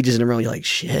 5 pages in a row. You're like,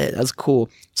 shit, that's cool.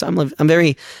 So I'm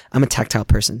a tactile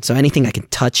person. So anything I can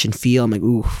touch and feel, I'm like,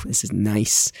 ooh, this is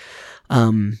nice.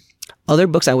 Other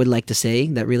books I would like to say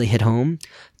that really hit home,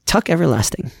 Tuck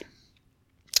Everlasting.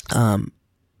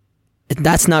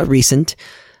 That's not recent,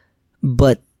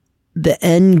 but the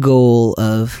end goal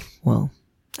of, well,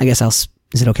 I guess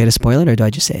is it okay to spoil it or do I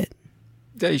just say it?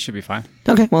 Yeah, you should be fine.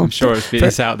 Okay, well. I'm sure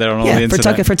it's out there on all the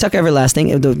internet. For Tuck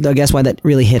Everlasting, I guess why that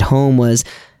really hit home was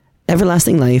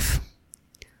everlasting life.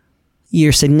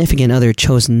 Your significant other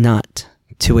chose not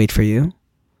to wait for you.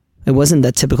 It wasn't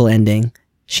that typical ending.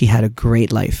 She had a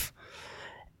great life.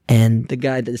 And the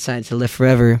guy that decided to live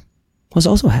forever was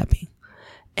also happy.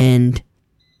 And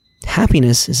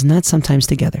happiness is not sometimes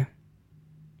together.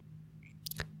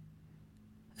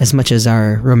 As much as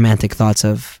our romantic thoughts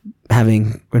of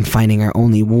having and finding our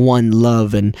only one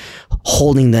love and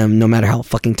holding them no matter how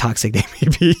fucking toxic they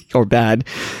may be or bad,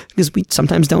 because we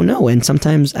sometimes don't know. And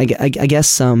sometimes I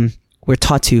guess we're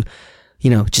taught to,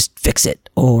 just fix it.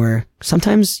 Or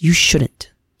sometimes you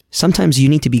shouldn't. Sometimes you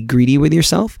need to be greedy with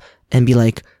yourself and be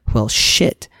like, well,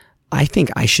 shit, I think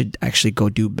I should actually go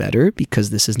do better because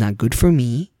this is not good for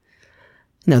me.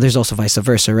 Now, there's also vice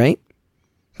versa, right?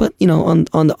 But,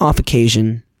 on the off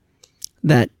occasion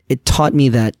that it taught me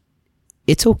that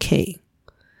it's okay.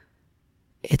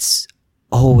 It's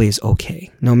always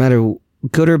okay. No matter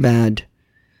good or bad,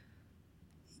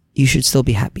 you should still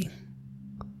be happy.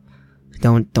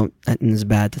 Don't, that is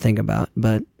bad to think about,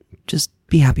 but just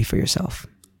be happy for yourself.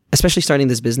 Especially starting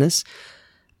this business.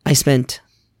 I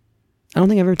don't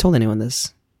think I've ever told anyone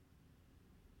this.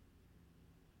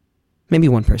 Maybe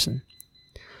one person.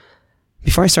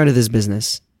 Before I started this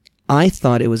business, I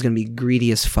thought it was going to be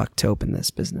greedy as fuck to open this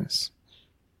business.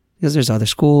 Because there's other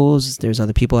schools, there's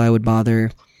other people I would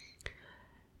bother.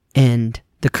 And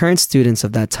the current students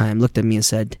of that time looked at me and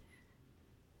said,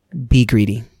 be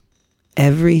greedy.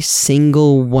 every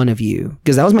single one of you,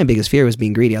 because that was my biggest fear, was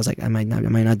being greedy. I was like, am I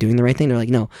not doing the right thing? They're like,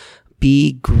 no,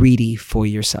 be greedy for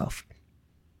yourself.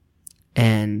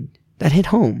 And that hit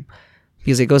home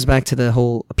because it goes back to the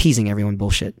whole appeasing everyone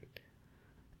bullshit.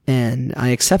 And I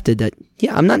accepted that,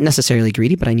 yeah, I'm not necessarily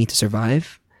greedy, but I need to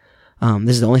survive.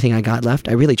 This is the only thing I got left.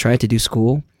 I really tried to do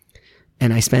school,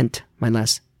 and I spent my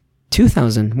last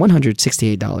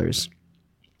 $2,168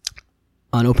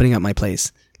 on opening up my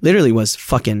place. Literally was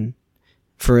fucking,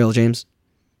 for real, James,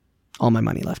 all my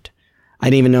money left. I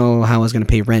didn't even know how I was going to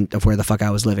pay rent of where the fuck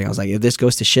I was living. I was like, if this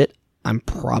goes to shit, I'm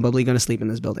probably going to sleep in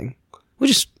this building,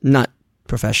 which is not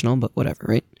professional, but whatever,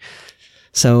 right?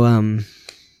 So,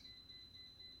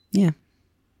 yeah,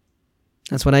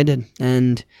 that's what I did.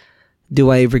 And do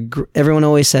I regret? Everyone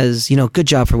always says, good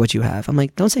job for what you have. I'm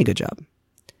like, don't say good job.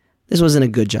 This wasn't a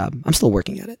good job. I'm still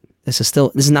working at it. This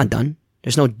is not done.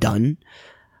 There's no done.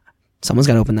 Someone's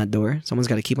got to open that door. Someone's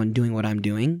got to keep on doing what I'm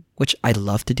doing, which I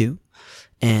love to do.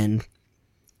 And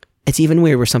it's even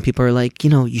weird where some people are like,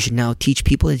 you should now teach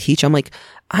people to teach. I'm like,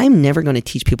 I'm never going to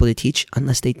teach people to teach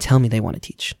unless they tell me they want to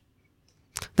teach.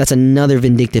 That's another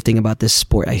vindictive thing about this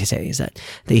sport, I say, is that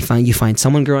you find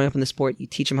someone growing up in the sport, you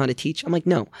teach them how to teach. I'm like,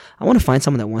 no, I want to find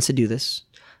someone that wants to do this.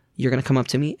 You're going to come up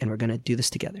to me and we're going to do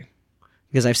this together.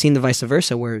 Because I've seen the vice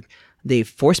versa where they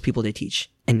force people to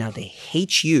teach and now they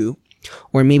hate you,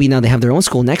 or maybe now they have their own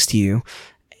school next to you.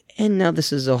 And now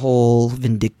this is a whole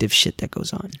vindictive shit that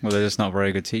goes on. Well, they're just not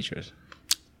very good teachers.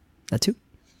 That too.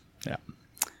 Yeah.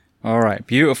 All right.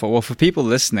 Beautiful. Well, for people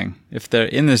listening, if they're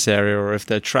in this area or if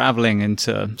they're traveling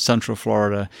into Central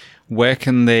Florida, where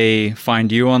can they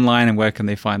find you online and where can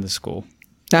they find the school?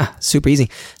 Super easy.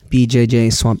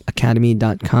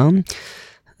 bjjswampacademy.com.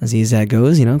 As easy as that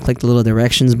goes, click the little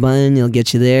directions button. It'll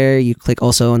get you there. You click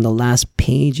also on the last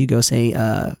page. You go say,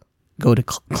 go to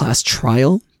class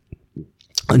trial.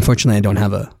 Unfortunately, I don't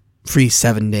have a free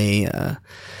 7-day. I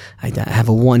have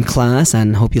a 1 class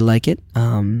and hope you like it.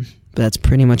 But that's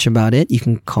pretty much about it. You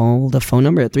can call the phone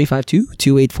number at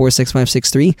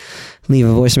 352-284-6563. Leave a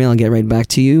voicemail. I'll get right back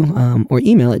to you. Or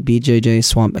email at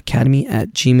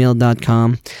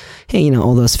bjjswampacademy@gmail.com. Hey,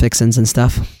 all those fixins and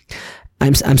stuff.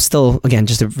 I'm still, again,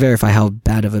 just to verify how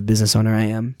bad of a business owner I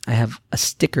am, I have a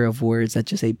sticker of words that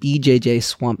just say BJJ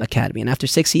Swamp Academy. And after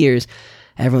 6 years,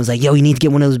 everyone's like, yo, you need to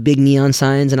get one of those big neon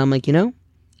signs. And I'm like,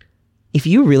 if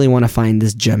you really want to find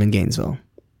this gem in Gainesville,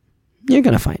 you're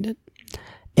going to find it.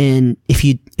 And if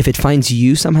it finds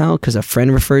you somehow because a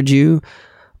friend referred you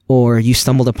or you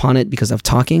stumbled upon it because of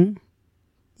talking,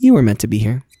 you were meant to be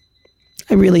here.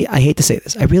 I hate to say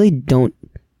this, I really don't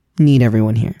need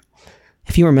everyone here.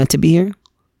 If you were meant to be here,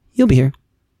 you'll be here.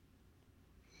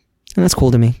 And that's cool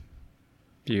to me.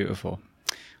 Beautiful.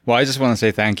 Well, I just want to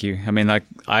say thank you. I mean,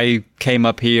 I came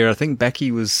up here, I think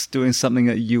Becky was doing something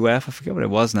at UF, I forget what it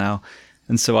was now.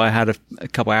 And so I had a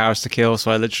couple hours to kill.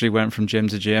 So I literally went from gym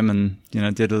to gym and,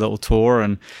 did a little tour.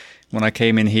 And when I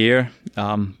came in here,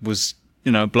 was,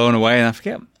 blown away. And I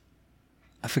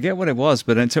forget what it was,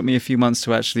 but it took me a few months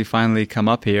to actually finally come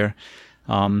up here.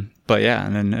 But yeah,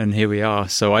 and here we are.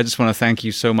 So I just want to thank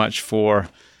you so much for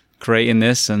creating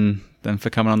this and then for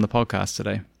coming on the podcast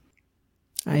today.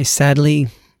 I sadly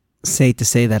say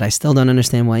that I still don't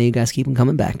understand why you guys keep on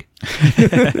coming back.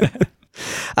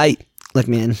 Look,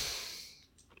 man,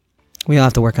 we all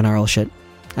have to work on our old shit.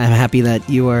 I'm happy that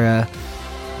you are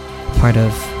part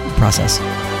of the process.